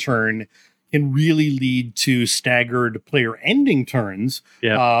during turn, can really lead to staggered player ending turns.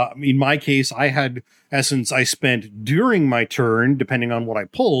 Yeah. In my case, I had essence I spent during my turn, depending on what I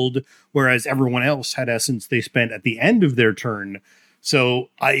pulled, whereas everyone else had essence they spent at the end of their turn. So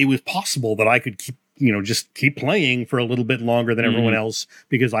it was possible that I could just keep playing for a little bit longer than everyone else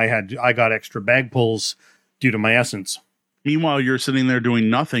because I got extra bag pulls due to my essence. Meanwhile, you're sitting there doing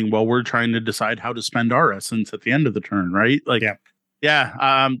nothing while we're trying to decide how to spend our essence at the end of the turn, right? Like,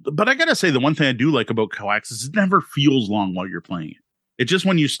 yeah. But I gotta say, the one thing I do like about Coax is it never feels long while you're playing it. It's just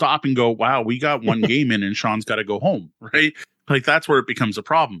when you stop and go, wow, we got one game in and Sean's got to go home, right? Like that's where it becomes a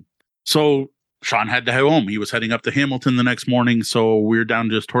problem. So Sean had to go home. He was heading up to Hamilton the next morning. So we were down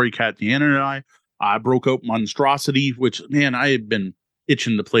to just Tori, Kat, Deanna, and I broke out Monstrosity, which, man, I had been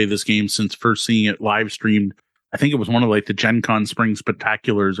itching to play this game since first seeing it live streamed. I think it was one of like the Gen Con Spring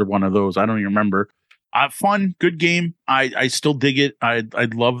Spectaculars or one of those. I don't even remember. Fun, good game. I still dig it. I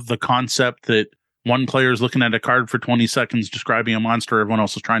love the concept that one player is looking at a card for 20 seconds describing a monster. Everyone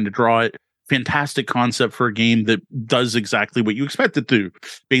else is trying to draw it. Fantastic concept for a game that does exactly what you expect it to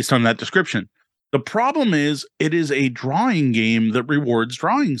based on that description. The problem is it is a drawing game that rewards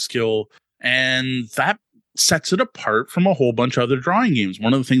drawing skill. And that sets it apart from a whole bunch of other drawing games.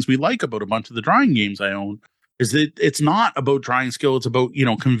 One of the things we like about a bunch of the drawing games I own is that it's not about drawing skill. It's about,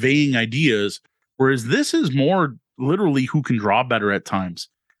 conveying ideas. Whereas this is more literally who can draw better at times.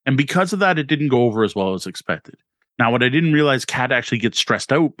 And because of that, it didn't go over as well as expected. Now, what I didn't realize, Kat actually gets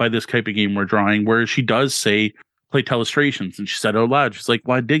stressed out by this type of game we're drawing, where she does say, play Telestrations. And she said out loud, she's like,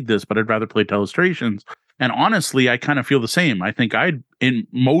 well, I dig this, but I'd rather play Telestrations. And honestly, I kind of feel the same. I think I'd, in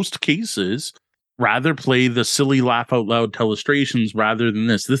most cases, rather play the silly laugh out loud Telestrations rather than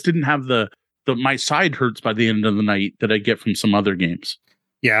this. This didn't have the my side hurts by the end of the night that I get from some other games.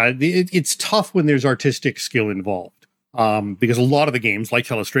 Yeah, it's tough when there's artistic skill involved. Because a lot of the games, like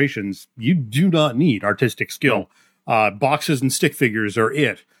Telestrations, you do not need artistic skill. No. Boxes and stick figures are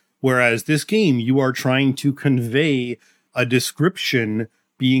it. Whereas this game, you are trying to convey a description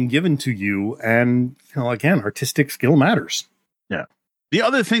being given to you, and again, artistic skill matters. Yeah. The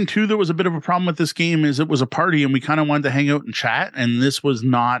other thing too that was a bit of a problem with this game is it was a party and we kind of wanted to hang out and chat, and this was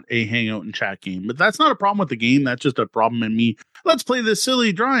not a hangout and chat game. But that's not a problem with the game. That's just a problem in me. Let's play this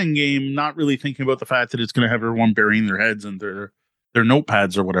silly drawing game, not really thinking about the fact that it's going to have everyone burying their heads in their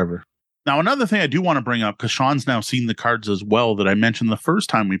notepads or whatever. Now, another thing I do want to bring up, because Sean's now seen the cards as well, that I mentioned the first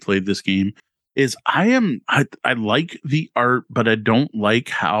time we played this game, is I like the art, but I don't like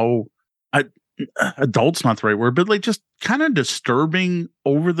how adult's not the right word, but like just kind of disturbing,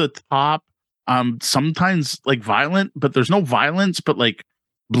 over the top, sometimes like violent, but there's no violence, but like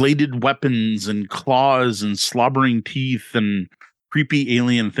bladed weapons and claws and slobbering teeth and creepy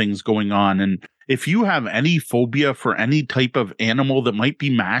alien things going on. And if you have any phobia for any type of animal that might be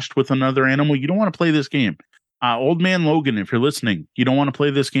mashed with another animal, you don't want to play this game. Old Man Logan, if you're listening, you don't want to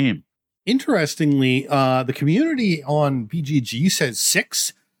play this game. Interestingly, the community on BGG says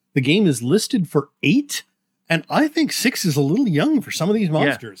 6. The game is listed for 8. And I think 6 is a little young for some of these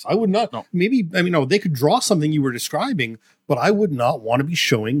monsters. Yeah. I would not, maybe, they could draw something you were describing, but I would not want to be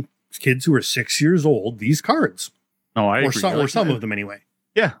showing kids who are 6 years old these cards. No, I agree. Or some of them anyway.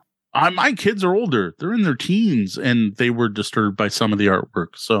 Yeah. My kids are older. They're in their teens, and they were disturbed by some of the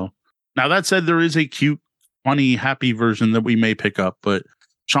artwork. So now that said, there is a cute, funny, happy version that we may pick up, but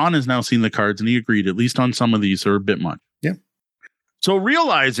Sean has now seen the cards and he agreed, at least on some of these, are a bit much. Yeah. So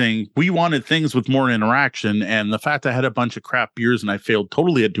realizing we wanted things with more interaction, and the fact I had a bunch of crap beers and I failed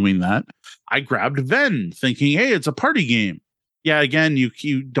totally at doing that, I grabbed Ven thinking, hey, it's a party game. Yeah, again,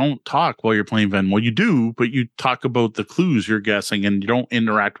 you don't talk while you're playing Ven. Well, you do, but you talk about the clues you're guessing and you don't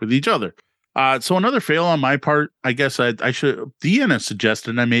interact with each other. So another fail on my part. I guess I should. Deanna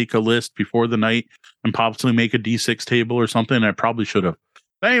suggested I make a list before the night and possibly make a D6 table or something. I probably should have.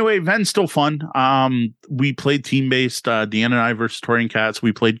 But anyway, Ven's still fun. We played team-based, Deanna and I versus Tori and Cats.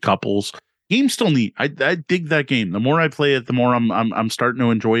 We played couples. Game's still neat. I dig that game. The more I play it, the more I'm starting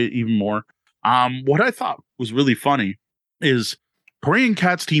to enjoy it even more. What I thought was really funny is Tori and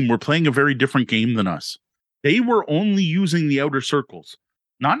Cat's team were playing a very different game than us. They were only using the outer circles,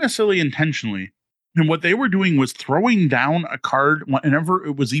 not necessarily intentionally. And what they were doing was throwing down a card whenever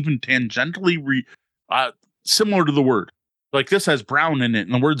it was even tangentially similar to the word. Like this has brown in it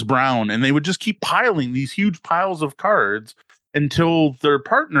and the word's brown. And they would just keep piling these huge piles of cards until their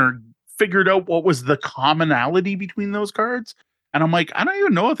partner figured out what was the commonality between those cards. And I'm like, I don't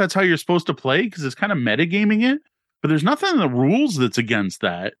even know if that's how you're supposed to play, because it's kind of metagaming it. But there's nothing in the rules that's against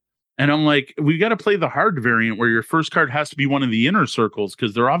that. And I'm like, we got to play the hard variant where your first card has to be one of the inner circles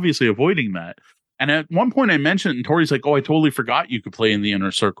because they're obviously avoiding that. And at one point I mentioned it, and Tori's like, oh, I totally forgot you could play in the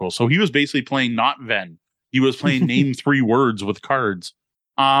inner circle. So he was basically playing not Ven. He was playing name 3 words with cards.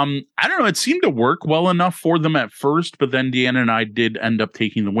 I don't know. It seemed to work well enough for them at first, but then Deanna and I did end up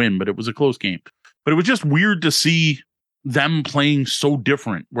taking the win, but it was a close game. But it was just weird to see them playing so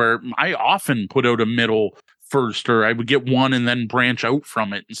different, where I often put out a middle first, or I would get one and then branch out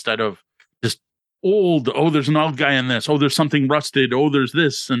from it instead of just old. Oh, there's an old guy in this. Oh, there's something rusted. Oh, there's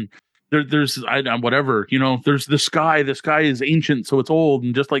this. And there's whatever, there's this guy. This guy is ancient, so it's old.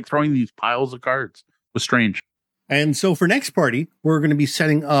 And just like throwing these piles of cards was strange. And so for next party, we're going to be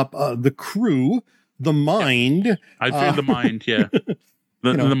setting up the crew, the mind. Yeah. I'd say the mind, yeah.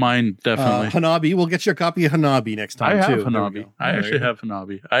 The mind, definitely. Hanabi, we'll get you a copy of Hanabi next time, I have too. Hanabi. I actually have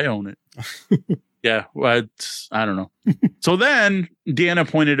Hanabi. I own it. Yeah, well, I don't know. So then Deanna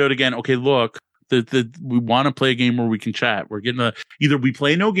pointed out again, okay, look, we want to play a game where we can chat. We're getting either we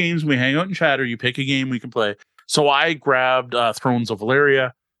play no games, we hang out and chat, or you pick a game we can play. So I grabbed Thrones of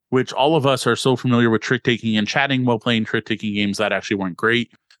Valeria, which all of us are so familiar with trick-taking and chatting while playing trick-taking games that actually weren't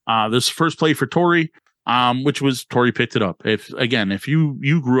great. This first play for Tori, which was Tori picked it up. If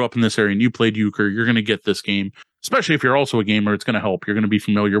you grew up in this area and you played euchre, you're going to get this game, especially if you're also a gamer. It's going to help. You're going to be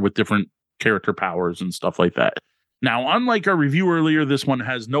familiar with different character powers and stuff like that. Now, unlike our review earlier, this one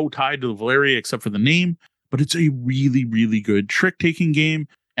has no tie to Valeria except for the name, but it's a really, really good trick-taking game.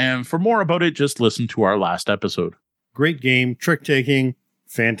 And for more about it, just listen to our last episode. Great game, trick-taking,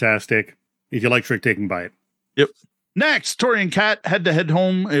 fantastic. If you like trick-taking, buy it. Yep. Next, Tori and Kat had to head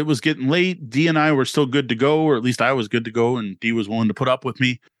home. It was getting late. Dee and I were still good to go, or at least I was good to go, and Dee was willing to put up with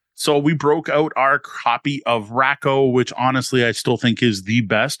me. So we broke out our copy of Racco, which honestly I still think is the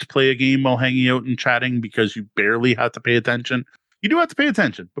best play a game while hanging out and chatting because you barely have to pay attention. You do have to pay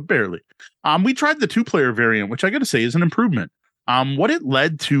attention, but barely. We tried the 2-player variant, which I got to say is an improvement. What it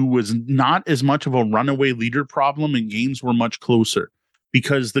led to was not as much of a runaway leader problem, and games were much closer.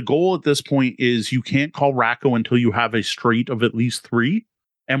 Because the goal at this point is you can't call Racco until you have a straight of at least 3.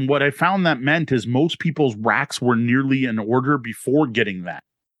 And what I found that meant is most people's racks were nearly in order before getting that.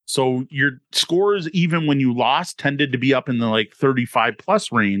 So your scores, even when you lost, tended to be up in the like 35 plus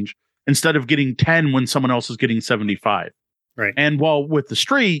range instead of getting 10 when someone else is getting 75. Right. And while with the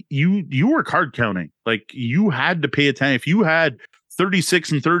straight, you were card counting. Like you had to pay attention. If you had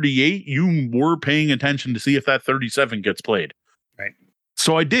 36 and 38, you were paying attention to see if that 37 gets played. Right.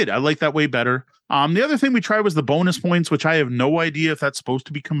 So I did. I like that way better. The other thing we tried was the bonus points, which I have no idea if that's supposed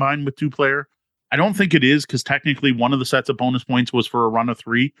to be combined with 2-player. I don't think it is, because technically one of the sets of bonus points was for a run of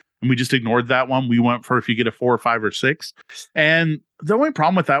 3, and we just ignored that one. We went for if you get a 4 or 5 or 6. And the only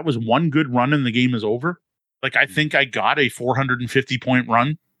problem with that was one good run and the game is over. Like, I think I got a 450 point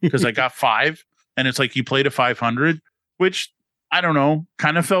run because I got 5, and it's like you played a 500, which I don't know,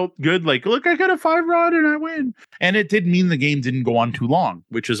 kind of felt good. Like, look, I got a 5 run and I win. And it did mean the game didn't go on too long,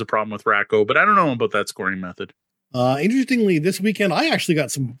 which is a problem with Racco, but I don't know about that scoring method. Interestingly, this weekend, I actually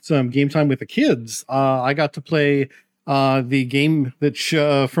got some game time with the kids. I got to play the game that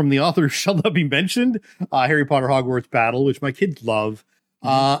from the author shall not be mentioned, Harry Potter Hogwarts Battle, which my kids love.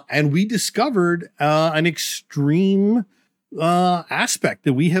 And we discovered an extreme aspect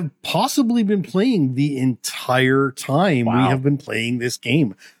that we have possibly been playing the entire time. Wow. We have been playing this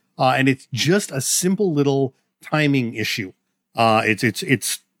game. And it's just a simple little timing issue.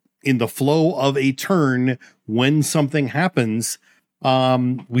 It's in the flow of a turn when something happens.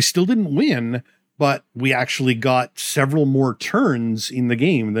 We still didn't win, but we actually got several more turns in the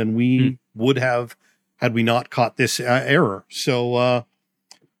game than we would have had we not caught this error. So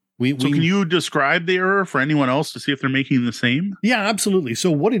can you describe the error for anyone else to see if they're making the same? Yeah, absolutely.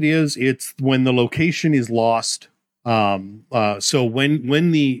 So what it is, it's when the location is lost. So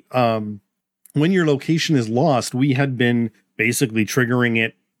when your location is lost, we had been basically triggering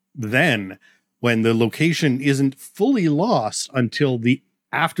it then when the location isn't fully lost until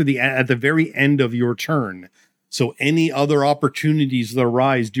at the very end of your turn. So any other opportunities that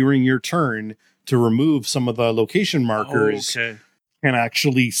arise during your turn to remove some of the location markers can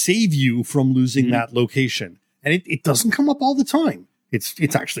actually save you from losing that location. And it doesn't come up all the time.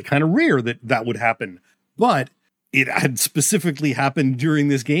 It's actually kind of rare that would happen, but it had specifically happened during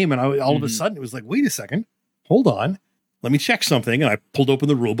this game. And all of a sudden it was like, wait a second, hold on. Let me check something. And I pulled open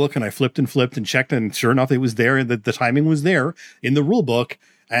the rule book and I flipped and checked. And sure enough, it was there. And the timing was there in the rule book.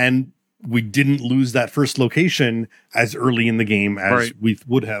 And we didn't lose that first location as early in the game as we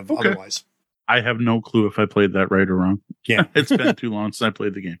would have otherwise. I have no clue if I played that right or wrong. Yeah. It's been too long since I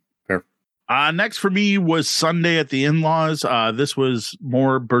played the game. Fair. Next for me was Sunday at the in-laws. This was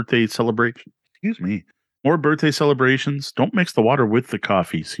more birthday celebration. Excuse me. More birthday celebrations. Don't mix the water with the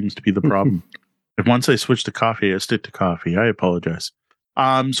coffee. Seems to be the problem. If once I switch to coffee, I stick to coffee. I apologize.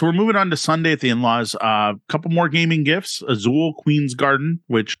 So we're moving on to Sunday at the in-laws. A couple more gaming gifts. Azul Queen's Garden,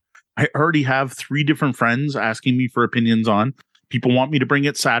 which I already have 3 different friends asking me for opinions on. People want me to bring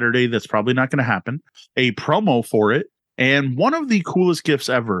it Saturday. That's probably not going to happen. A promo for it. And one of the coolest gifts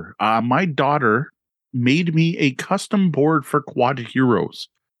ever. My daughter made me a custom board for Quad Heroes,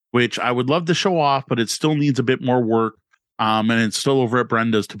 which I would love to show off, but it still needs a bit more work. And it's still over at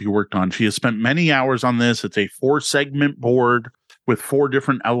Brenda's to be worked on. She has spent many hours on this. It's a 4-segment board with 4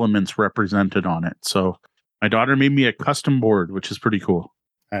 different elements represented on it. So my daughter made me a custom board, which is pretty cool.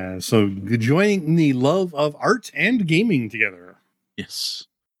 So joining the love of art and gaming together. Yes.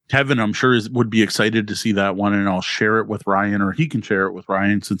 Kevin, I'm sure, would be excited to see that one, and I'll share it with Ryan, or he can share it with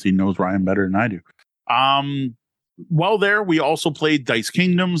Ryan since he knows Ryan better than I do. While there, we also played Dice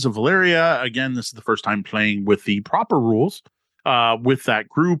Kingdoms of Valeria. Again, this is the first time playing with the proper rules with that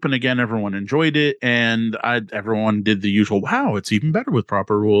group. And again, everyone enjoyed it. And everyone did the usual, wow, it's even better with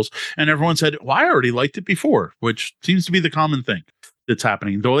proper rules. And everyone said, well, I already liked it before, which seems to be the common thing that's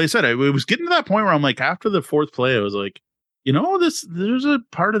happening. Though they said it was getting to that point where I'm like, after the 4th play, I was like, there's a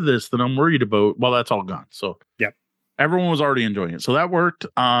part of this that I'm worried about. Well, that's all gone. So yep, everyone was already enjoying it. So that worked.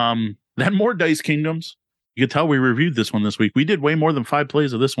 Then more Dice Kingdoms. You could tell we reviewed this one this week. We did way more than 5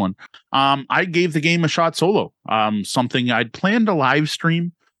 plays of this one. I gave the game a shot solo. Something I'd planned to live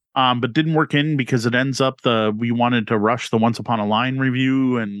stream, but didn't work in because it ends up we wanted to rush the Once Upon a Line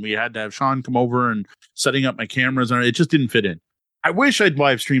review, and we had to have Sean come over and setting up my cameras, and it just didn't fit in. I wish I'd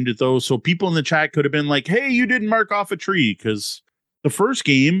live streamed it though, so people in the chat could have been like, "Hey, you didn't mark off a tree," because the first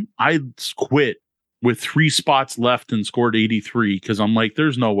game I quit with 3 spots left and scored 83 because I'm like,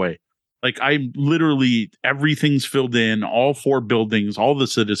 "There's no way." Like, I literally, everything's filled in, all 4 buildings, all the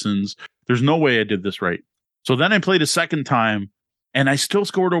citizens. There's no way I did this right. So then I played a second time, and I still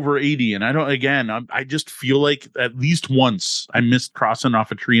scored over 80. And I just feel like at least once I missed crossing off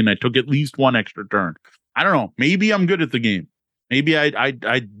a tree, and I took at least 1 extra turn. I don't know. Maybe I'm good at the game. Maybe I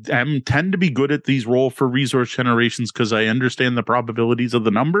tend to be good at these roll for resource generations because I understand the probabilities of the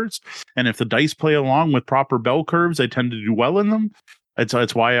numbers. And if the dice play along with proper bell curves, I tend to do well in them.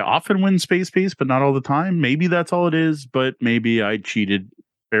 It's why I often win space, but not all the time. Maybe that's all it is, but maybe I cheated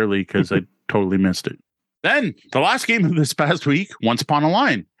fairly because I totally missed it. Then the last game of this past week, Once Upon a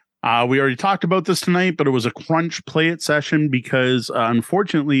Line. We already talked about this tonight, but it was a crunch play it session because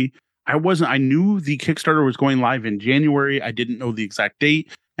unfortunately I knew the Kickstarter was going live in January. I didn't know the exact date,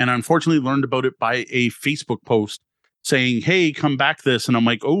 and unfortunately learned about it by a Facebook post saying, "Hey, come back this." And I'm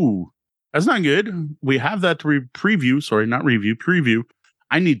like, "Oh, that's not good. We have that to preview.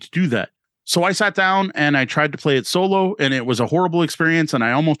 I need to do that." So I sat down and I tried to play it solo, and it was a horrible experience. And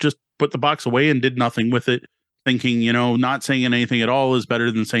I almost just put the box away and did nothing with it, thinking, not saying anything at all is better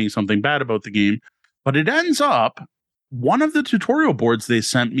than saying something bad about the game. But it ends up, one of the tutorial boards they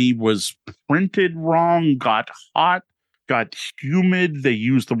sent me was printed wrong, got hot, got humid. They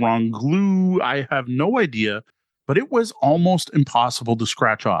used the wrong glue. I have no idea, but it was almost impossible to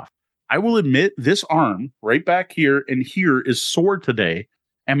scratch off. I will admit, this arm right back here and here is sore today,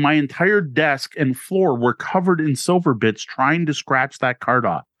 and my entire desk and floor were covered in silver bits trying to scratch that card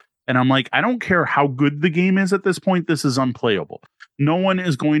off. And I'm like, I don't care how good the game is at this point, this is unplayable. No one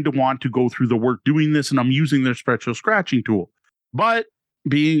is going to want to go through the work doing this, and I'm using their special scratching tool. But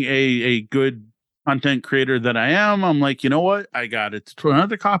being a good content creator that I am, I'm like, you know what? I got it. I have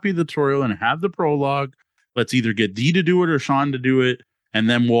to copy the tutorial and have the prologue. Let's either get Dee to do it or Sean to do it. And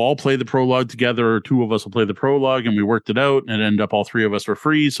then we'll all play the prologue together, or 2 of us will play the prologue, and we worked it out, and it ended up all 3 of us were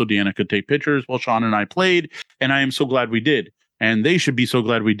free, so Deanna could take pictures while Sean and I played, and I am so glad we did. And they should be so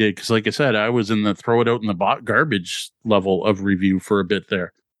glad we did, because like I said, I was in the throw it out in the garbage level of review for a bit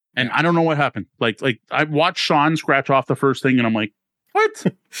there. And I don't know what happened. Like I watched Sean scratch off the first thing, and I'm like, what?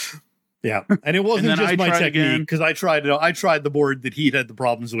 Yeah, and it wasn't just my technique, because I tried the board that he had the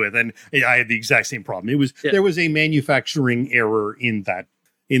problems with, and I had the exact same problem. There was a manufacturing error in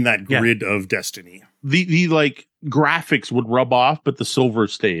that grid of destiny. The like graphics would rub off, but the silver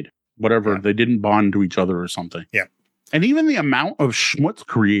stayed. Whatever, they didn't bond to each other or something. Yeah, and even the amount of schmutz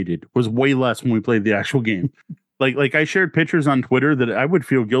created was way less when we played the actual game. like I shared pictures on Twitter that I would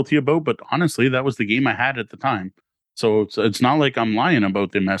feel guilty about, but honestly, that was the game I had at the time. So it's not like I'm lying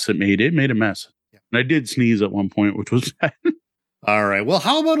about the mess it made. It made a mess. Yeah. And I did sneeze at one point, which was bad. All right. Well,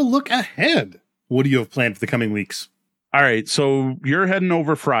 how about a look ahead? What do you have planned for the coming weeks? All right, so you're heading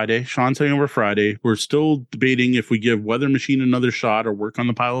over Friday. Sean's heading over Friday. We're still debating if we give Weather Machine another shot or work on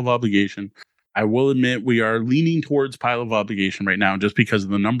the Pile of Obligation. I will admit we are leaning towards Pile of Obligation right now just because of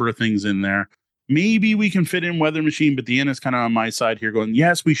the number of things in there. Maybe we can fit in Weather Machine, but Deanna's kind of on my side here going,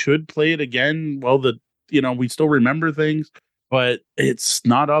 yes, we should play it again. Well, we still remember things, but it's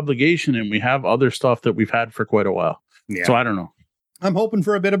not Obligation, and we have other stuff that we've had for quite a while. Yeah. So I don't know. I'm hoping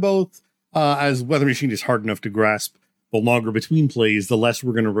for a bit of both, as Weather Machine is hard enough to grasp. The longer between plays, the less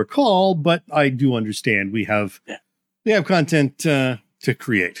we're going to recall, but I do understand we have content to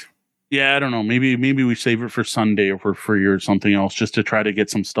create. Yeah, I don't know. Maybe we save it for Sunday or for free or something else just to try to get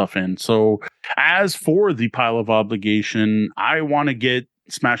some stuff in. So as for the Pile of Obligation, I want to get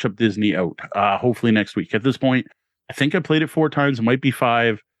Smash Up Disney out, hopefully next week. At this point, I think I played it 4 times. It might be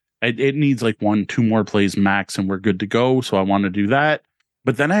 5. It needs like 1-2 more plays max and we're good to go. So I want to do that.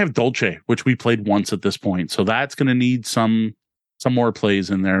 But then I have Dolce, which we played once at this point. So that's going to need some more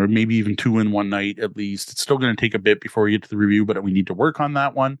plays in there, maybe even 2 in one night at least. It's still going to take a bit before we get to the review, but we need to work on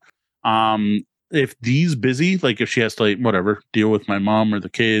that one. If Dee's busy, like if she has to deal with my mom or the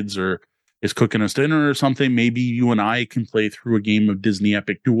kids or is cooking us dinner or something, maybe you and I can play through a game of Disney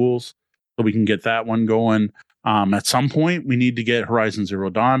Epic Duels so we can get that one going. At some point, we need to get Horizon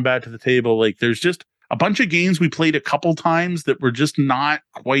Zero Dawn back to the table. Like there's just a bunch of games we played a couple times that were just not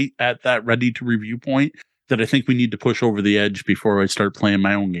quite at that ready to review point that I think we need to push over the edge before I start playing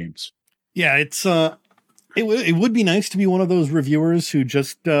my own games. Yeah, it's it would be nice to be one of those reviewers who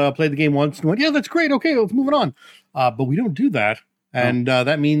just played the game once and went, yeah, that's great. Okay, let's move it on. But we don't do that. And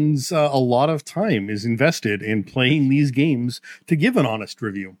that means a lot of time is invested in playing these games to give an honest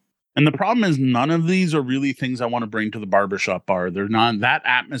review. And the problem is none of these are really things I want to bring to the barbershop bar. They're not. That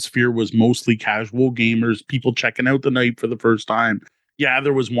atmosphere was mostly casual gamers, people checking out the night for the first time. Yeah,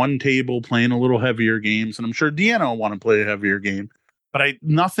 there was one table playing a little heavier games, and I'm sure Deanna will want to play a heavier game. But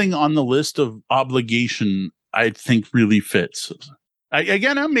nothing on the list of Obligation I think really fits.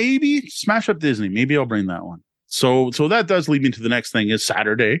 Maybe Smash Up Disney. Maybe I'll bring that one. So that does lead me to the next thing is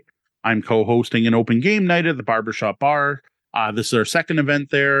Saturday. I'm co-hosting an open game night at the barbershop bar. This is our second event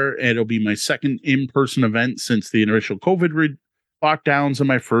there. It'll be my second in-person event since the initial COVID lockdowns and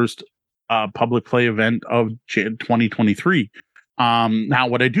my first public play event of 2023. Now,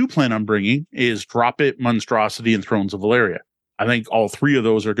 what I do plan on bringing is Drop It, Monstrosity, and Thrones of Valeria. I think all 3 of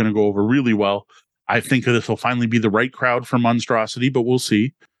those are going to go over really well. I think this will finally be the right crowd for Monstrosity, but we'll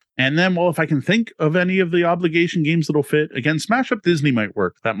see. And then, if I can think of any of the Obligation games that'll fit, again, Smash Up Disney might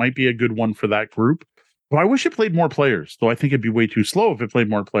work. That might be a good one for that group. Well, I wish it played more players, though I think it'd be way too slow if it played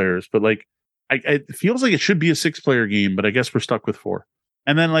more players. But it feels like it should be a 6-player game, but I guess we're stuck with 4.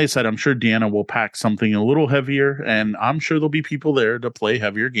 And then, like I said, I'm sure Deanna will pack something a little heavier, and I'm sure there'll be people there to play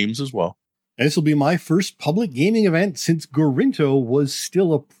heavier games as well. This will be my first public gaming event since Gorinto was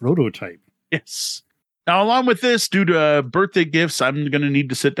still a prototype. Yes. Now, along with this, due to birthday gifts, I'm going to need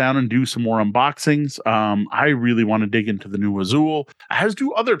to sit down and do some more unboxings. I really want to dig into the new Azul, as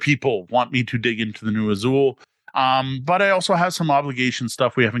do other people want me to dig into the new Azul. But I also have some Obligation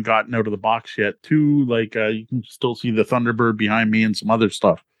stuff we haven't gotten out of the box yet, too. Like you can still see the Thunderbird behind me and some other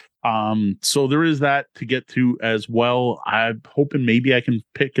stuff. So there is that to get to as well. I'm hoping maybe I can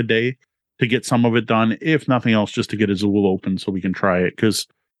pick a day to get some of it done, if nothing else, just to get Azul open so we can try it. Because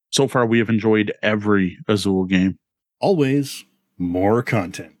so far, we have enjoyed every Azul game. Always more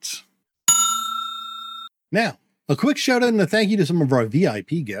content. Now, a quick shout out and a thank you to some of our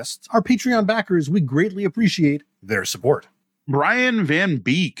VIP guests, our Patreon backers. We greatly appreciate their support. Brian Van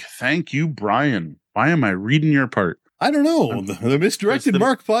Beek. Thank you, Brian. Why am I reading your part? I don't know. The Misdirected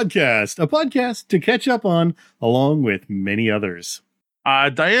Mark podcast, a podcast to catch up on, along with many others.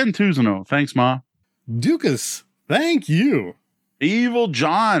 Diane Tuzano. Thanks, Ma. Dukas. Thank you. Evil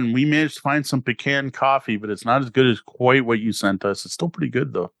John, we managed to find some pecan coffee, but it's not as good as quite what you sent us. It's still pretty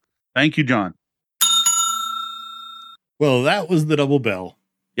good, though. Thank you, John. Well, that was the double bell.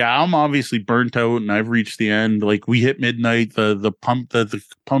 Yeah, I'm obviously burnt out, and I've reached the end. Like, we hit midnight. The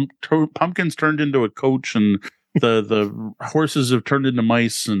pumpkins turned into a coach, and the horses have turned into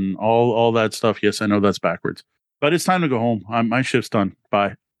mice, and all that stuff. Yes, I know that's backwards, but it's time to go home. My shift's done.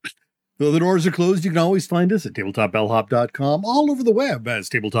 Bye. Though the doors are closed, you can always find us at tabletopbellhop.com, all over the web as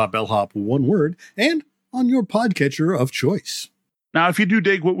Tabletop Bellhop, one word, and on your podcatcher of choice. Now, if you do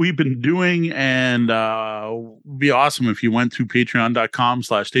dig what we've been doing, and it'd be awesome if you went to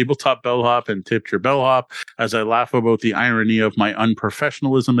patreon.com/tabletopbellhop and tipped your bellhop, as I laugh about the irony of my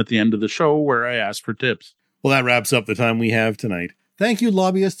unprofessionalism at the end of the show where I ask for tips. Well, that wraps up the time we have tonight. Thank you,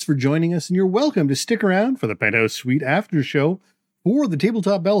 lobbyists, for joining us, and you're welcome to stick around for the Penthouse Suite after show. For the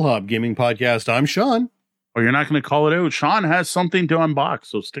Tabletop Bellhop Gaming Podcast, I'm Sean. Oh, you're not going to call it out. Sean has something to unbox,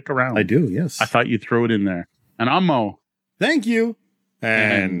 so stick around. I do, yes. I thought you'd throw it in there. And I'm Mo. Thank you.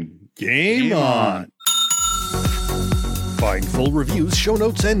 And game on. Find full reviews, show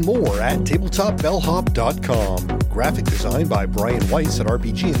notes, and more at tabletopbellhop.com. Graphic design by Brian Weiss at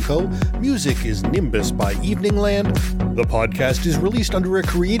RPG & Co. Music is Nimbus by Evening Land. The podcast is released under a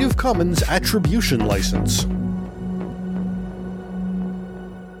Creative Commons Attribution license.